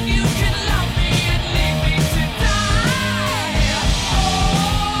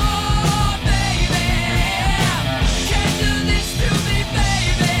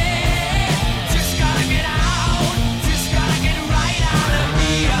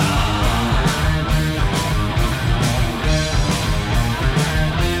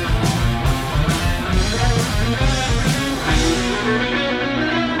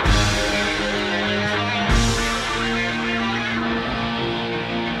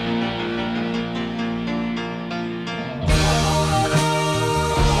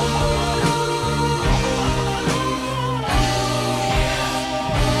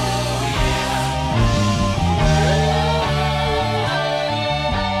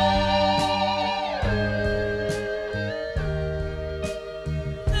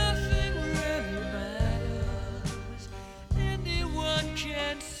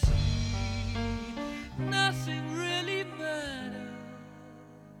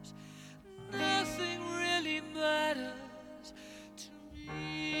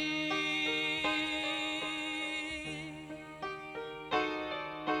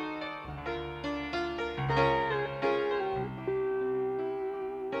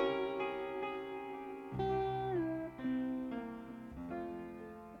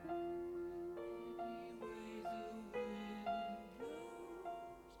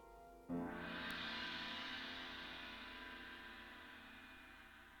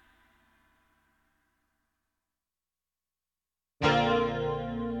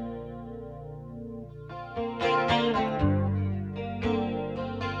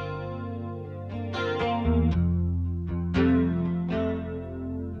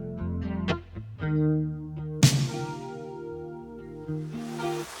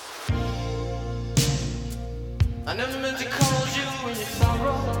I never meant to cause you any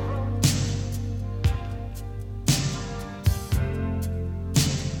sorrow.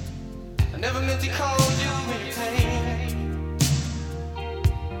 I never meant to cause you any pain.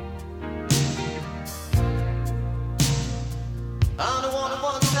 I'm the one who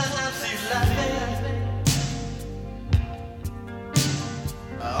wants to see you laughing.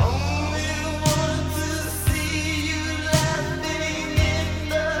 I only want to see you laughing in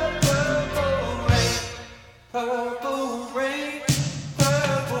the purple rain. Purple rain,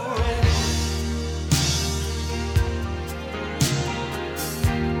 purple rain.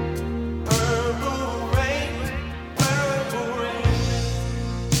 Purple rain, purple rain.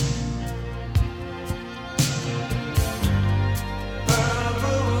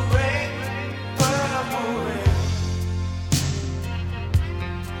 Purple rain, purple rain.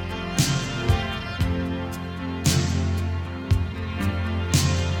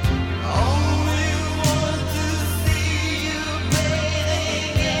 Only want to see you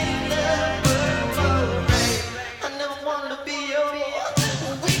bathing in the purple rain. I never wanted to be your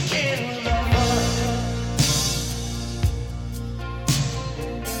weekend lover.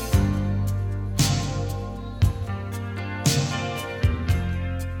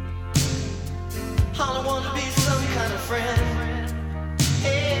 All I want to be some kind of friend.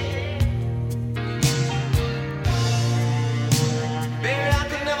 Hey. Baby, I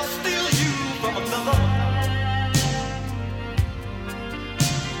could never steal you from another.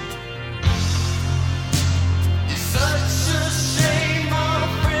 It's such a shame our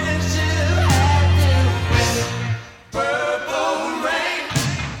friendship had to end. Purple rain,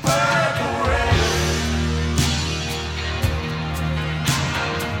 purple rain.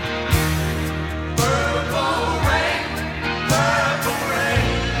 Purple rain, purple rain.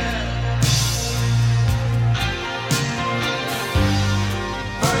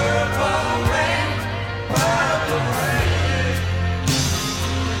 Purple rain, purple rain.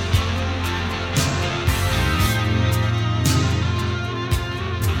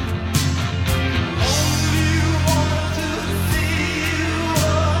 Only want to see you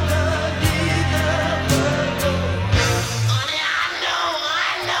underneath the purple rain. Honey, I know,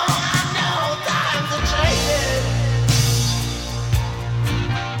 times are changing.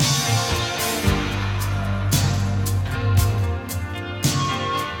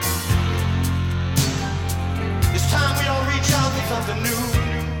 It's time we all reach out for something new.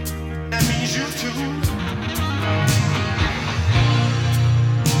 That means you too.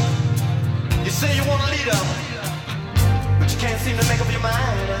 You say you want a leader, but you can't seem to make up your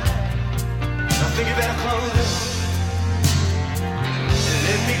mind. I think you better close it and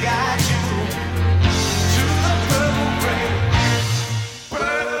let me guide you to the purple rain.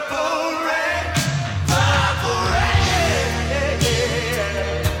 Purple rain, purple rain.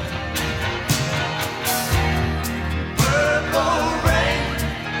 Purple rain,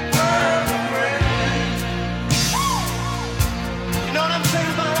 purple rain. You know what I'm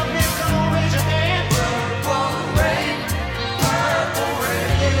saying about up here? Come on, raise your hand. Purple rain, purple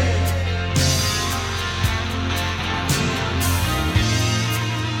rain.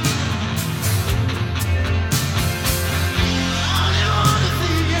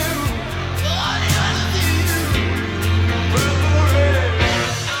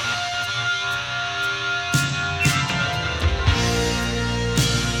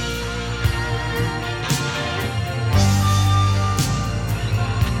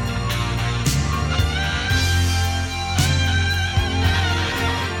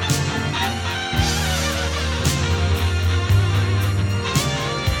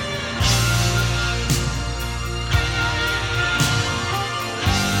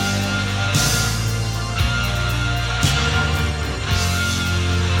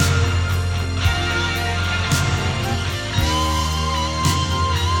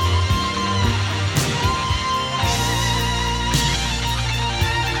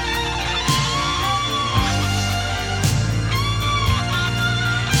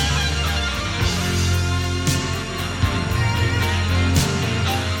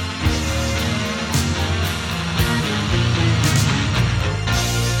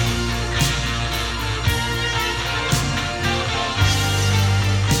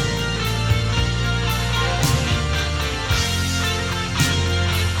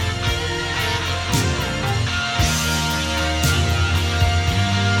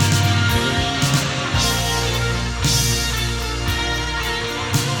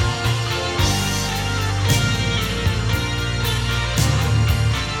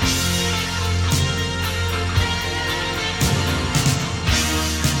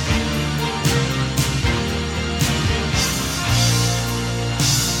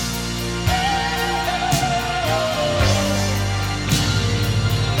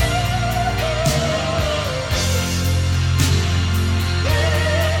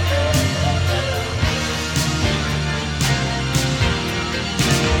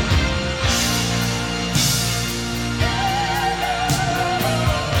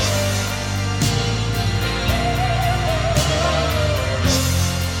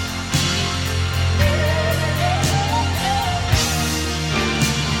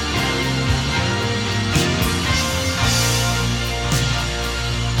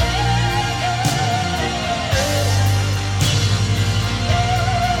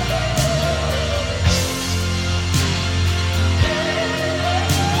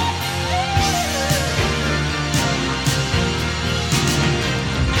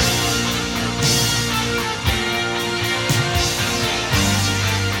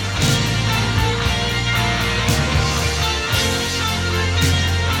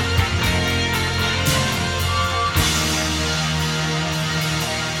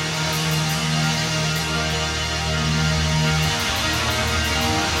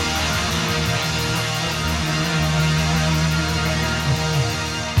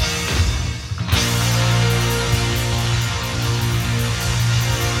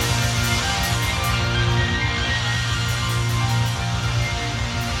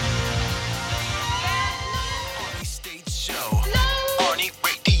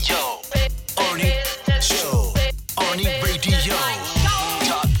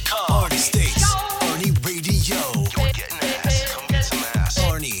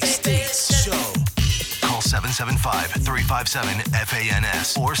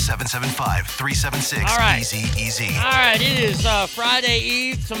 857-FANS or 775-376-EASY-EASY. All right, it is Friday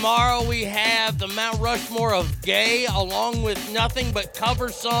Eve. Tomorrow we have the Mount Rushmore of gay, along with nothing but cover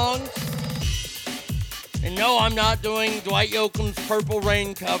songs. And no, I'm not doing Dwight Yoakam's Purple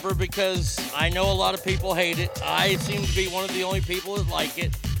Rain cover because I know a lot of people hate it. I seem to be one of the only people that like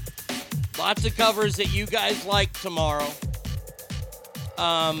it. Lots of covers that you guys like tomorrow.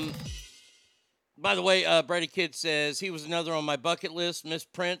 By the way, Brady Kid says he was another on my bucket list. Miss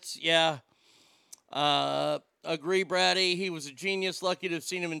Prince, yeah. Agree, Brady. He was a genius. Lucky to have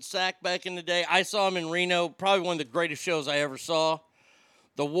seen him in SAC back in the day. I saw him in Reno. Probably one of the greatest shows I ever saw.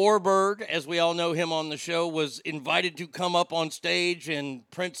 The Warbird, as we all know him on the show, was invited to come up on stage, and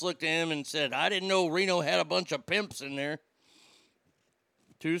Prince looked at him and said, I didn't know Reno had a bunch of pimps in there.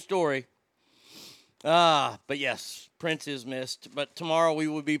 True story. But yes, Prince is missed. But tomorrow we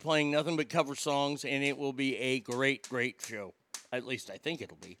will be playing nothing but cover songs, and it will be a great, great show. At least I think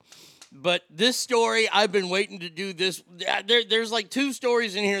it'll be. But this story, I've been waiting to do this. There's like 2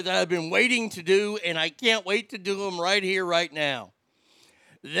 stories in here that I've been waiting to do, and I can't wait to do them right here, right now.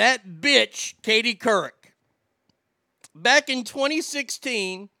 That bitch, Katie Couric. Back in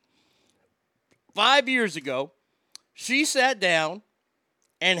 2016, 5 years ago, she sat down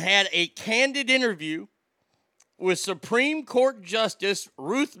and had a candid interview with Supreme Court Justice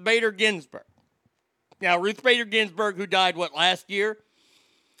Ruth Bader Ginsburg. Now, Ruth Bader Ginsburg, who died, last year?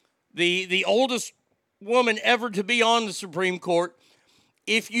 The oldest woman ever to be on the Supreme Court.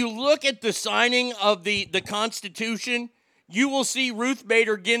 If you look at the signing of the Constitution, you will see Ruth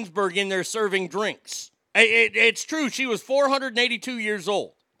Bader Ginsburg in there serving drinks. It's true. She was 482 years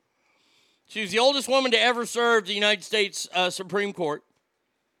old. She was the oldest woman to ever serve the United States Supreme Court.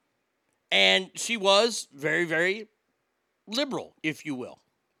 And she was very, very liberal, if you will.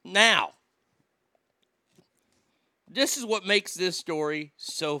 Now, this is what makes this story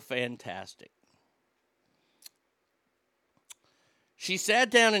so fantastic. She sat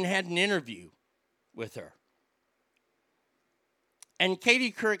down and had an interview with her. And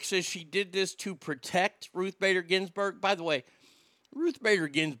Katie Couric says she did this to protect Ruth Bader Ginsburg. By the way, Ruth Bader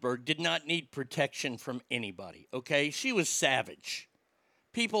Ginsburg did not need protection from anybody, okay? She was savage.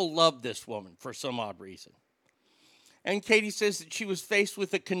 People loved this woman for some odd reason. And Katie says that she was faced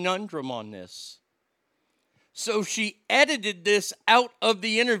with a conundrum on this. So she edited this out of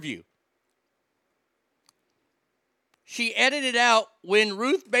the interview. She edited out when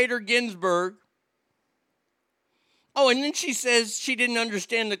Ruth Bader Ginsburg... Oh, and then she says she didn't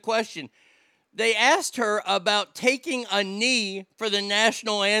understand the question. They asked her about taking a knee for the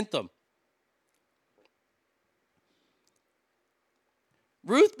national anthem.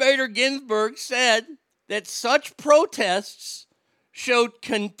 Ruth Bader Ginsburg said that such protests showed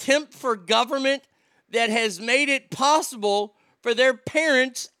contempt for government that has made it possible for their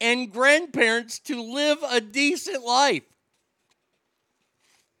parents and grandparents to live a decent life.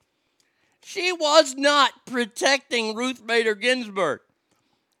 She was not protecting Ruth Bader Ginsburg.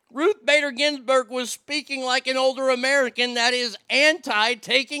 Ruth Bader Ginsburg was speaking like an older American that is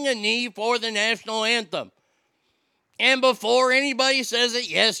anti-taking a knee for the national anthem. And before anybody says it,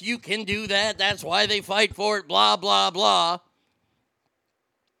 yes, you can do that. That's why they fight for it, blah, blah, blah.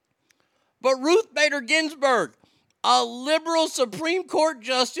 But Ruth Bader Ginsburg, a liberal Supreme Court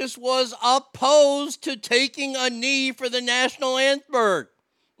justice, was opposed to taking a knee for the national anthem.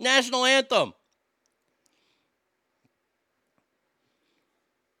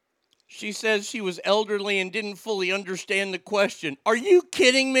 She says she was elderly and didn't fully understand the question. Are you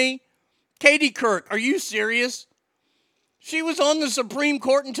kidding me? Katie Couric, are you serious? She was on the Supreme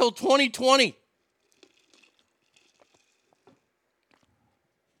Court until 2020.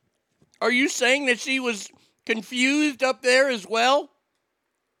 Are you saying that she was confused up there as well?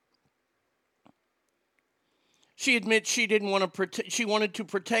 She admits she didn't want to she wanted to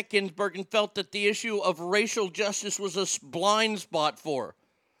protect Ginsburg and felt that the issue of racial justice was a blind spot for her.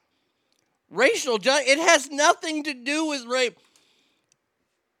 Racial justice, it has nothing to do with rape.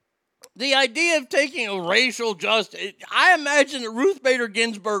 The idea of taking a racial justice, I imagine that Ruth Bader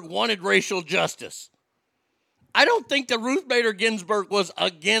Ginsburg wanted racial justice. I don't think that Ruth Bader Ginsburg was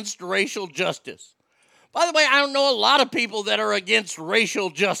against racial justice. By the way, I don't know a lot of people that are against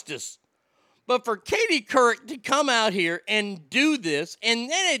racial justice. But for Katie Couric to come out here and do this and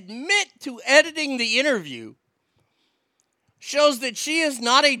then admit to editing the interview shows that she is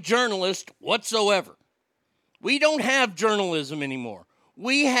not a journalist whatsoever. We don't have journalism anymore.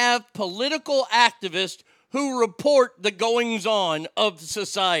 We have political activists who report the goings-on of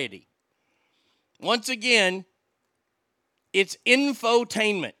society. Once again, it's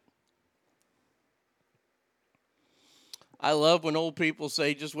infotainment. I love when old people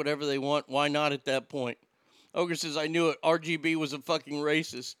say just whatever they want. Why not at that point? Ogre says, I knew it. RGB was a fucking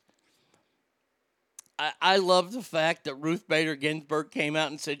racist. I love the fact that Ruth Bader Ginsburg came out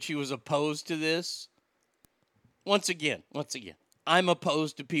and said she was opposed to this. Once again, I'm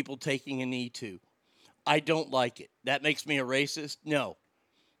opposed to people taking a knee too. I don't like it. That makes me a racist? No.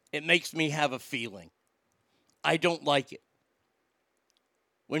 It makes me have a feeling. I don't like it.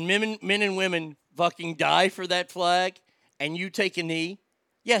 When men and women fucking die for that flag and you take a knee,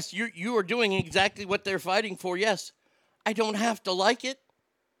 yes, you are doing exactly what they're fighting for. Yes, I don't have to like it.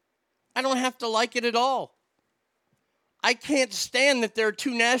 I don't have to like it at all. I can't stand that there are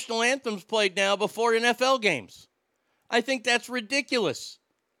 2 national anthems played now before NFL games. I think that's ridiculous.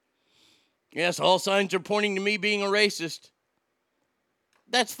 Yes, all signs are pointing to me being a racist.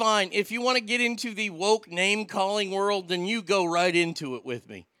 That's fine. If you want to get into the woke name-calling world, then you go right into it with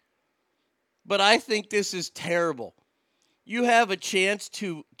me. But I think this is terrible. You have a chance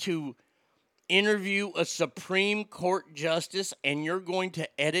to interview a Supreme Court justice, and you're going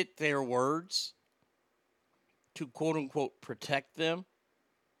to edit their words to quote-unquote protect them.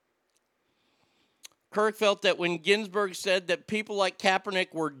 Kirk felt that when Ginsburg said that people like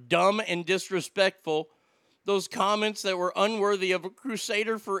Kaepernick were dumb and disrespectful, those comments that were unworthy of a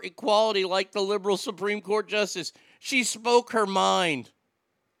crusader for equality like the liberal Supreme Court justice, she spoke her mind.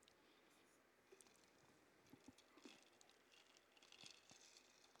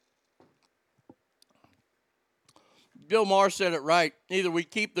 Bill Maher said it right. Either we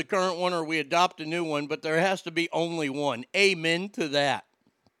keep the current one or we adopt a new one, but there has to be only one. Amen to that.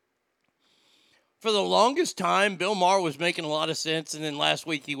 For the longest time, Bill Maher was making a lot of sense, and then last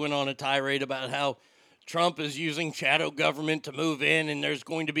week he went on a tirade about how Trump is using shadow government to move in, and there's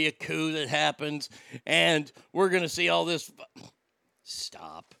going to be a coup that happens, and we're going to see all this.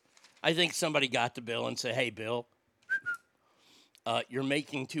 Stop. I think somebody got to Bill and said, hey, Bill, you're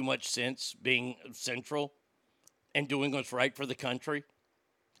making too much sense being central and doing what's right for the country.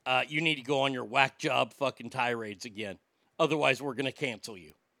 You need to go on your whack job fucking tirades again. Otherwise, we're going to cancel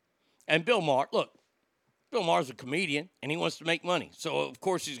you. And Bill Maher, look, Bill Maher's a comedian, and he wants to make money. So, of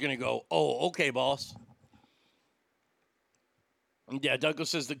course, he's going to go, oh, okay, boss. Yeah, Douglas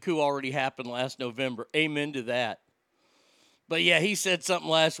says the coup already happened last November. Amen to that. But, yeah, he said something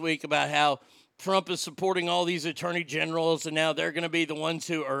last week about how Trump is supporting all these attorney generals, and now they're going to be the ones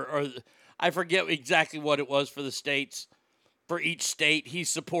who are I forget exactly what it was for the states. For each state, he's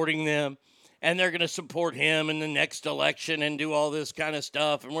supporting them. And they're going to support him in the next election and do all this kind of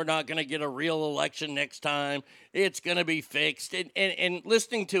stuff. And we're not going to get a real election next time. It's going to be fixed. And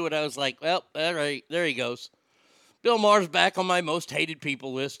listening to it, I was like, well, all right, there he goes. Bill Maher's back on my most hated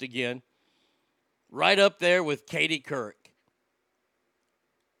people list again. Right up there with Katie Couric.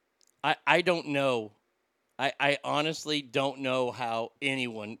 I don't know. I honestly don't know how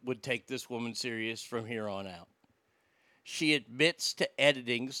anyone would take this woman serious from here on out. She admits to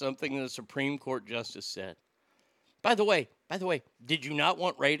editing something the Supreme Court justice said. By the way, did you not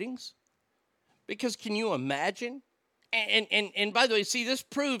want ratings? Because can you imagine? And by the way, see, this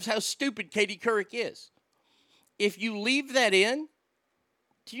proves how stupid Katie Couric is. If you leave that in,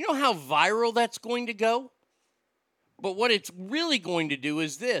 do you know how viral that's going to go? But what it's really going to do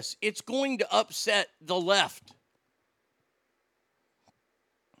is this. It's going to upset the left.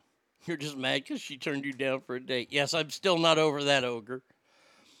 You're just mad because she turned you down for a date. Yes, I'm still not over that, Ogre.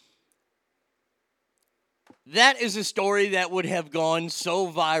 That is a story that would have gone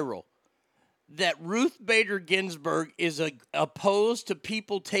so viral that Ruth Bader Ginsburg is opposed to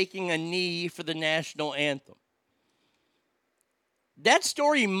people taking a knee for the national anthem. That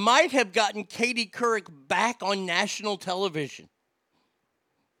story might have gotten Katie Couric back on national television.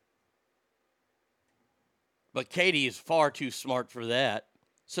 But Katie is far too smart for that.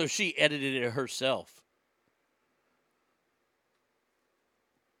 So she edited it herself.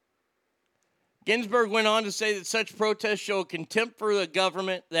 Ginsburg went on to say that such protests show a contempt for the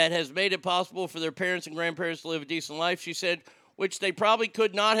government that has made it possible for their parents and grandparents to live a decent life, she said, which they probably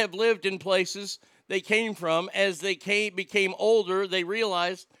could not have lived in places they came from. As they became older, they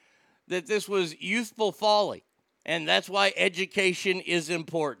realized that this was youthful folly. And that's why education is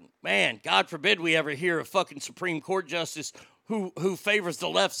important. Man, God forbid we ever hear a fucking Supreme Court justice who favors the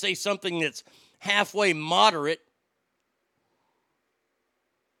left say something that's halfway moderate.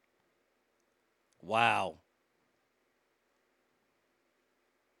 Wow.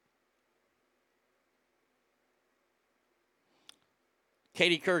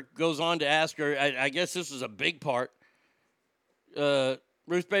 Katie Couric goes on to ask her, I guess this is a big part.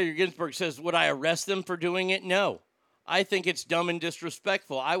 Ruth Bader Ginsburg says, would I arrest them for doing it? No. I think it's dumb and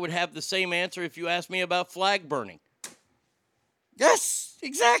disrespectful. I would have the same answer if you asked me about flag burning. Yes,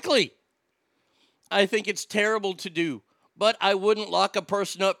 exactly. I think it's terrible to do, but I wouldn't lock a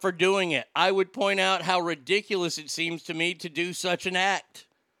person up for doing it. I would point out how ridiculous it seems to me to do such an act.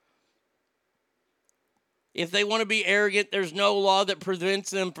 If they want to be arrogant, there's no law that prevents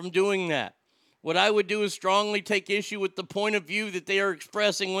them from doing that. What I would do is strongly take issue with the point of view that they are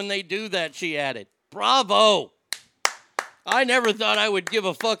expressing when they do that, she added. Bravo! I never thought I would give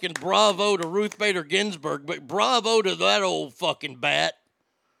a fucking bravo to Ruth Bader Ginsburg, but bravo to that old fucking bat.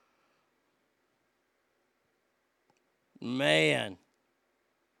 Man.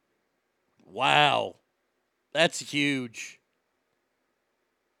 Wow. That's huge.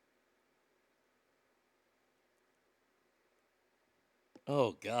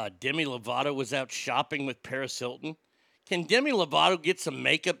 Oh, God. Demi Lovato was out shopping with Paris Hilton. Can Demi Lovato get some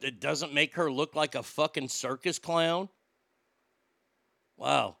makeup that doesn't make her look like a fucking circus clown?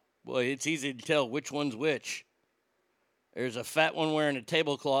 Wow. Boy, it's easy to tell which one's which. There's a fat one wearing a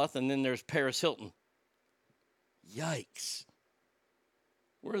tablecloth, and then there's Paris Hilton. Yikes.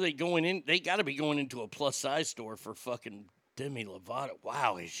 Where are they going in? They got to be going into a plus-size store for fucking Demi Lovato.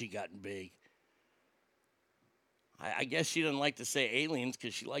 Wow, has she gotten big. I guess she doesn't like to say aliens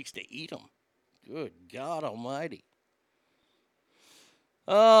because she likes to eat them. Good God almighty.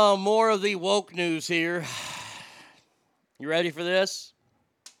 Oh, more of the woke news here. You ready for this?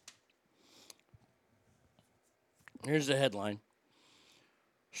 Here's the headline.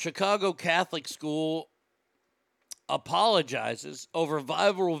 Chicago Catholic School apologizes over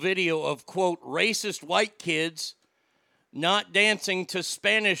viral video of, quote, racist white kids not dancing to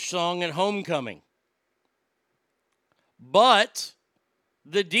Spanish song at homecoming. But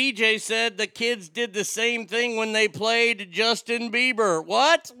the DJ said the kids did the same thing when they played Justin Bieber.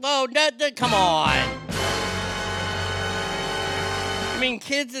 What? Whoa, come on. I mean,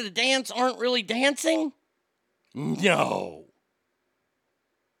 kids at a dance aren't really dancing? No.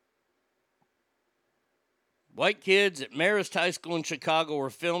 White kids at Marist High School in Chicago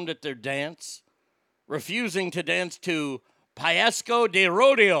were filmed at their dance, refusing to dance to Payaso de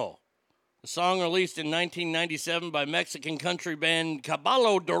Rodeo, a song released in 1997 by Mexican country band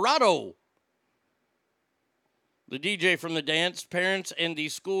Caballo Dorado. The DJ from the dance, parents, and the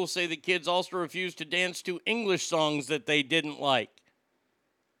school say the kids also refused to dance to English songs that they didn't like,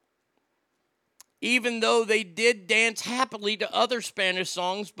 even though they did dance happily to other Spanish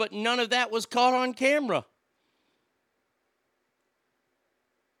songs, but none of that was caught on camera.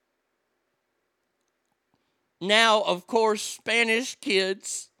 Now, of course, Spanish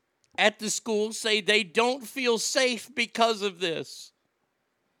kids at the school say they don't feel safe because of this.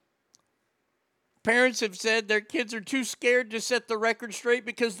 Parents have said their kids are too scared to set the record straight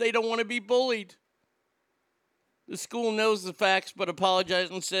because they don't want to be bullied. The school knows the facts but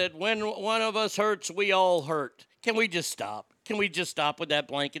apologized and said, when one of us hurts, we all hurt. Can we just stop? Can we just stop with that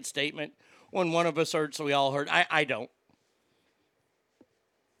blanket statement? When one of us hurts, we all hurt. I don't.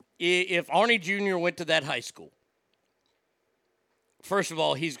 If Arnie Jr. went to that high school, first of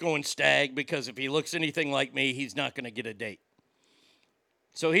all, he's going stag because if he looks anything like me, he's not going to get a date.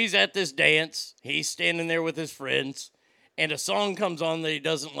 So he's at this dance. He's standing there with his friends, and a song comes on that he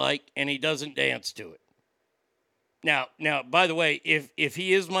doesn't like, and he doesn't dance to it. Now, by the way, if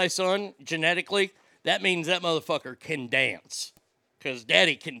he is my son genetically, that means that motherfucker can dance because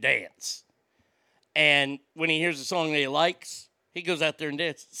daddy can dance. And when he hears a song that he likes, he goes out there and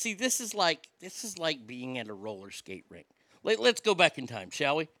dances. See, this is like being at a roller skate rink. Let's go back in time,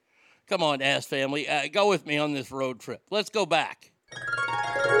 shall we? Come on, Ass Family. Go with me on this road trip. Let's go back.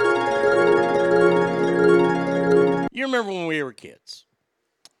 You remember when we were kids?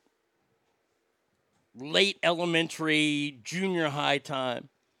 Late elementary, junior high time.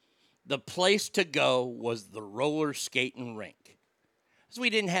 The place to go was the roller skating rink. Because we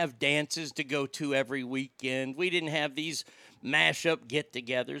didn't have dances to go to every weekend. We didn't have these mashup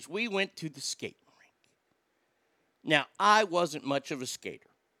get-togethers. We went to the skating rink. Now, I wasn't much of a skater.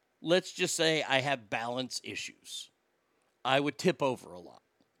 Let's just say I have balance issues. I would tip over a lot.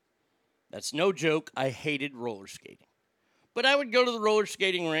 That's no joke. I hated roller skating. But I would go to the roller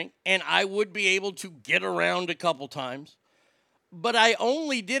skating rink, and I would be able to get around a couple times. But I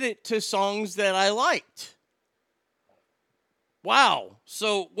only did it to songs that I liked. Wow.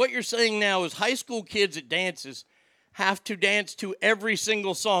 So what you're saying now is high school kids at dances have to dance to every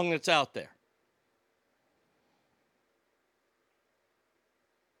single song that's out there.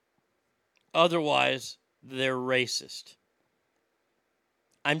 Otherwise, they're racist.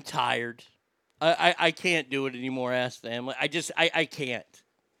 I'm tired. I can't do it anymore, Ass Family. I can't.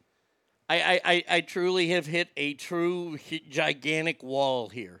 I truly have hit a true gigantic wall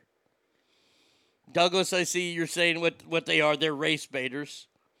here. Douglas, I see you're saying what they are. They're race baiters.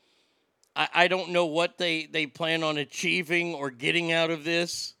 I don't know what they plan on achieving or getting out of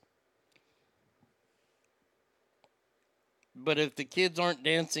this. But if the kids aren't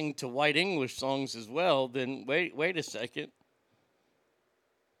dancing to white English songs as well, then wait a second.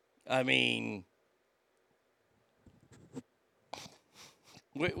 I mean,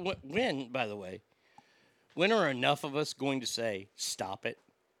 when, by the way, when are enough of us going to say, stop it?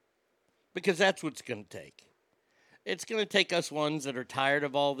 Because that's what it's going to take. It's going to take us ones that are tired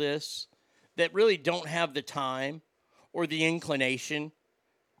of all this, that really don't have the time or the inclination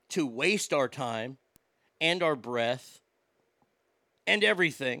to waste our time and our breath and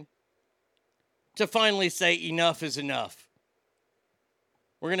everything to finally say enough is enough.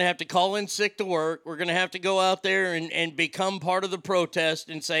 We're going to have to call in sick to work. We're going to have to go out there and become part of the protest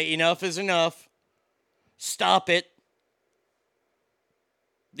and say enough is enough. Stop it.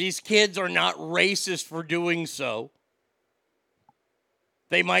 These kids are not racist for doing so.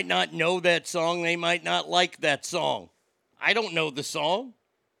 They might not know that song. They might not like that song. I don't know the song.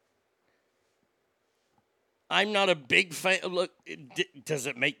 I'm not a big fan. Look, does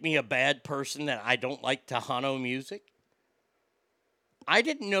it make me a bad person that I don't like Tejano music? I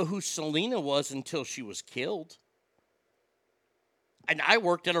didn't know who Selena was until she was killed. And I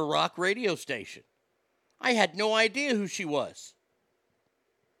worked at a rock radio station. I had no idea who she was.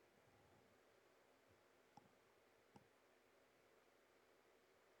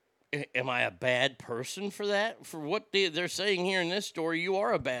 Am I a bad person for that? For what they're saying here in this story, you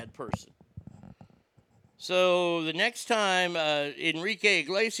are a bad person. So the next time Enrique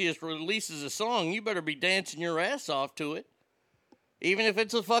Iglesias releases a song, you better be dancing your ass off to it. Even if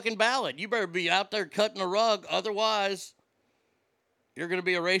it's a fucking ballad, you better be out there cutting a rug. Otherwise, you're going to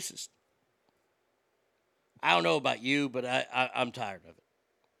be a racist. I don't know about you, but I'm tired of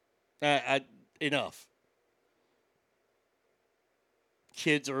it. Enough.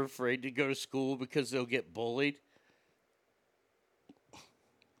 Kids are afraid to go to school because they'll get bullied.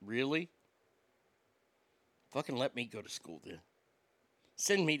 Really? Fucking let me go to school then.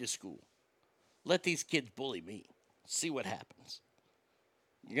 Send me to school. Let these kids bully me. See what happens.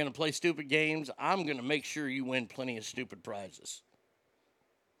 You're going to play stupid games. I'm going to make sure you win plenty of stupid prizes.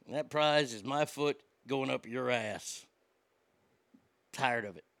 And that prize is my foot going up your ass. Tired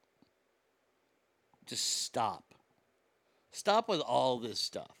of it. Just stop. Stop with all this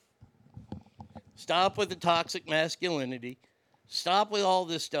stuff. Stop with the toxic masculinity. Stop with all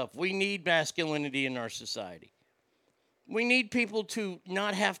this stuff. We need masculinity in our society. We need people to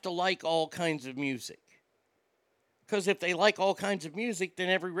not have to like all kinds of music. Because if they like all kinds of music, then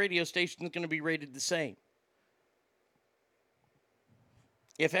every radio station is going to be rated the same.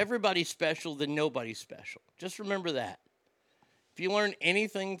 If everybody's special, then nobody's special. Just remember that. If you learn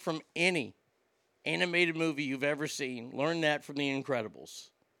anything from any animated movie you've ever seen, learn that from The Incredibles.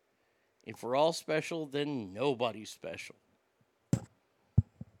 If we're all special, then nobody's special.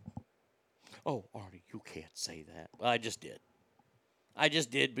 Oh, Artie, you can't say that. Well, I just did. I just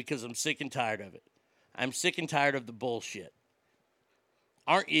did because I'm sick and tired of it. I'm sick and tired of the bullshit.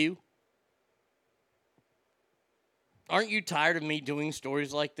 Aren't you? Aren't you tired of me doing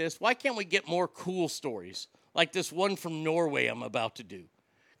stories like this? Why can't we get more cool stories like this one from Norway I'm about to do?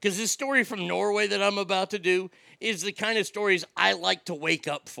 Because this story from Norway that I'm about to do is the kind of stories I like to wake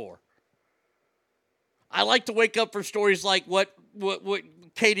up for. I like to wake up for stories like what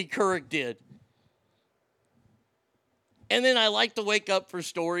Katie Couric did. And then I like to wake up for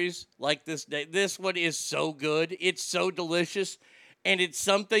stories like this day. This one is so good. It's so delicious. And it's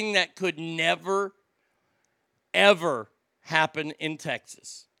something that could never, ever happen in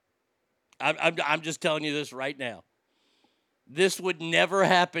Texas. I'm just telling you this right now. This would never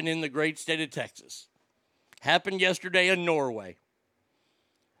happen in the great state of Texas. Happened yesterday in Norway.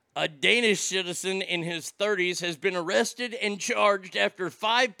 A Danish citizen in his 30s has been arrested and charged after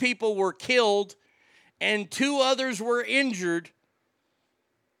 5 people were killed and 2 others were injured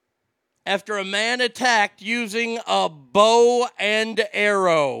after a man attacked using a bow and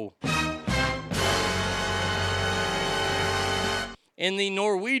arrow. In the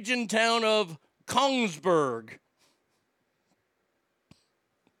Norwegian town of Kongsberg.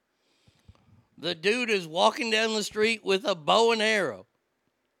 The dude is walking down the street with a bow and arrow.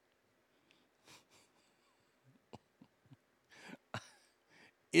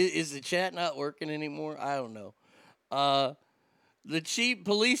 Is the chat not working anymore? I don't know. The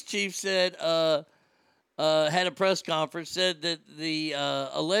police chief said, had a press conference, said that the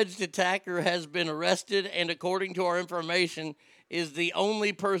alleged attacker has been arrested and, according to our information, is the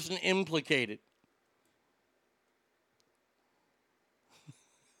only person implicated.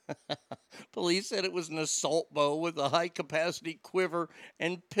 Police said it was an assault bow with a high-capacity quiver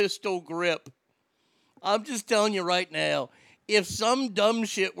and pistol grip. I'm just telling you right now, if some dumb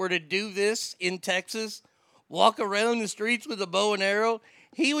shit were to do this in Texas, walk around the streets with a bow and arrow,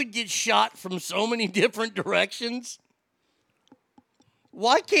 he would get shot from so many different directions.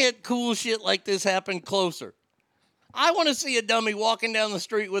 Why can't cool shit like this happen closer? I want to see a dummy walking down the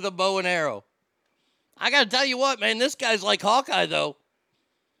street with a bow and arrow. I got to tell you what, man, this guy's like Hawkeye, though.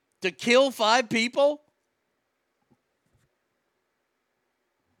 To kill 5 people?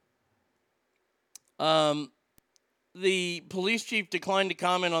 The police chief declined to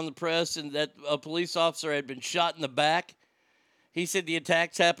comment on the press and that a police officer had been shot in the back. He said the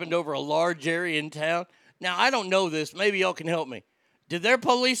attacks happened over a large area in town. Now, I don't know this. Maybe y'all can help me. Did their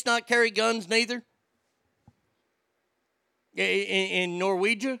police not carry guns neither? In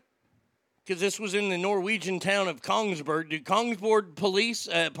Norwegia? Because this was in the Norwegian town of Kongsberg. Did Kongsberg police,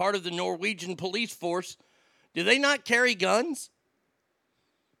 part of the Norwegian police force, do they not carry guns?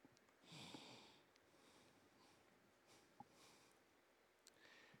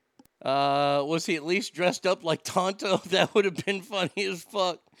 Was he at least dressed up like Tonto? That would have been funny as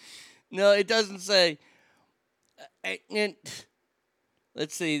fuck. No, it doesn't say.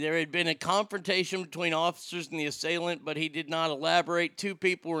 Let's see. There had been a confrontation between officers and the assailant, but he did not elaborate. 2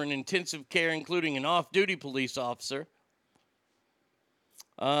 people were in intensive care, including an off-duty police officer.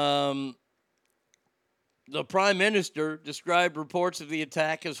 The Prime Minister described reports of the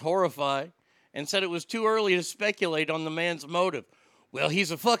attack as horrifying and said it was too early to speculate on the man's motive. Well,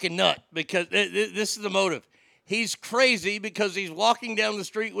 he's a fucking nut because this is the motive. He's crazy because he's walking down the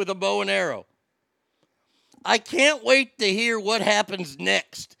street with a bow and arrow. I can't wait to hear what happens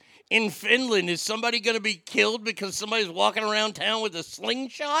next. In Finland, is somebody going to be killed because somebody's walking around town with a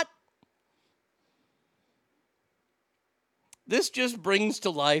slingshot? This just brings to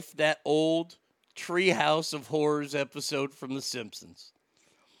life that old Treehouse of Horrors episode from The Simpsons.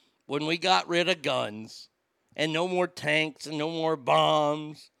 When we got rid of guns and no more tanks and no more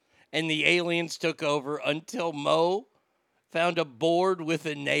bombs and the aliens took over until Moe found a board with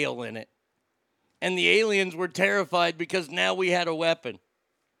a nail in it. And the aliens were terrified because now we had a weapon.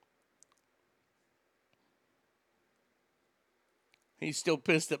 He's still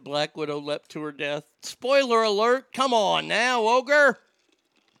pissed that Black Widow leapt to her death. Spoiler alert, come on now, Ogre.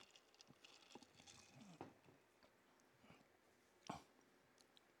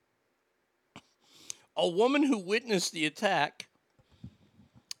 A woman who witnessed the attack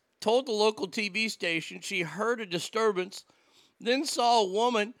told the local TV station she heard a disturbance, then saw a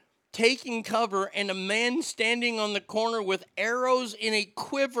woman taking cover and a man standing on the corner with arrows in a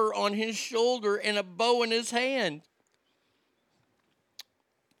quiver on his shoulder and a bow in his hand.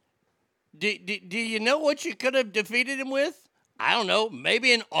 Do you know what you could have defeated him with? I don't know.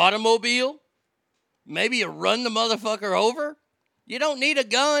 Maybe an automobile? Maybe you run the motherfucker over? You don't need a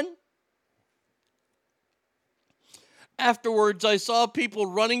gun. Afterwards, I saw people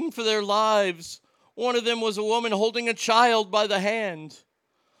running for their lives. One of them was a woman holding a child by the hand.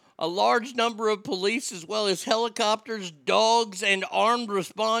 A large number of police, as well as helicopters, dogs, and armed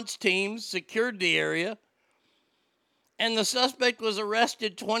response teams secured the area. And the suspect was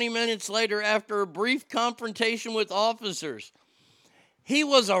arrested 20 minutes later after a brief confrontation with officers. He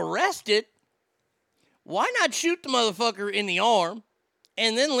was arrested? Why not shoot the motherfucker in the arm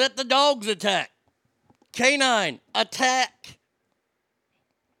and then let the dogs attack? Canine, attack!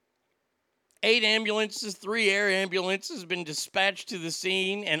 8 ambulances, 3 air ambulances have been dispatched to the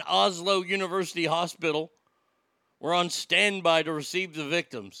scene, and Oslo University Hospital were on standby to receive the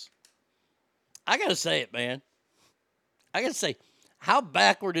victims. I gotta say it, man. I gotta say, how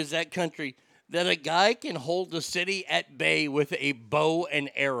backward is that country that a guy can hold the city at bay with a bow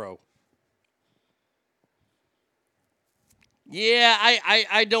and arrow? Yeah,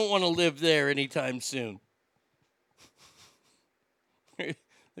 I don't want to live there anytime soon.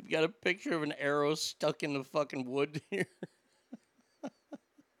 They've got a picture of an arrow stuck in the fucking wood here.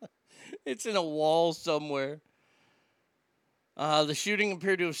 It's in a wall somewhere. The shooting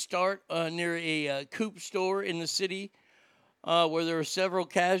appeared to have started near a Coop store in the city where there were several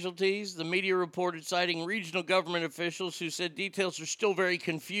casualties. The media reported citing regional government officials who said details are still very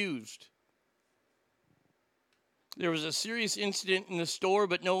confused. There was a serious incident in the store,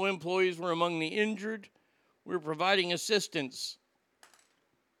 but no employees were among the injured. We're providing assistance.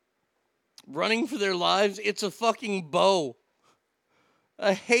 Running for their lives, it's a fucking bow.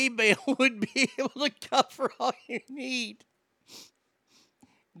 A hay bale would be able to cover all you need.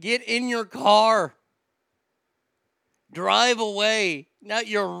 Get in your car. Drive away. Now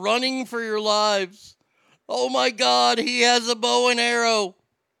you're running for your lives. Oh my God, he has a bow and arrow.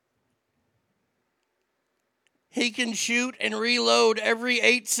 He can shoot and reload every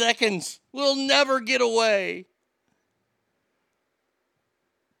 8 seconds. We'll never get away.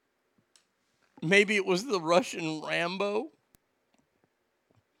 Maybe it was the Russian Rambo.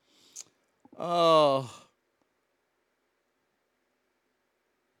 Oh.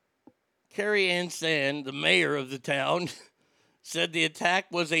 Carrie Ann Sand, the mayor of the town, said the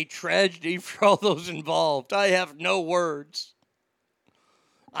attack was a tragedy for all those involved. I have no words.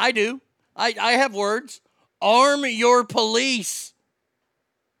 I do. I have words. Arm your police.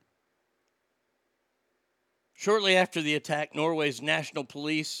 Shortly after the attack, Norway's national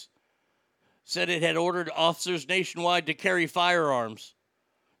police said it had ordered officers nationwide to carry firearms.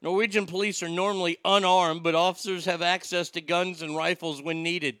 Norwegian police are normally unarmed, but officers have access to guns and rifles when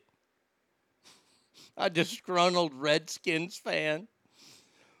needed. A disgruntled Redskins fan.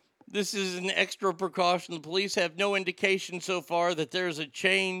 This is an extra precaution. The police have no indication so far that there is a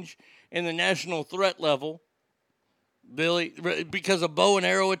change in the national threat level. Billy, because a bow and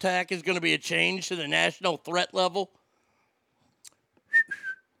arrow attack is going to be a change to the national threat level.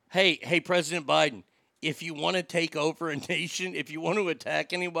 Hey, President Biden, if you want to take over a nation, if you want to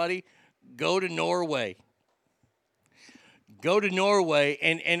attack anybody, go to Norway. Go to Norway,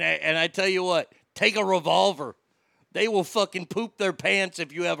 and I tell you what, take a revolver. They will fucking poop their pants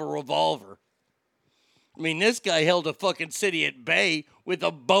if you have a revolver. I mean, this guy held a fucking city at bay with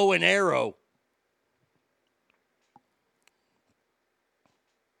a bow and arrow.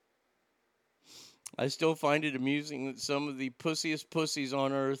 I still find it amusing that some of the pussiest pussies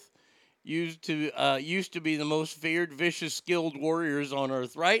on earth used to be the most feared, vicious, skilled warriors on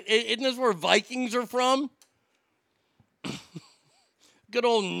earth, right? Isn't this where Vikings are from? Good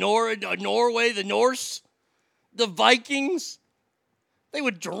old Norway, the Norse, the Vikings. They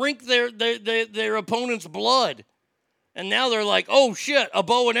would drink their opponent's blood. And now they're like, oh shit, a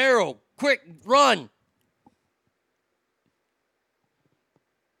bow and arrow. Quick, run.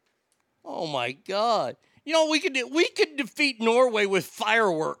 Oh my God. You know, we could defeat Norway with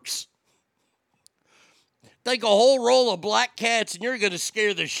fireworks. Take a whole roll of black cats and you're going to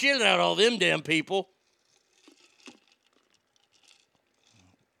scare the shit out of all them damn people.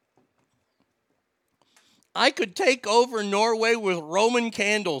 I could take over Norway with Roman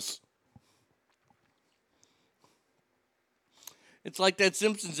candles. It's like that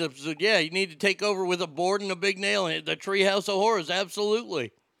Simpsons episode. Yeah, you need to take over with a board and a big nail in it. The Treehouse of Horrors,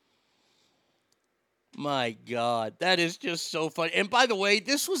 absolutely. My God, that is just so funny. And by the way,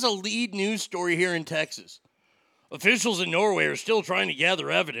 this was a lead news story here in Texas. Officials in Norway are still trying to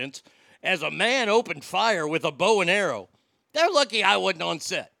gather evidence as a man opened fire with a bow and arrow. They're lucky I wasn't on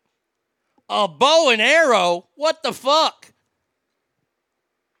set. A bow and arrow? What the fuck?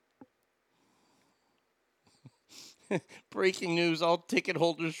 Breaking news, all ticket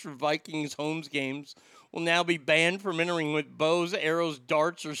holders for Vikings Homes games will now be banned from entering with bows, arrows,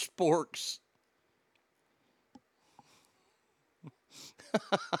 darts, or sporks.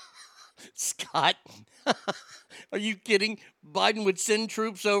 Scott, are you kidding? Biden would send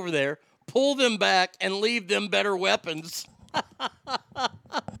troops over there, pull them back, and leave them better weapons.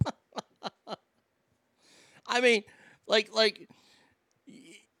 I mean, like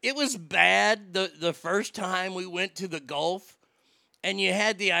it was bad the first time we went to the Gulf, and you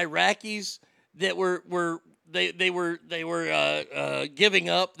had the Iraqis that were giving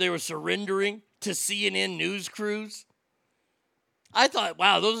up, they were surrendering to CNN news crews. I thought,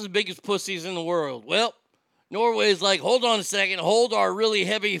 wow, those are the biggest pussies in the world. Well, Norway's like, hold on a second, hold our really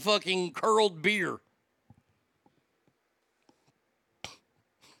heavy fucking curled beer.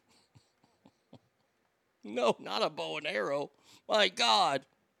 No, not a bow and arrow. My God.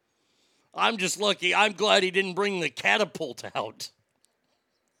 I'm just lucky. I'm glad he didn't bring the catapult out.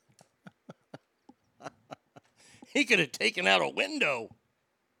 He could have taken out a window.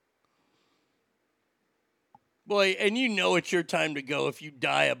 Boy, and you know it's your time to go if you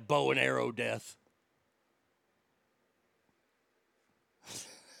die a bow and arrow death.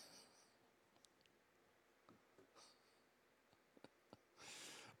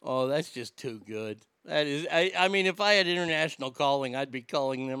 Oh, that's just too good. That is, I mean, if I had international calling, I'd be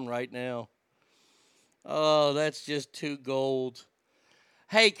calling them right now. Oh, that's just too gold.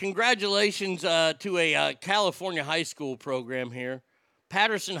 Hey, congratulations to a California high school program here.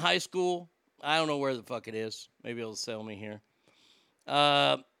 Patterson High School. I don't know where the fuck it is. Maybe it'll sell me here.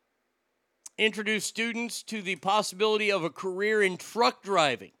 Introduce students to the possibility of a career in truck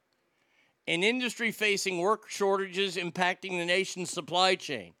driving, an industry facing work shortages impacting the nation's supply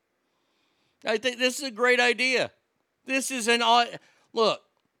chain. I think this is a great idea. This is look.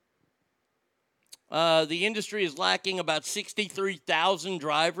 The industry is lacking about 63,000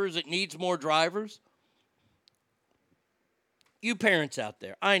 drivers. It needs more drivers. you parents out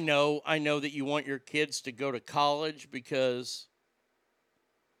there, I know that you want your kids to go to college because,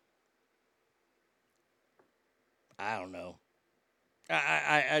 I don't know.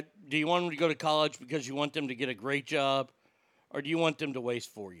 Do you want them to go to college because you want them to get a great job, or do you want them to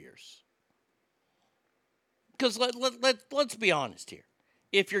waste 4 years? Because let's be honest here.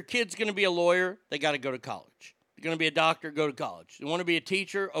 If your kid's going to be a lawyer, they got to go to college. You're going to be a doctor, go to college. You want to be a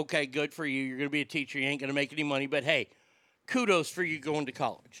teacher? Okay, good for you. You're going to be a teacher. You ain't going to make any money, but hey, kudos for you going to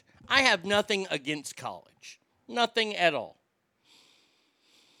college. I have nothing against college. Nothing at all.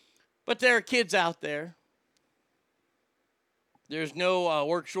 But there are kids out there. There's no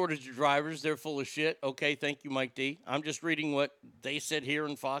work shortage of drivers. They're full of shit. Okay, thank you, Mike D. I'm just reading what they said here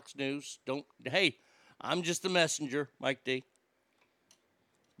in Fox News. Hey, I'm just the messenger, Mike D.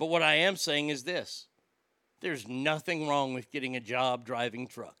 But what I am saying is this. There's nothing wrong with getting a job driving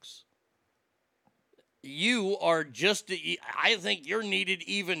trucks. You are I think you're needed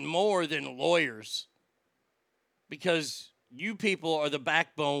even more than lawyers because you people are the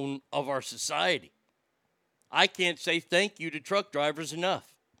backbone of our society. I can't say thank you to truck drivers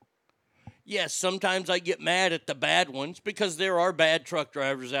enough. Yes, sometimes I get mad at the bad ones because there are bad truck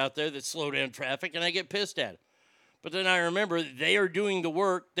drivers out there that slow down traffic and I get pissed at them. But then I remember they are doing the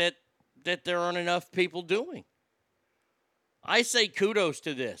work that there aren't enough people doing. I say kudos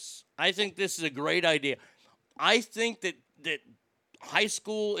to this. I think this is a great idea. I think that high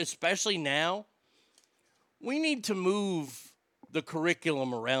school, especially now, we need to move the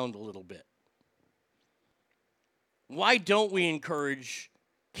curriculum around a little bit. Why don't we encourage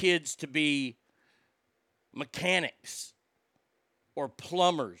kids to be mechanics or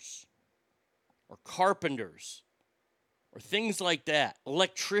plumbers or carpenters or things like that?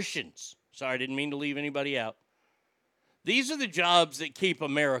 Electricians. Sorry, I didn't mean to leave anybody out. These are the jobs that keep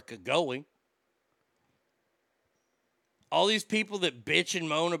America going. All these people that bitch and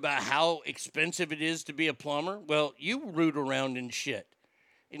moan about how expensive it is to be a plumber, well, you root around in shit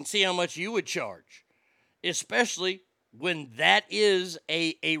and see how much you would charge, especially when that is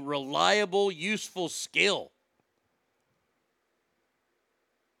a reliable, useful skill.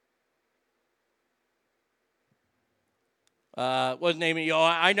 Wasn't naming you.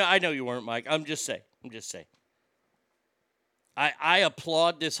 I know you weren't, Mike. I'm just saying. I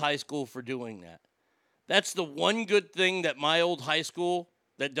applaud this high school for doing that. That's the one good thing that my old high school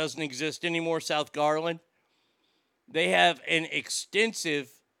that doesn't exist anymore, South Garland, they have an extensive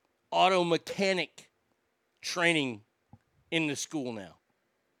auto mechanic training in the school now.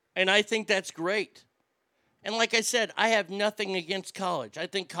 And I think that's great. And like I said, I have nothing against college. I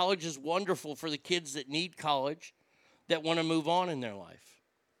think college is wonderful for the kids that need college, that want to move on in their life.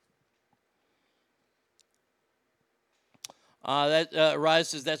 Rise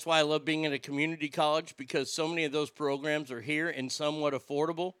says, that's why I love being at a community college, because so many of those programs are here and somewhat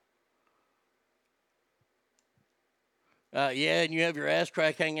affordable. Yeah, and you have your ass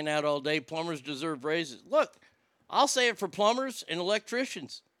crack hanging out all day. Plumbers deserve raises. Look, I'll say it for plumbers and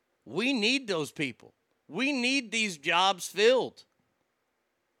electricians. We need those people. We need these jobs filled.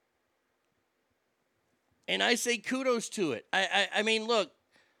 And I say kudos to it. I mean, look,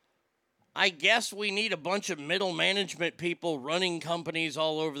 I guess we need a bunch of middle management people running companies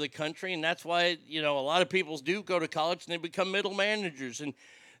all over the country, and that's why, a lot of people do go to college and they become middle managers. And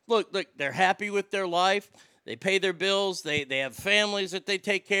look, they're happy with their life. They pay their bills. They have families that they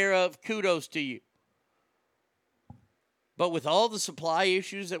take care of. Kudos to you. But with all the supply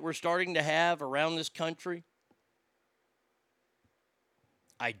issues that we're starting to have around this country,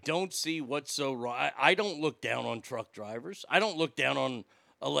 I don't see what's so wrong. I don't look down on truck drivers. I don't look down on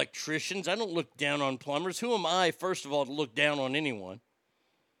electricians. I don't look down on plumbers. Who am I, first of all, to look down on anyone?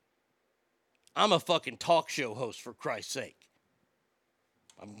 I'm a fucking talk show host, for Christ's sake.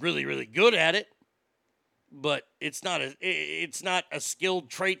 I'm really, really good at it, but it's not a skilled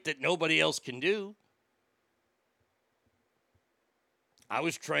trait that nobody else can do. I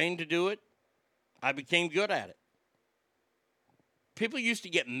was trained to do it. I became good at it. People used to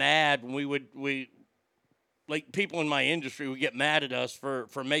get mad when like people in my industry would get mad at us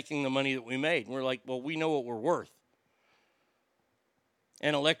for making the money that we made. And we're like, well, we know what we're worth.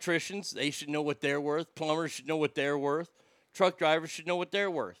 And electricians, they should know what they're worth. Plumbers should know what they're worth. Truck drivers should know what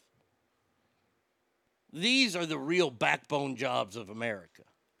they're worth. These are the real backbone jobs of America.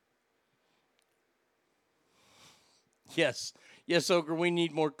 Yes, Ogre, we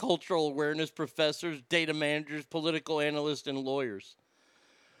need more cultural awareness professors, data managers, political analysts, and lawyers.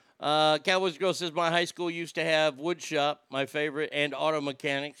 Cowboys Girl says, my high school used to have wood shop, my favorite, and auto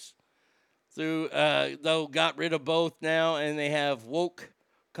mechanics. Though got rid of both now, and they have woke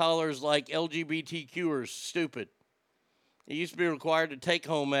collars like LGBTQers. Stupid. It used to be required to take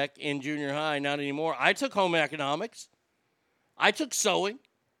home ec in junior high, not anymore. I took home economics. I took sewing.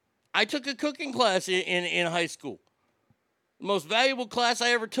 I took a cooking class in high school. The most valuable class I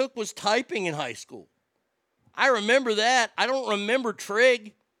ever took was typing in high school. I remember that. I don't remember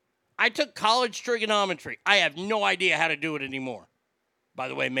trig. I took college trigonometry. I have no idea how to do it anymore. By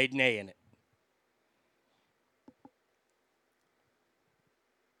the way, made an A in it.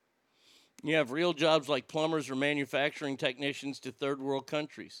 You have real jobs like plumbers or manufacturing technicians to third world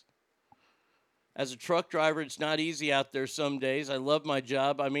countries. As a truck driver, it's not easy out there some days. I love my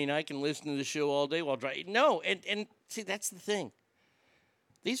job. I mean, I can listen to the show all day while driving. No, and see, that's the thing.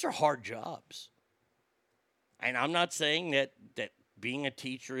 These are hard jobs. And I'm not saying that being a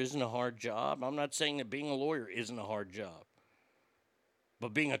teacher isn't a hard job. I'm not saying that being a lawyer isn't a hard job.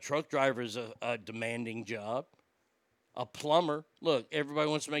 But being a truck driver is a demanding job. A plumber, look, everybody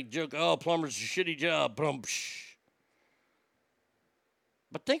wants to make a joke, oh, plumber's a shitty job.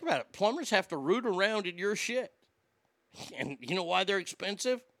 But think about it. Plumbers have to root around in your shit. And you know why they're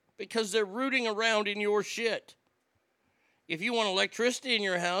expensive? Because they're rooting around in your shit. If you want electricity in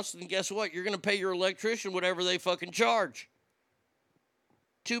your house, then guess what? You're going to pay your electrician whatever they fucking charge.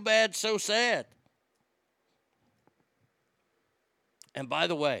 Too bad, so sad. And by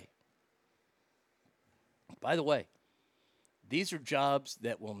the way, these are jobs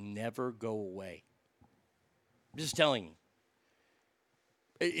that will never go away. I'm just telling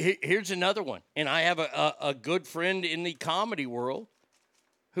you. Here's another one. And I have a good friend in the comedy world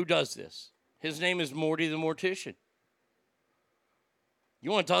who does this. His name is Morty the Mortician.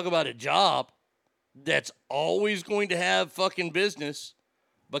 You want to talk about a job that's always going to have fucking business?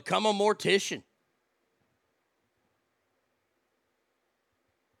 Become a mortician.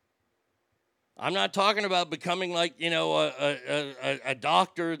 I'm not talking about becoming like, a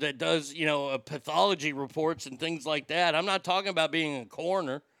doctor that does, pathology reports and things like that. I'm not talking about being a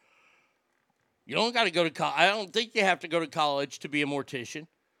coroner. You don't got to go to college. I don't think you have to go to college to be a mortician.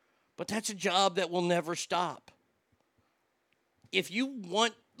 But that's a job that will never stop. If you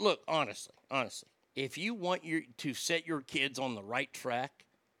want, look, honestly, if you want to set your kids on the right track,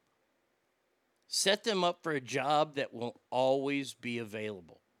 set them up for a job that will always be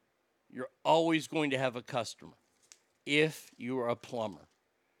available. You're always going to have a customer if you're a plumber,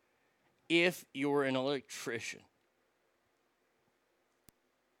 if you're an electrician.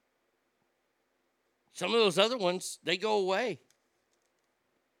 Some of those other ones, they go away.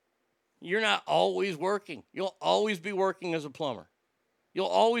 You're not always working. You'll always be working as a plumber. You'll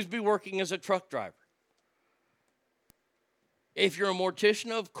always be working as a truck driver. If you're a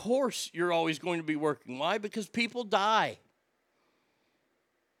mortician, of course you're always going to be working. Why? Because people die.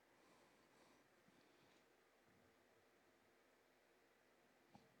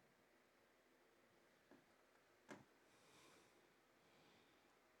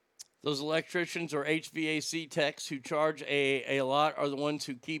 Those electricians or HVAC techs who charge a lot are the ones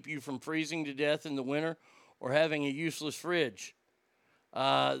who keep you from freezing to death in the winter or having a useless fridge.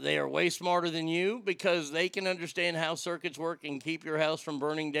 They are way smarter than you because they can understand how circuits work and keep your house from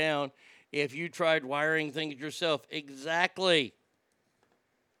burning down if you tried wiring things yourself. Exactly.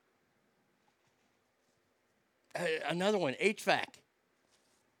 Another one, HVAC.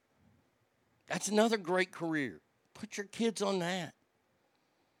 That's another great career. Put your kids on that.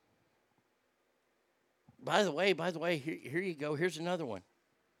 By the way, here you go. Here's another one.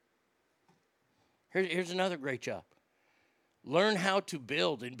 Here's another great job. Learn how to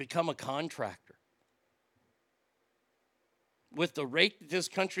build and become a contractor. With the rate that this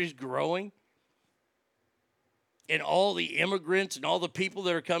country's growing and all the immigrants and all the people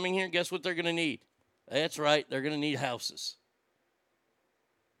that are coming here, guess what they're going to need? That's right, they're going to need houses.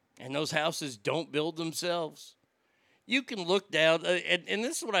 And those houses don't build themselves. You can look down, and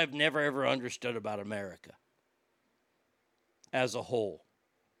this is what I've never, ever understood about America as a whole.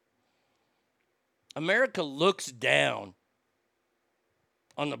 America looks down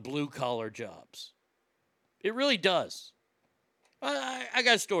on the blue-collar jobs. It really does. I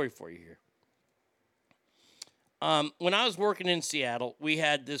got a story for you here. When I was working in Seattle, we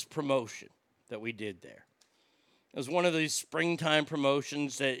had this promotion that we did there. It was one of these springtime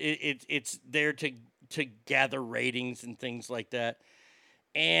promotions that it's there to gather ratings and things like that.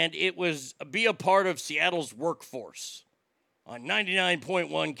 And it was be a part of Seattle's workforce on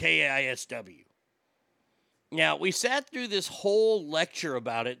 99.1 KISW. Now, we sat through this whole lecture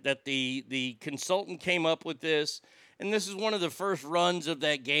about it that the consultant came up with this. And this is one of the first runs of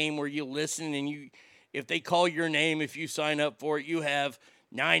that game where you listen and if they call your name, if you sign up for it, you have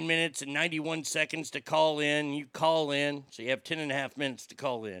 9 minutes and 91 seconds to call in. You call in, so you have 10 and a half minutes to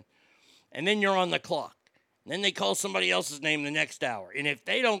call in. And then you're on the clock. Then they call somebody else's name the next hour. And if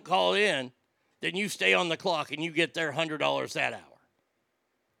they don't call in, then you stay on the clock and you get their $100 that hour.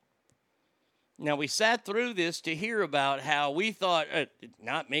 Now, we sat through this to hear about how we thought,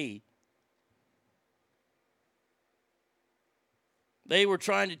 not me, they were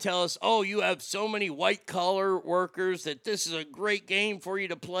trying to tell us, oh, you have so many white-collar workers that this is a great game for you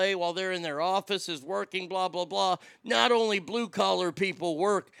to play while they're in their offices working, blah, blah, blah. Not only blue-collar people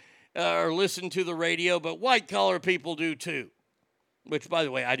work or listen to the radio, but white-collar people do too. Which, by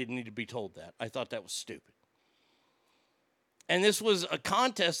the way, I didn't need to be told that. I thought that was stupid. And this was a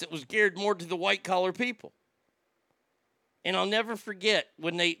contest that was geared more to the white-collar people. And I'll never forget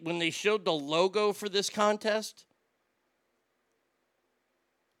when they showed the logo for this contest.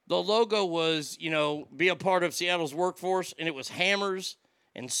 The logo was, be a part of Seattle's workforce, and it was hammers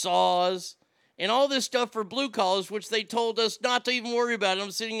and saws and all this stuff for blue collars, which they told us not to even worry about. And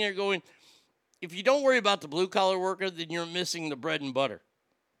I'm sitting there going, if you don't worry about the blue-collar worker, then you're missing the bread and butter.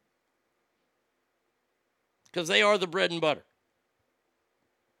 Because they are the bread and butter.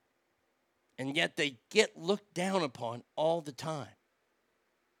 And yet they get looked down upon all the time.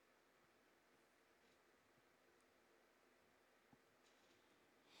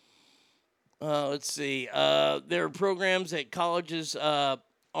 Let's see. There are programs that colleges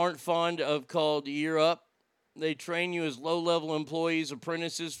aren't fond of called Year Up. They train you as low-level employees,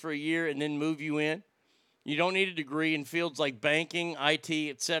 apprentices for a year, and then move you in. You don't need a degree in fields like banking, IT,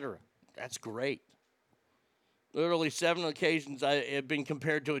 etc. That's great. Literally 7 occasions I have been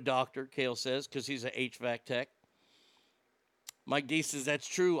compared to a doctor, Cale says, because he's an HVAC tech. Mike D says, that's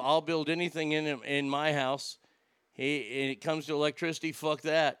true. I'll build anything in my house. It comes to electricity, fuck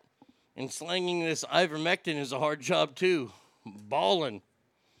that. And slanging this ivermectin is a hard job, too. Ballin'.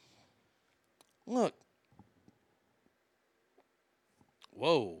 Look.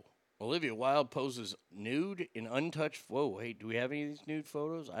 Whoa. Olivia Wilde poses nude in untouched. Whoa, hey, do we have any of these nude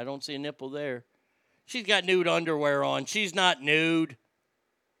photos? I don't see a nipple there. She's got nude underwear on. She's not nude.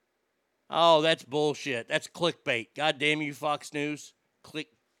 Oh, that's bullshit. That's clickbait. God damn you, Fox News.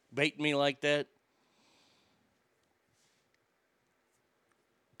 Clickbait me like that.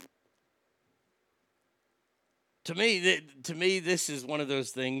 To me, this is one of those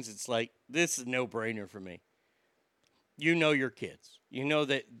things. It's like, this is a no-brainer for me. You know your kids. You know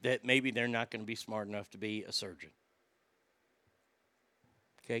that maybe they're not going to be smart enough to be a surgeon.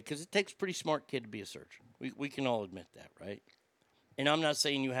 Okay, because it takes a pretty smart kid to be a surgeon. We can all admit that, right? And I'm not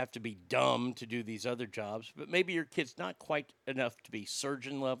saying you have to be dumb to do these other jobs, but maybe your kid's not quite enough to be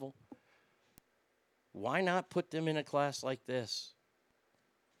surgeon level. Why not put them in a class like this?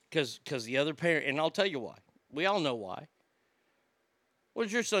 Because the other parent, and I'll tell you why. We all know why. What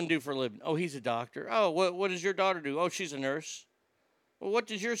does your son do for a living? Oh, he's a doctor. Oh, what does your daughter do? Oh, she's a nurse. Well, what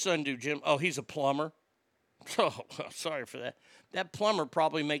does your son do, Jim? Oh, he's a plumber. Oh, sorry for that. That plumber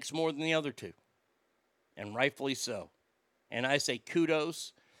probably makes more than the other two. And rightfully so. And I say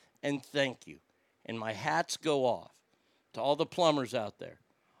kudos and thank you. And my hats go off to all the plumbers out there,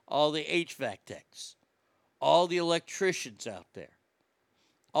 all the HVAC techs, all the electricians out there,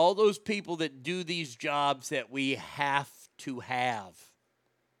 all those people that do these jobs that we have to have.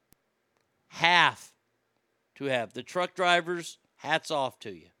 Have to have. The truck drivers, hats off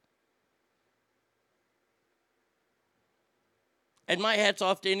to you. And my hat's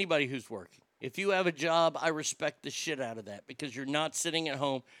off to anybody who's working. If you have a job, I respect the shit out of that because you're not sitting at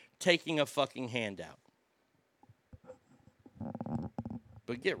home taking a fucking handout.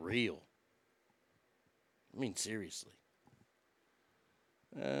 But get real. I mean, seriously.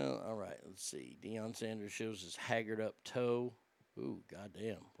 All right, let's see. Deion Sanders shows his haggard up toe. Ooh,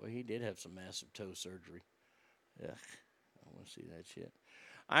 goddamn. Well, he did have some massive toe surgery. Ugh, I want to see that shit.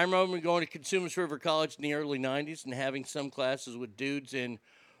 I remember going to Cosumnes River College in the early 90s and having some classes with dudes in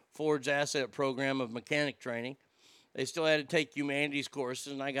Ford's asset program of mechanic training. They still had to take humanities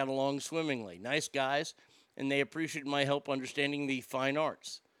courses, and I got along swimmingly. Nice guys, and they appreciated my help understanding the fine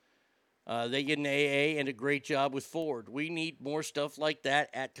arts. They get an AA and a great job with Ford. We need more stuff like that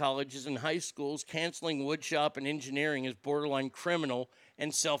at colleges and high schools. Canceling woodshop and engineering is borderline criminal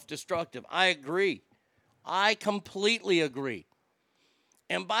and self-destructive. I agree. I completely agree.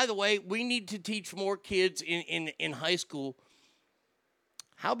 And by the way, we need to teach more kids in high school.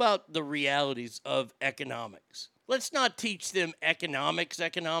 How about the realities of economics? Let's not teach them economics.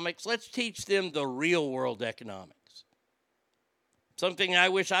 Let's teach them the real world economics. Something I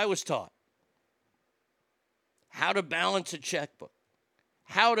wish I was taught. How to balance a checkbook.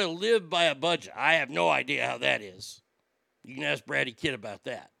 How to live by a budget. I have no idea how that is. You can ask Brady Kidd about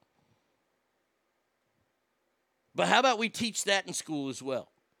that. But how about we teach that in school as well?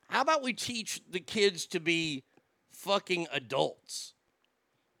 How about we teach the kids to be fucking adults?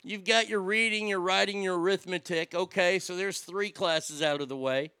 You've got your reading, your writing, your arithmetic. Okay, so there's 3 classes out of the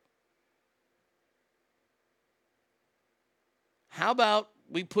way. How about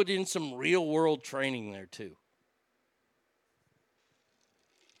we put in some real world training there too?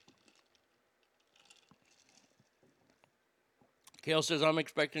 Kale says, I'm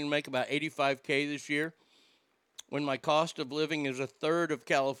expecting to make about $85K this year. When my cost of living is a third of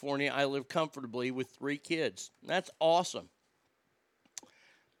California, I live comfortably with 3 kids. That's awesome.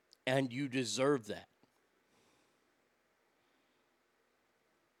 And you deserve that.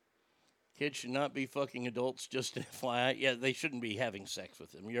 Kids should not be fucking adults, just an FYI. Yeah, they shouldn't be having sex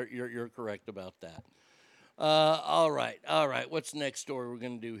with them. You're correct about that. All right. What's the next story we're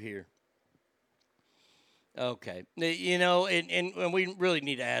going to do here? Okay. You know, and we really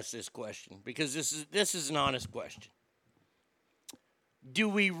need to ask this question because this is an honest question. Do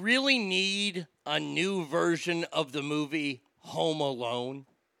we really need a new version of the movie Home Alone?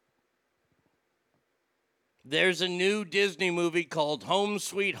 There's a new Disney movie called Home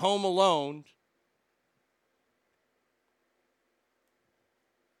Sweet Home Alone.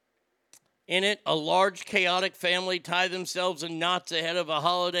 In it, a large, chaotic family tie themselves in knots ahead of a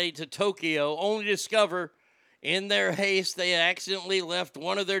holiday to Tokyo, only to discover in their haste they accidentally left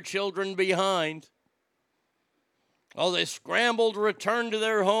one of their children behind. While they scramble to return to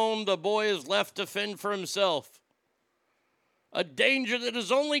their home, the boy is left to fend for himself. A danger that is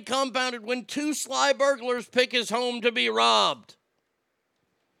only compounded when 2 sly burglars pick his home to be robbed.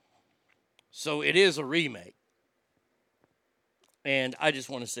 So it is a remake. And I just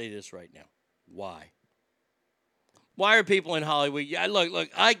want to say this right now. Why? Why are people in Hollywood? Look,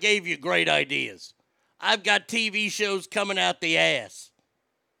 I gave you great ideas. I've got TV shows coming out the ass.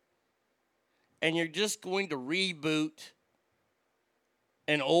 And you're just going to reboot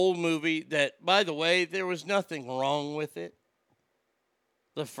an old movie that, by the way, there was nothing wrong with it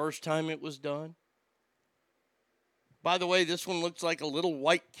the first time it was done. By the way, this one looks like a little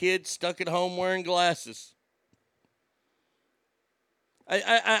white kid stuck at home wearing glasses.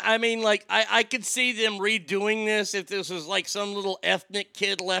 I mean, like, I could see them redoing this if this was like some little ethnic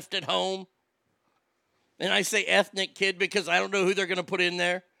kid left at home. And I say ethnic kid because I don't know who they're going to put in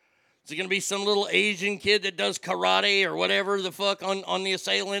there. Is it going to be some little Asian kid that does karate or whatever the fuck on the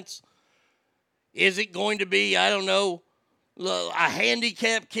assailants? Is it going to be, I don't know, a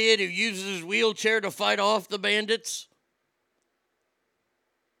handicapped kid who uses his wheelchair to fight off the bandits?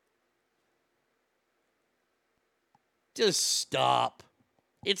 Just stop.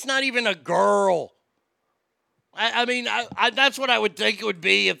 It's not even a girl. I mean, that's what I would think it would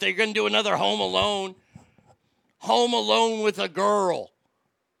be if they're going to do another Home Alone. Home Alone with a girl.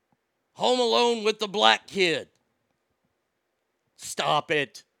 Home Alone with the black kid. Stop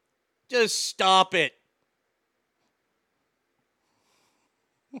it. Just stop it.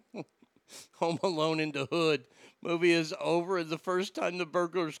 Home Alone in the Hood. Movie is over. The first time the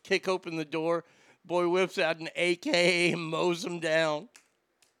burglars kick open the door, boy whips out an AK and mows them down.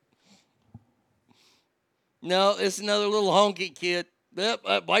 No, it's another little honky kid.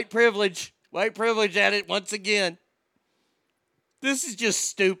 Yep, white privilege. White privilege at it once again. This is just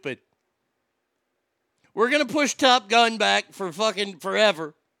stupid. We're going to push Top Gun back for fucking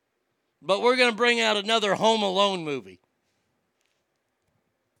forever. But we're going to bring out another Home Alone movie.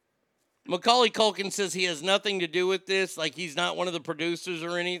 Macaulay Culkin says he has nothing to do with this. Like he's not one of the producers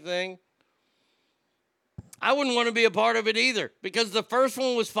or anything. I wouldn't want to be a part of it either. Because the first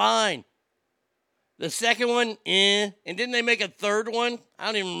one was fine. The second one, And didn't they make a third one? I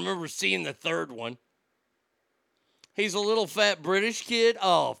don't even remember seeing the third one. He's a little fat British kid?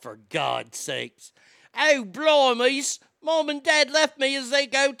 Oh, for God's sakes. Oh, blimey. Mom and Dad left me as they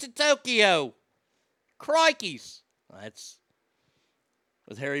go to Tokyo. Crikeys. That's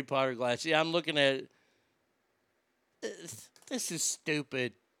with Harry Potter glasses. Yeah, I'm looking at it. This is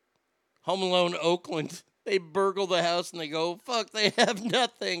stupid. Home Alone, Oakland. They burgle the house and they go, fuck, they have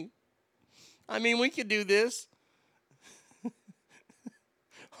nothing. I mean, we could do this.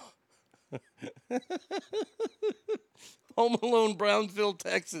 Home Alone, Brownsville,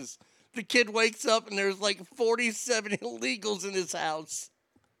 Texas. The kid wakes up and there's like 47 illegals in his house.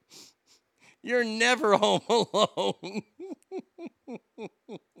 You're never home alone.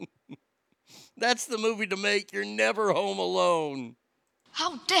 That's the movie to make. You're never home alone.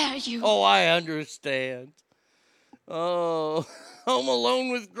 How dare you? Oh, I understand. Oh, Home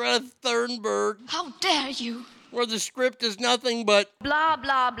Alone with Greta Thunberg. How dare you? Where the script is nothing but blah,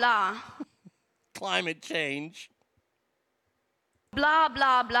 blah, blah. Climate change. Blah,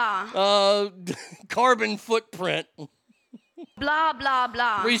 blah, blah. Carbon footprint. Blah, blah,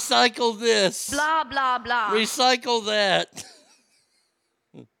 blah. Recycle this. Blah, blah, blah. Recycle that.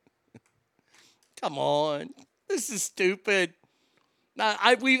 Come on. This is stupid. Now,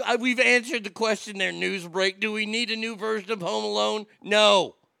 we've answered the question there, news break. Do we need a new version of Home Alone?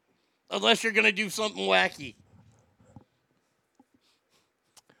 No. Unless you're going to do something wacky.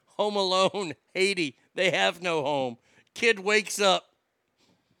 Home Alone, Haiti. They have no home. Kid wakes up.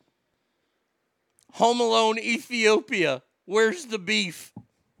 Home Alone, Ethiopia. Where's the beef?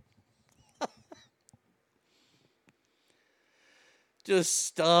 Just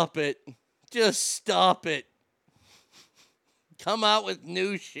stop it. Just stop it. Come out with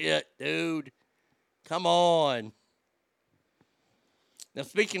new shit, dude. Come on. Now,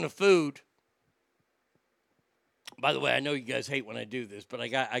 speaking of food, by the way, I know you guys hate when I do this, but I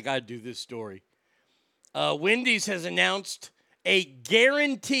got to do this story. Wendy's has announced a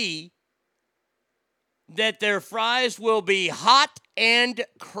guarantee that their fries will be hot and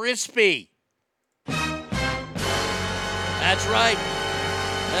crispy. That's right.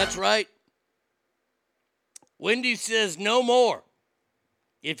 That's right. Wendy's says no more.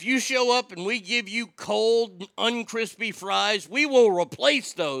 If you show up and we give you cold, uncrispy fries, we will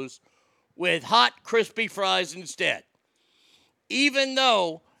replace those with hot, crispy fries instead. Even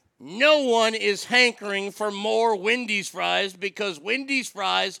though no one is hankering for more Wendy's fries because Wendy's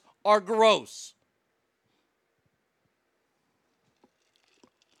fries are gross.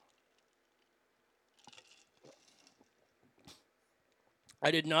 I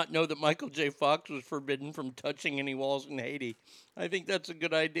did not know that Michael J. Fox was forbidden from touching any walls in Haiti. I think that's a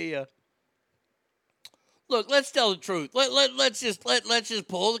good idea. Look, let's tell the truth. Let's just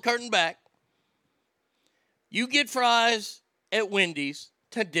pull the curtain back. You get fries at Wendy's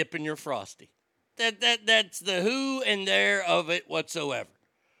to dip in your Frosty. That's the who and there of it whatsoever.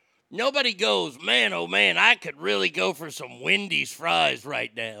 Nobody goes, man, oh man, I could really go for some Wendy's fries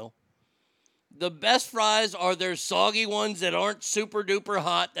right now. The best fries are their soggy ones that aren't super duper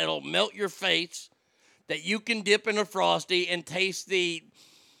hot, that'll melt your face, that you can dip in a Frosty and taste the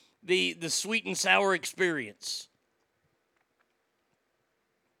sweet and sour experience.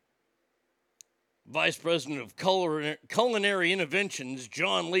 Vice President of Culinary Interventions,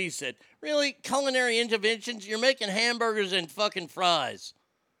 John Lee, said, really, culinary interventions? You're making hamburgers and fucking fries.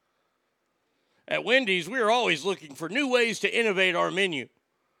 At Wendy's, we're always looking for new ways to innovate our menu.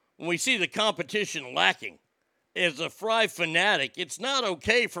 When we see the competition lacking, as a fry fanatic, it's not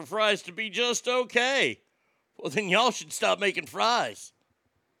okay for fries to be just okay. Well, then y'all should stop making fries.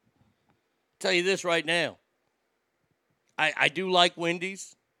 Tell you this right now. I do like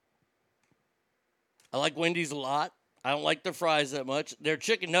Wendy's. I like Wendy's a lot. I don't like their fries that much. Their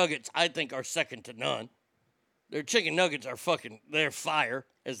chicken nuggets, I think, are second to none. Their chicken nuggets are they're fire,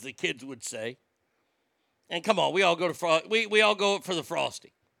 as the kids would say. And come on, we all go to we all go for the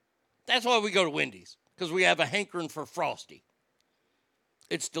Frosty. That's why we go to Wendy's, because we have a hankering for Frosty.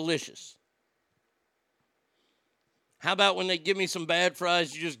 It's delicious. How about when they give me some bad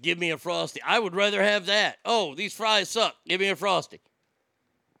fries, you just give me a Frosty? I would rather have that. Oh, these fries suck. Give me a Frosty.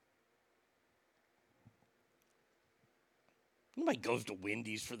 Nobody goes to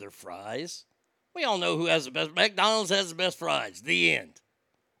Wendy's for their fries. We all know who has the best. McDonald's has the best fries. The end.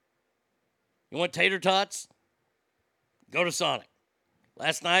 You want tater tots? Go to Sonic.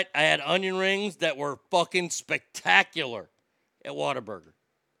 Last night, I had onion rings that were fucking spectacular at Whataburger.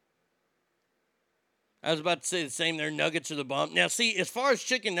 I was about to say the same. Their nuggets are the bomb. Now, see, as far as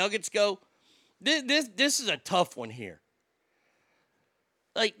chicken nuggets go, this is a tough one here.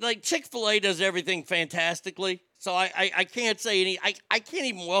 Like Chick-fil-A does everything fantastically, so I can't say any. I can't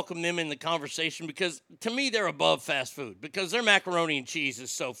even welcome them in the conversation because, to me, they're above fast food because their macaroni and cheese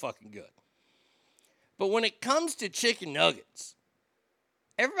is so fucking good. But when it comes to chicken nuggets,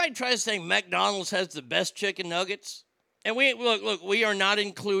 everybody tries to say McDonald's has the best chicken nuggets. And look, we are not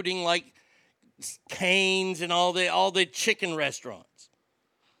including like Cane's and all the chicken restaurants.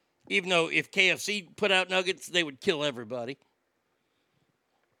 Even though if KFC put out nuggets, they would kill everybody.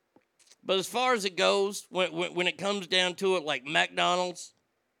 But as far as it goes, when it comes down to it, like McDonald's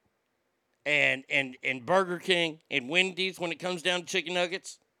and Burger King and Wendy's, when it comes down to chicken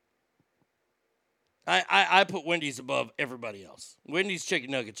nuggets, I put Wendy's above everybody else. Wendy's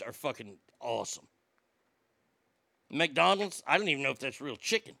chicken nuggets are fucking awesome. McDonald's, I don't even know if that's real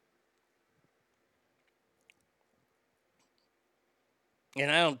chicken. And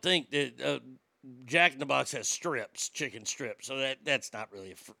I don't think that Jack in the Box has strips, chicken strips, so that's not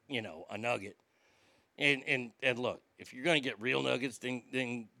really a nugget. And look, if you're going to get real nuggets,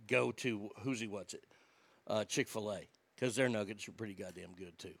 then go to Chick-fil-A, because their nuggets are pretty goddamn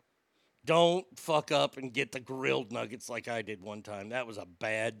good too. Don't fuck up and get the grilled nuggets like I did one time. That was a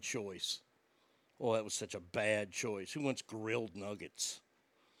bad choice. Oh, that was such a bad choice. Who wants grilled nuggets?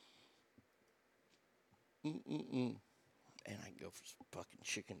 And I can go for some fucking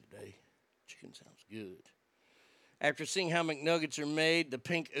chicken today. Chicken sounds good. After seeing how McNuggets are made, the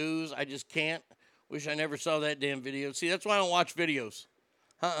pink ooze, I just can't. Wish I never saw that damn video. See, that's why I don't watch videos.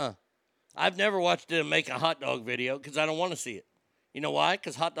 I've never watched them make a hot dog video because I don't want to see it. You know why?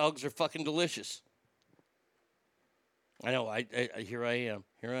 Because hot dogs are fucking delicious. I know. I here I am.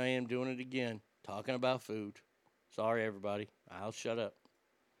 Here I am doing it again. Talking about food. Sorry, everybody. I'll shut up.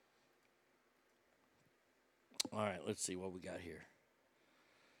 All right, let's see what we got here.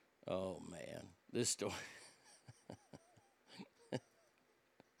 Oh, man. This story.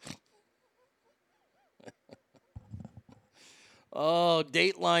 Oh,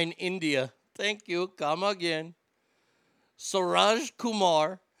 Dateline India. Thank you. Come again. Suraj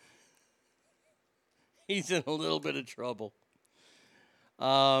Kumar. He's in a little bit of trouble.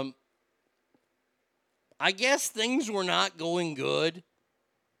 I guess things were not going good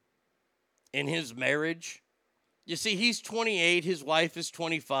in his marriage. You see, he's 28. His wife is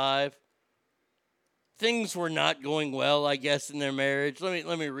 25. Things were not going well, I guess, in their marriage.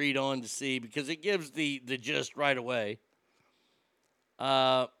 Let me read on to see, because it gives the gist right away.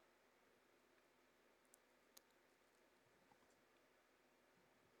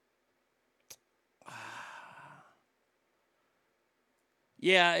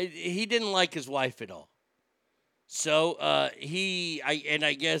 Yeah, he didn't like his wife at all. So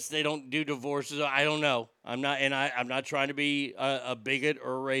I guess they don't do divorces. I don't know. I'm not trying to be a bigot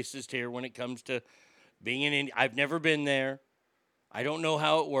or a racist here when it comes to being in India. I've never been there. I don't know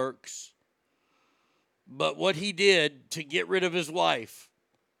how it works. But what he did to get rid of his wife,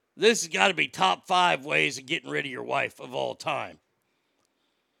 this has got to be top 5 ways of getting rid of your wife of all time.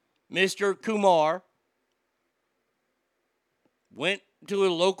 Mr. Kumar went to a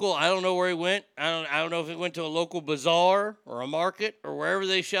local, I don't know where he went. I don't know if he went to a local bazaar or a market or wherever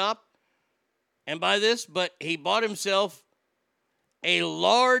they shop and buy this, but he bought himself a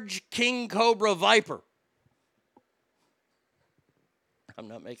large king cobra viper. I'm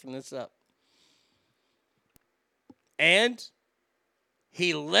not making this up. And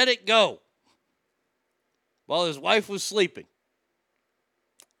he let it go while his wife was sleeping.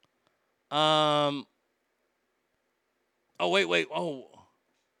 Oh, wait. Oh.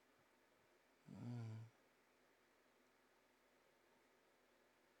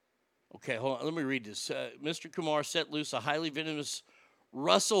 Okay, hold on. Let me read this. Mr. Kumar set loose a highly venomous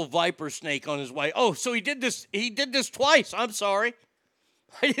Russell viper snake on his wife. Oh, so he did this. He did this twice. I'm sorry.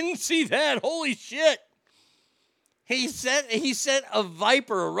 I didn't see that. Holy shit. He set a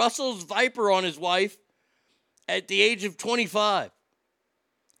viper, a Russell's viper on his wife at the age of 25.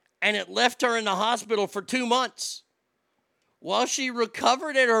 And it left her in the hospital for 2 months. While she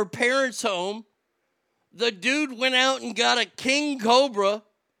recovered at her parents' home, the dude went out and got a king cobra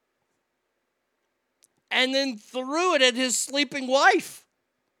and then threw it at his sleeping wife.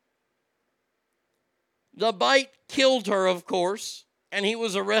 The bite killed her, of course, and he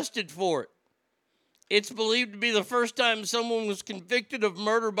was arrested for it. It's believed to be the first time someone was convicted of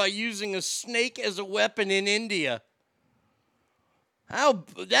murder by using a snake as a weapon in India.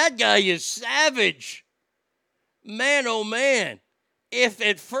 That guy is savage. Man, oh man. If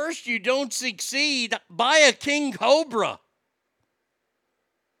at first you don't succeed, buy a king cobra.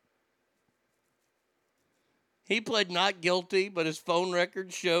 He pled not guilty, but his phone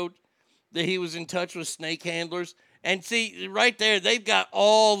records showed that he was in touch with snake handlers. And see, right there, they've got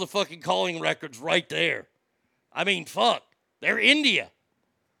all the fucking calling records right there. I mean, fuck. They're India.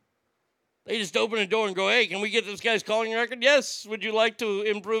 They just open the door and go, hey, can we get this guy's calling record? Yes. Would you like to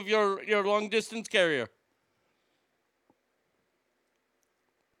improve your long-distance carrier?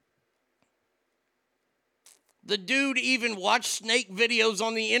 The dude even watched snake videos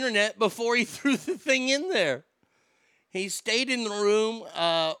on the internet before he threw the thing in there. He stayed in the room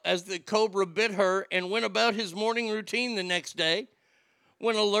as the cobra bit her and went about his morning routine the next day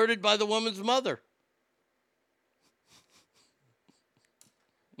when alerted by the woman's mother.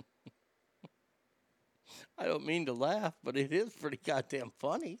 I don't mean to laugh, but it is pretty goddamn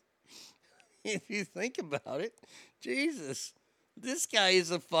funny. If you think about it, Jesus, this guy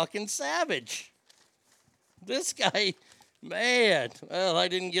is a fucking savage. This guy, man, well,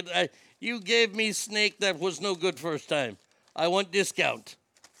 you gave me snake that was no good first time. I want discount.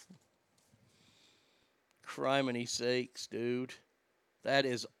 Criminy sakes, dude. That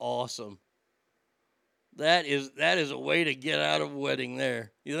is awesome. That is a way to get out of a wedding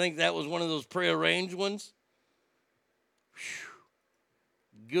there. You think that was one of those prearranged ones? Whew.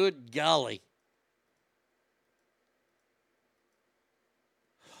 Good golly.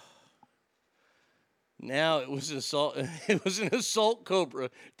 Now it was assault. It was an assault cobra.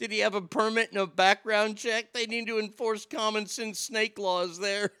 Did he have a permit and a background check? They need to enforce common sense snake laws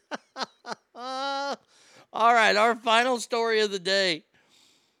there. All right, our final story of the day.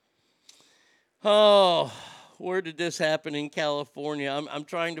 Oh, where did this happen in California? I'm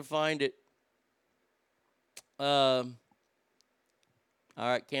trying to find it. All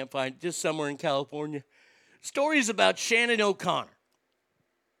right, can't find it. Just somewhere in California. Stories about Shannon O'Connor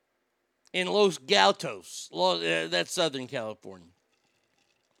in Los Gatos. That's Southern California.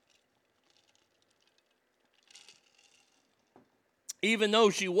 Even though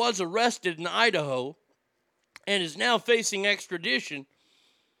she was arrested in Idaho and is now facing extradition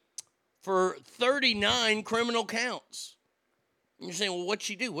for 39 criminal counts. And you're saying, well, what'd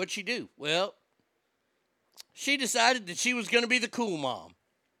she do? What'd she do? Well, she decided that she was going to be the cool mom.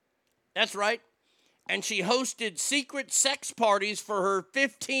 That's right. And she hosted secret sex parties for her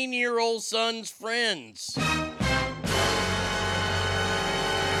 15-year-old son's friends.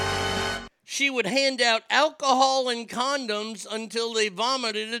 She would hand out alcohol and condoms until they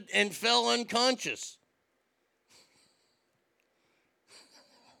vomited and fell unconscious.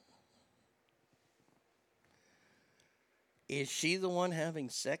 Is she the one having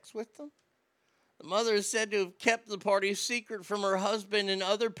sex with them? The mother is said to have kept the party secret from her husband and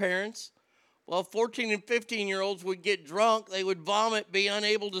other parents. While 14 and 15-year-olds would get drunk, they would vomit, be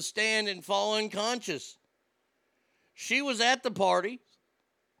unable to stand, and fall unconscious. She was at the party.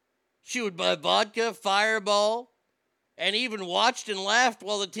 She would buy vodka, Fireball, and even watched and laughed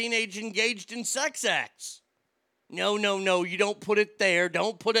while the teenagers engaged in sex acts. No, you don't put it there.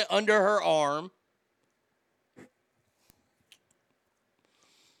 Don't put it under her arm.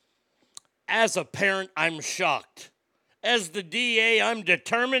 As a parent, I'm shocked. As the DA, I'm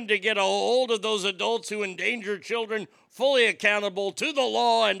determined to get a hold of those adults who endanger children, fully accountable to the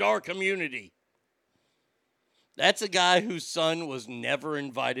law and our community. That's a guy whose son was never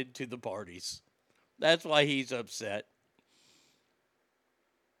invited to the parties. That's why he's upset.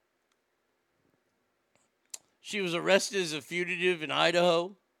 She was arrested as a fugitive in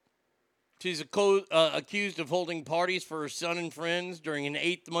Idaho. She's accused of holding parties for her son and friends during an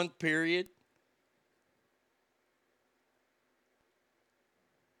 8-month period.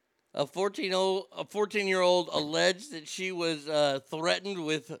 A 14-year-old alleged that she was threatened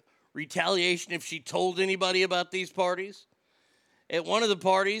with retaliation if she told anybody about these parties. At one of the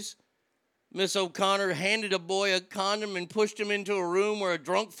parties, Miss O'Connor handed a boy a condom and pushed him into a room where a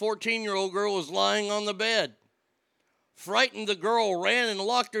drunk 14-year-old girl was lying on the bed. Frightened, the girl ran and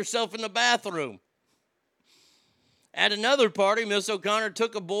locked herself in the bathroom. At another party, Miss O'Connor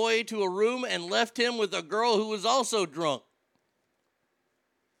took a boy to a room and left him with a girl who was also drunk.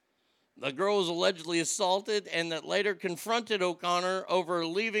 The girl was allegedly assaulted and that later confronted O'Connor over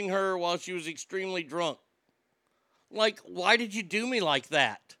leaving her while she was extremely drunk. Like, why did you do me like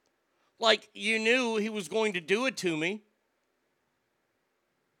that? Like, you knew he was going to do it to me.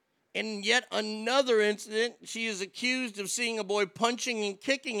 In yet another incident, she is accused of seeing a boy punching and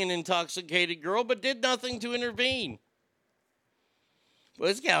kicking an intoxicated girl, but did nothing to intervene. Well,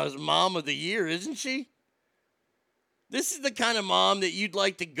 this gal is mom of the year, isn't she? This is the kind of mom that you'd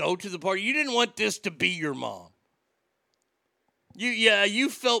like to go to the party. You didn't want this to be your mom. You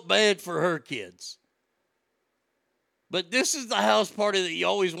felt bad for her kids. But this is the house party that you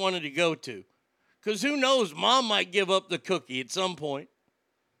always wanted to go to. Because who knows, mom might give up the cookie at some point.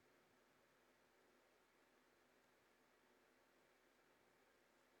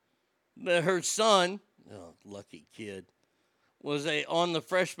 Her son, oh, lucky kid, was on the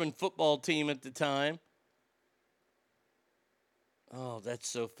freshman football team at the time. Oh, that's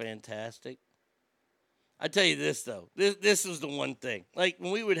so fantastic. I tell you this, though. This is the one thing. Like,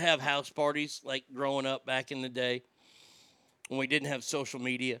 when we would have house parties, like growing up back in the day, when we didn't have social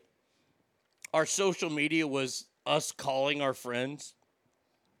media, our social media was us calling our friends.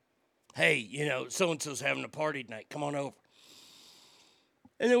 Hey, so-and-so's having a party tonight. Come on over.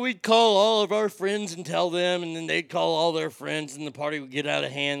 And then we'd call all of our friends and tell them, and then they'd call all their friends, and the party would get out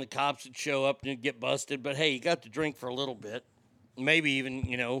of hand. The cops would show up and it'd get busted. But, hey, you got to drink for a little bit. Maybe even,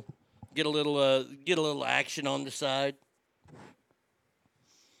 get a little action on the side.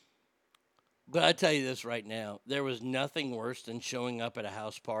 But I tell you this right now, there was nothing worse than showing up at a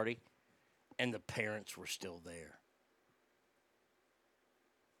house party and the parents were still there.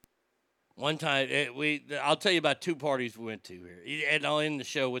 One time, I'll tell you about 2 parties we went to here, and I'll end the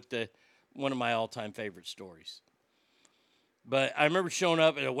show with one of my all-time favorite stories. But I remember showing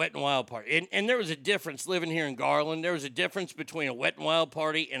up at a Wet and Wild party. And there was a difference living here in Garland. There was a difference between a Wet and Wild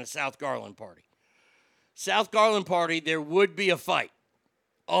party and a South Garland party. South Garland party, there would be a fight.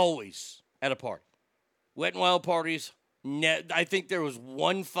 Always at a party. Wet and Wild parties, I think there was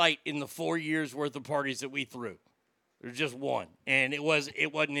one fight in the 4 years worth of parties that we threw. There's just one. And it wasn't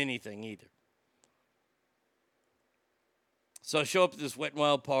anything either. So I show up at this Wet and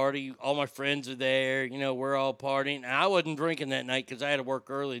Wild party. All my friends are there. You know, we're all partying. And I wasn't drinking that night because I had to work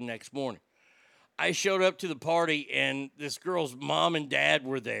early the next morning. I showed up to the party, and this girl's mom and dad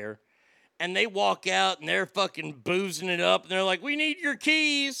were there. And they walk out, and they're fucking boozing it up. And they're like, we need your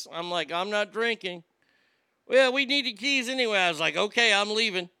keys. I'm like, I'm not drinking. Well, we needed keys anyway. I was like, okay, I'm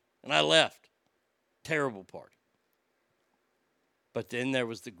leaving. And I left. Terrible party. But then there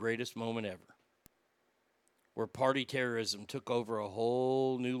was the greatest moment ever, where party terrorism took over a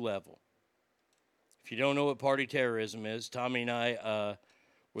whole new level. If you don't know what party terrorism is, Tommy and I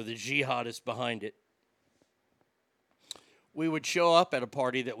were the jihadists behind it. We would show up at a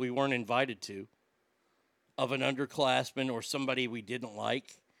party that we weren't invited to, of an underclassman or somebody we didn't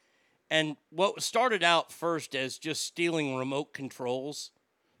like. And what started out first as just stealing remote controls,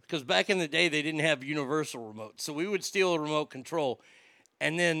 because back in the day they didn't have universal remotes. So we would steal a remote control,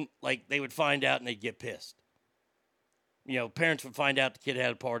 and then like they would find out and they'd get pissed. You know, parents would find out the kid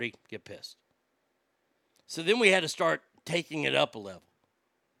had a party, get pissed. So then we had to start taking it up a level.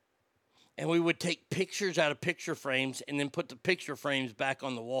 And we would take pictures out of picture frames and then put the picture frames back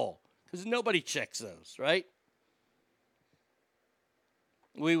on the wall. Because nobody checks those, right?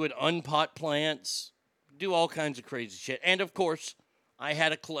 We would unpot plants, do all kinds of crazy shit. And, of course, I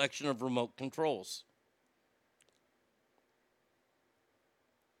had a collection of remote controls.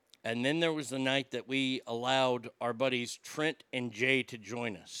 And then there was the night that we allowed our buddies Trent and Jay to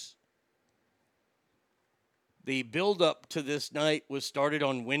join us. The build-up to this night was started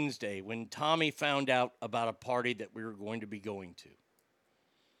on Wednesday when Tommy found out about a party that we were going to be going to.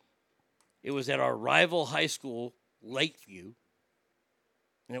 It was at our rival high school, Lakeview,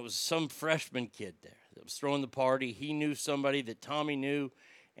 and it was some freshman kid there that was throwing the party. He knew somebody that Tommy knew,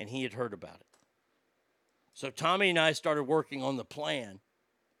 and he had heard about it. So Tommy and I started working on the plan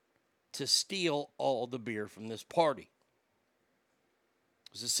to steal all the beer from this party.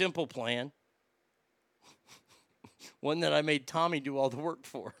 It was a simple plan. One that I made Tommy do all the work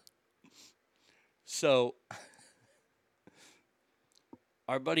for. So,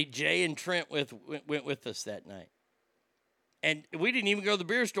 our buddy Jay and Trent went with us that night. And we didn't even go to the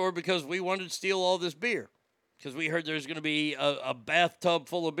beer store because we wanted to steal all this beer. Because we heard there's going to be a bathtub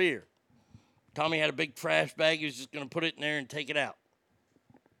full of beer. Tommy had a big trash bag. He was just going to put it in there and take it out.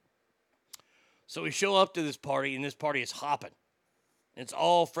 So we show up to this party, and this party is hopping. It's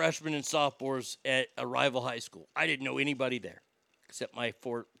all freshmen and sophomores at a rival high school. I didn't know anybody there except my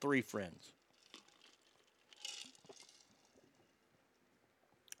three friends.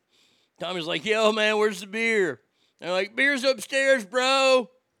 Tommy's like, yo, man, where's the beer? And they're like, beer's upstairs, bro.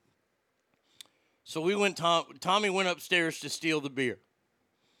 So Tommy went upstairs to steal the beer.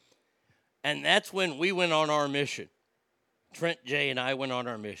 And that's when we went on our mission. Trent, Jay, and I went on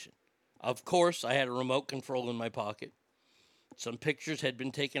our mission. Of course, I had a remote control in my pocket. Some pictures had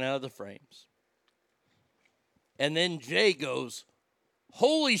been taken out of the frames. And then Jay goes,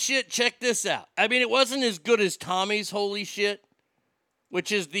 holy shit, check this out. I mean, it wasn't as good as Tommy's holy shit,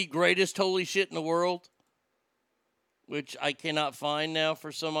 which is the greatest holy shit in the world, which I cannot find now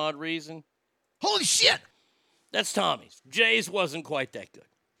for some odd reason. Holy shit! That's Tommy's. Jay's wasn't quite that good.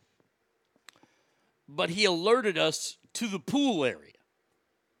 But he alerted us to the pool area.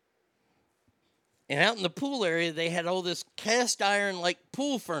 And out in the pool area, they had all this cast iron like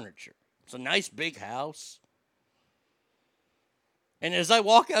pool furniture. It's a nice big house. And as I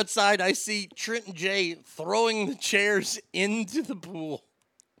walk outside, I see Trent and Jay throwing the chairs into the pool.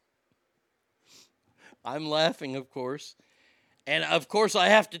 I'm laughing, of course. And, of course, I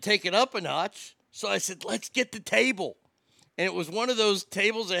have to take it up a notch. So I said, let's get the table. And it was one of those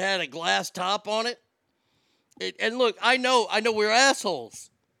tables that had a glass top on it. And look, I know we're assholes.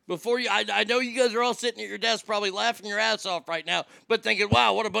 I know you guys are all sitting at your desk probably laughing your ass off right now, but thinking,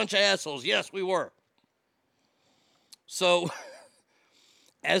 wow, what a bunch of assholes. Yes, we were. So,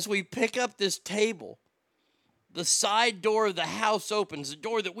 as we pick up this table, the side door of the house opens, a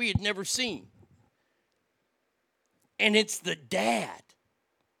door that we had never seen. And it's the dad.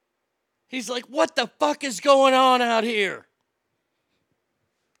 He's like, what the fuck is going on out here?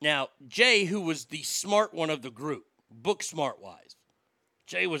 Now, Jay, who was the smart one of the group, book smart-wise,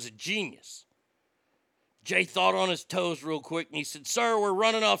 Jay was a genius. Jay thought on his toes real quick, and he said, sir, we're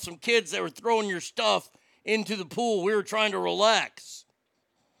running off some kids that were throwing your stuff into the pool. We were trying to relax.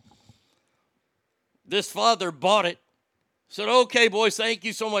 This father bought it. Said, okay, boys, thank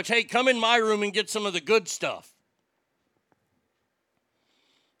you so much. Hey, come in my room and get some of the good stuff.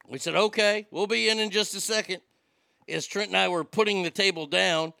 We said, okay, we'll be in just a second. As Trent and I were putting the table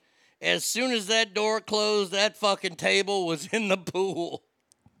down, as soon as that door closed, that fucking table was in the pool.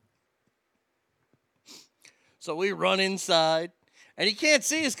 So we run inside, and he can't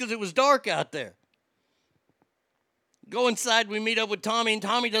see us because it was dark out there. Go inside, we meet up with Tommy, and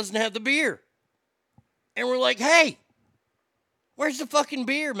Tommy doesn't have the beer. And we're like, hey, where's the fucking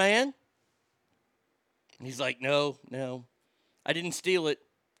beer, man? And he's like, no, I didn't steal it.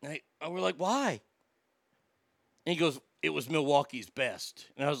 And we're like, why? And he goes, it was Milwaukee's best.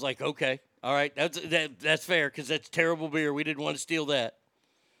 And I was like, okay, all right, that's fair because that's terrible beer. We didn't want to steal that.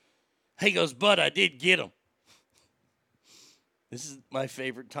 He goes, but I did get them. This is my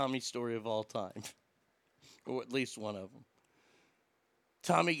favorite Tommy story of all time, or at least one of them.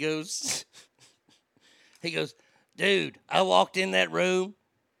 Tommy goes, he goes, dude, I walked in that room,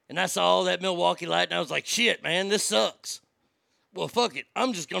 and I saw all that Milwaukee Light, and I was like, shit, man, this sucks. Well, fuck it.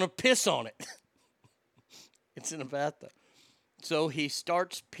 I'm just going to piss on it. It's in a bathtub. So he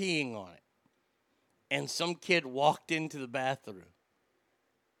starts peeing on it, and some kid walked into the bathroom.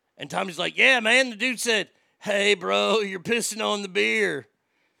 And Tommy's like, yeah, man, the dude said, hey, bro, you're pissing on the beer.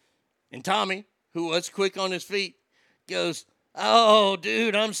 And Tommy, who was quick on his feet, goes, oh,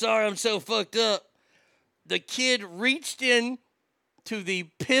 dude, I'm sorry, I'm so fucked up. The kid reached in to the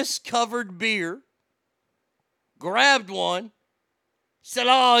piss-covered beer, grabbed one, said,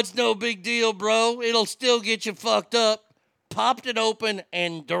 oh, it's no big deal, bro. It'll still get you fucked up. Popped it open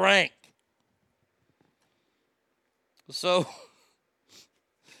and drank. So,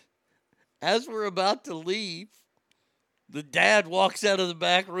 as we're about to leave, the dad walks out of the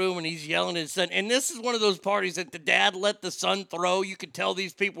back room and he's yelling at his son. And this is one of those parties that the dad let the son throw. You could tell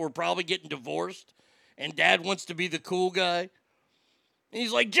these people were probably getting divorced. And dad wants to be the cool guy. And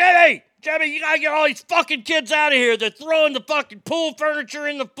he's like, Jimmy, you gotta get all these fucking kids out of here. They're throwing the fucking pool furniture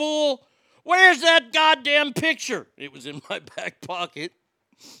in the pool. Where's that goddamn picture? It was in my back pocket.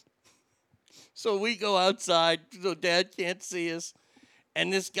 So we go outside so dad can't see us.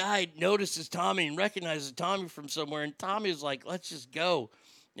 And this guy notices Tommy and recognizes Tommy from somewhere. And Tommy's like, let's just go.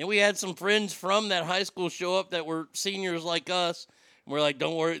 And we had some friends from that high school show up that were seniors like us. And we're like,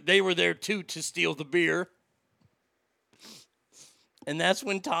 don't worry. They were there, too, to steal the beer. And that's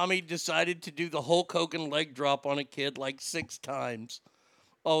when Tommy decided to do the Hulk Hogan leg drop on a kid like 6 times.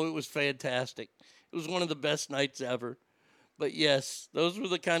 Oh, it was fantastic. It was one of the best nights ever. But, yes, those were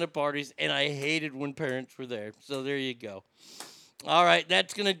the kind of parties. And I hated when parents were there. So there you go. All right,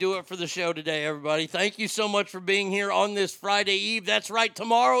 that's going to do it for the show today, everybody. Thank you so much for being here on this Friday Eve. That's right,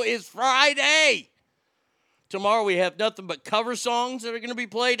 tomorrow is Friday. Tomorrow we have nothing but cover songs that are going to be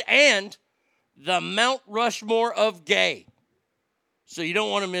played and the Mount Rushmore of gay. So you don't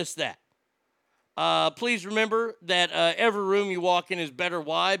want to miss that. Please remember that every room you walk in is better.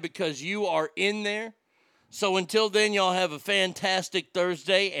 Why? Because you are in there. So until then, y'all have a fantastic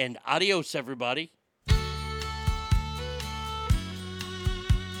Thursday, and adios, everybody.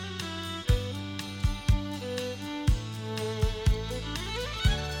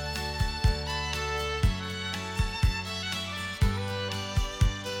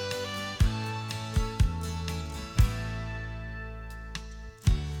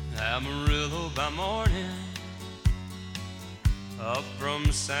 Amarillo by morning, up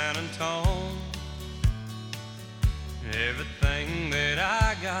from San Antone. Everything that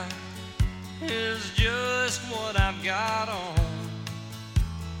I got is just what I've got on.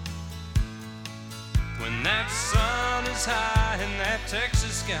 When that sun is high in that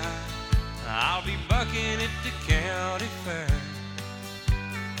Texas sky, I'll be bucking at the county fair.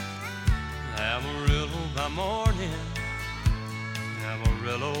 Amarillo by morning,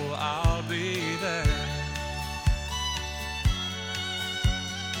 Amarillo, I'll be there.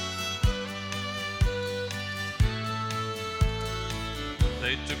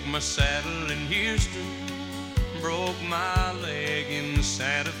 They took my saddle in Houston, broke my leg in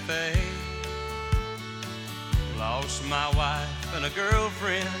Santa Fe. Lost my wife and a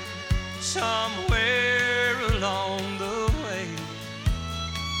girlfriend somewhere along the way.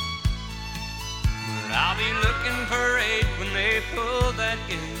 But I'll be looking for 8 when they pull that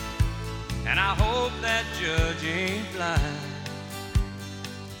gate, and I hope that judge ain't blind.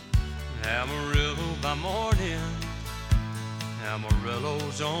 Amarillo by morning,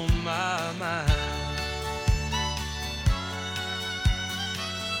 Amarillo's on my mind.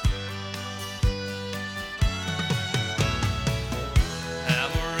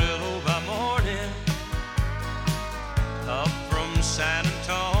 Amarillo by morning,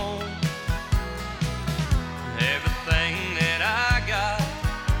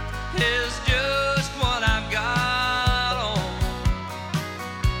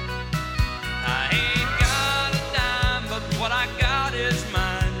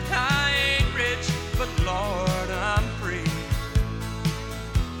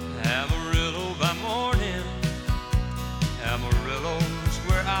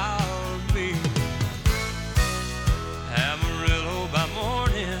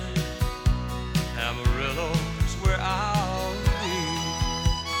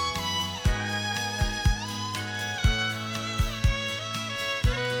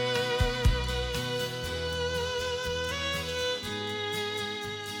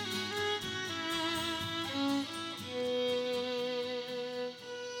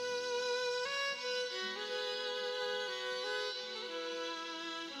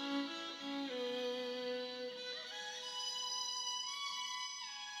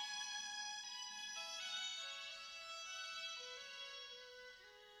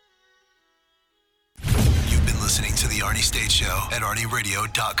 The Arnie State Show at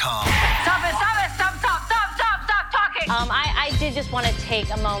ArnieRadio.com. Stop talking. I did just want to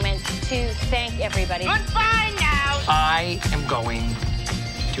take a moment to thank everybody. Goodbye now. I am going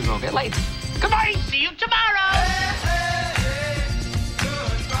to go get laid. Goodbye. See you tomorrow.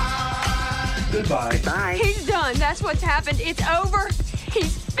 Goodbye. Bye. He's done. That's what's happened. It's over.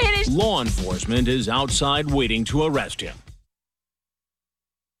 He's finished. Law enforcement is outside waiting to arrest him.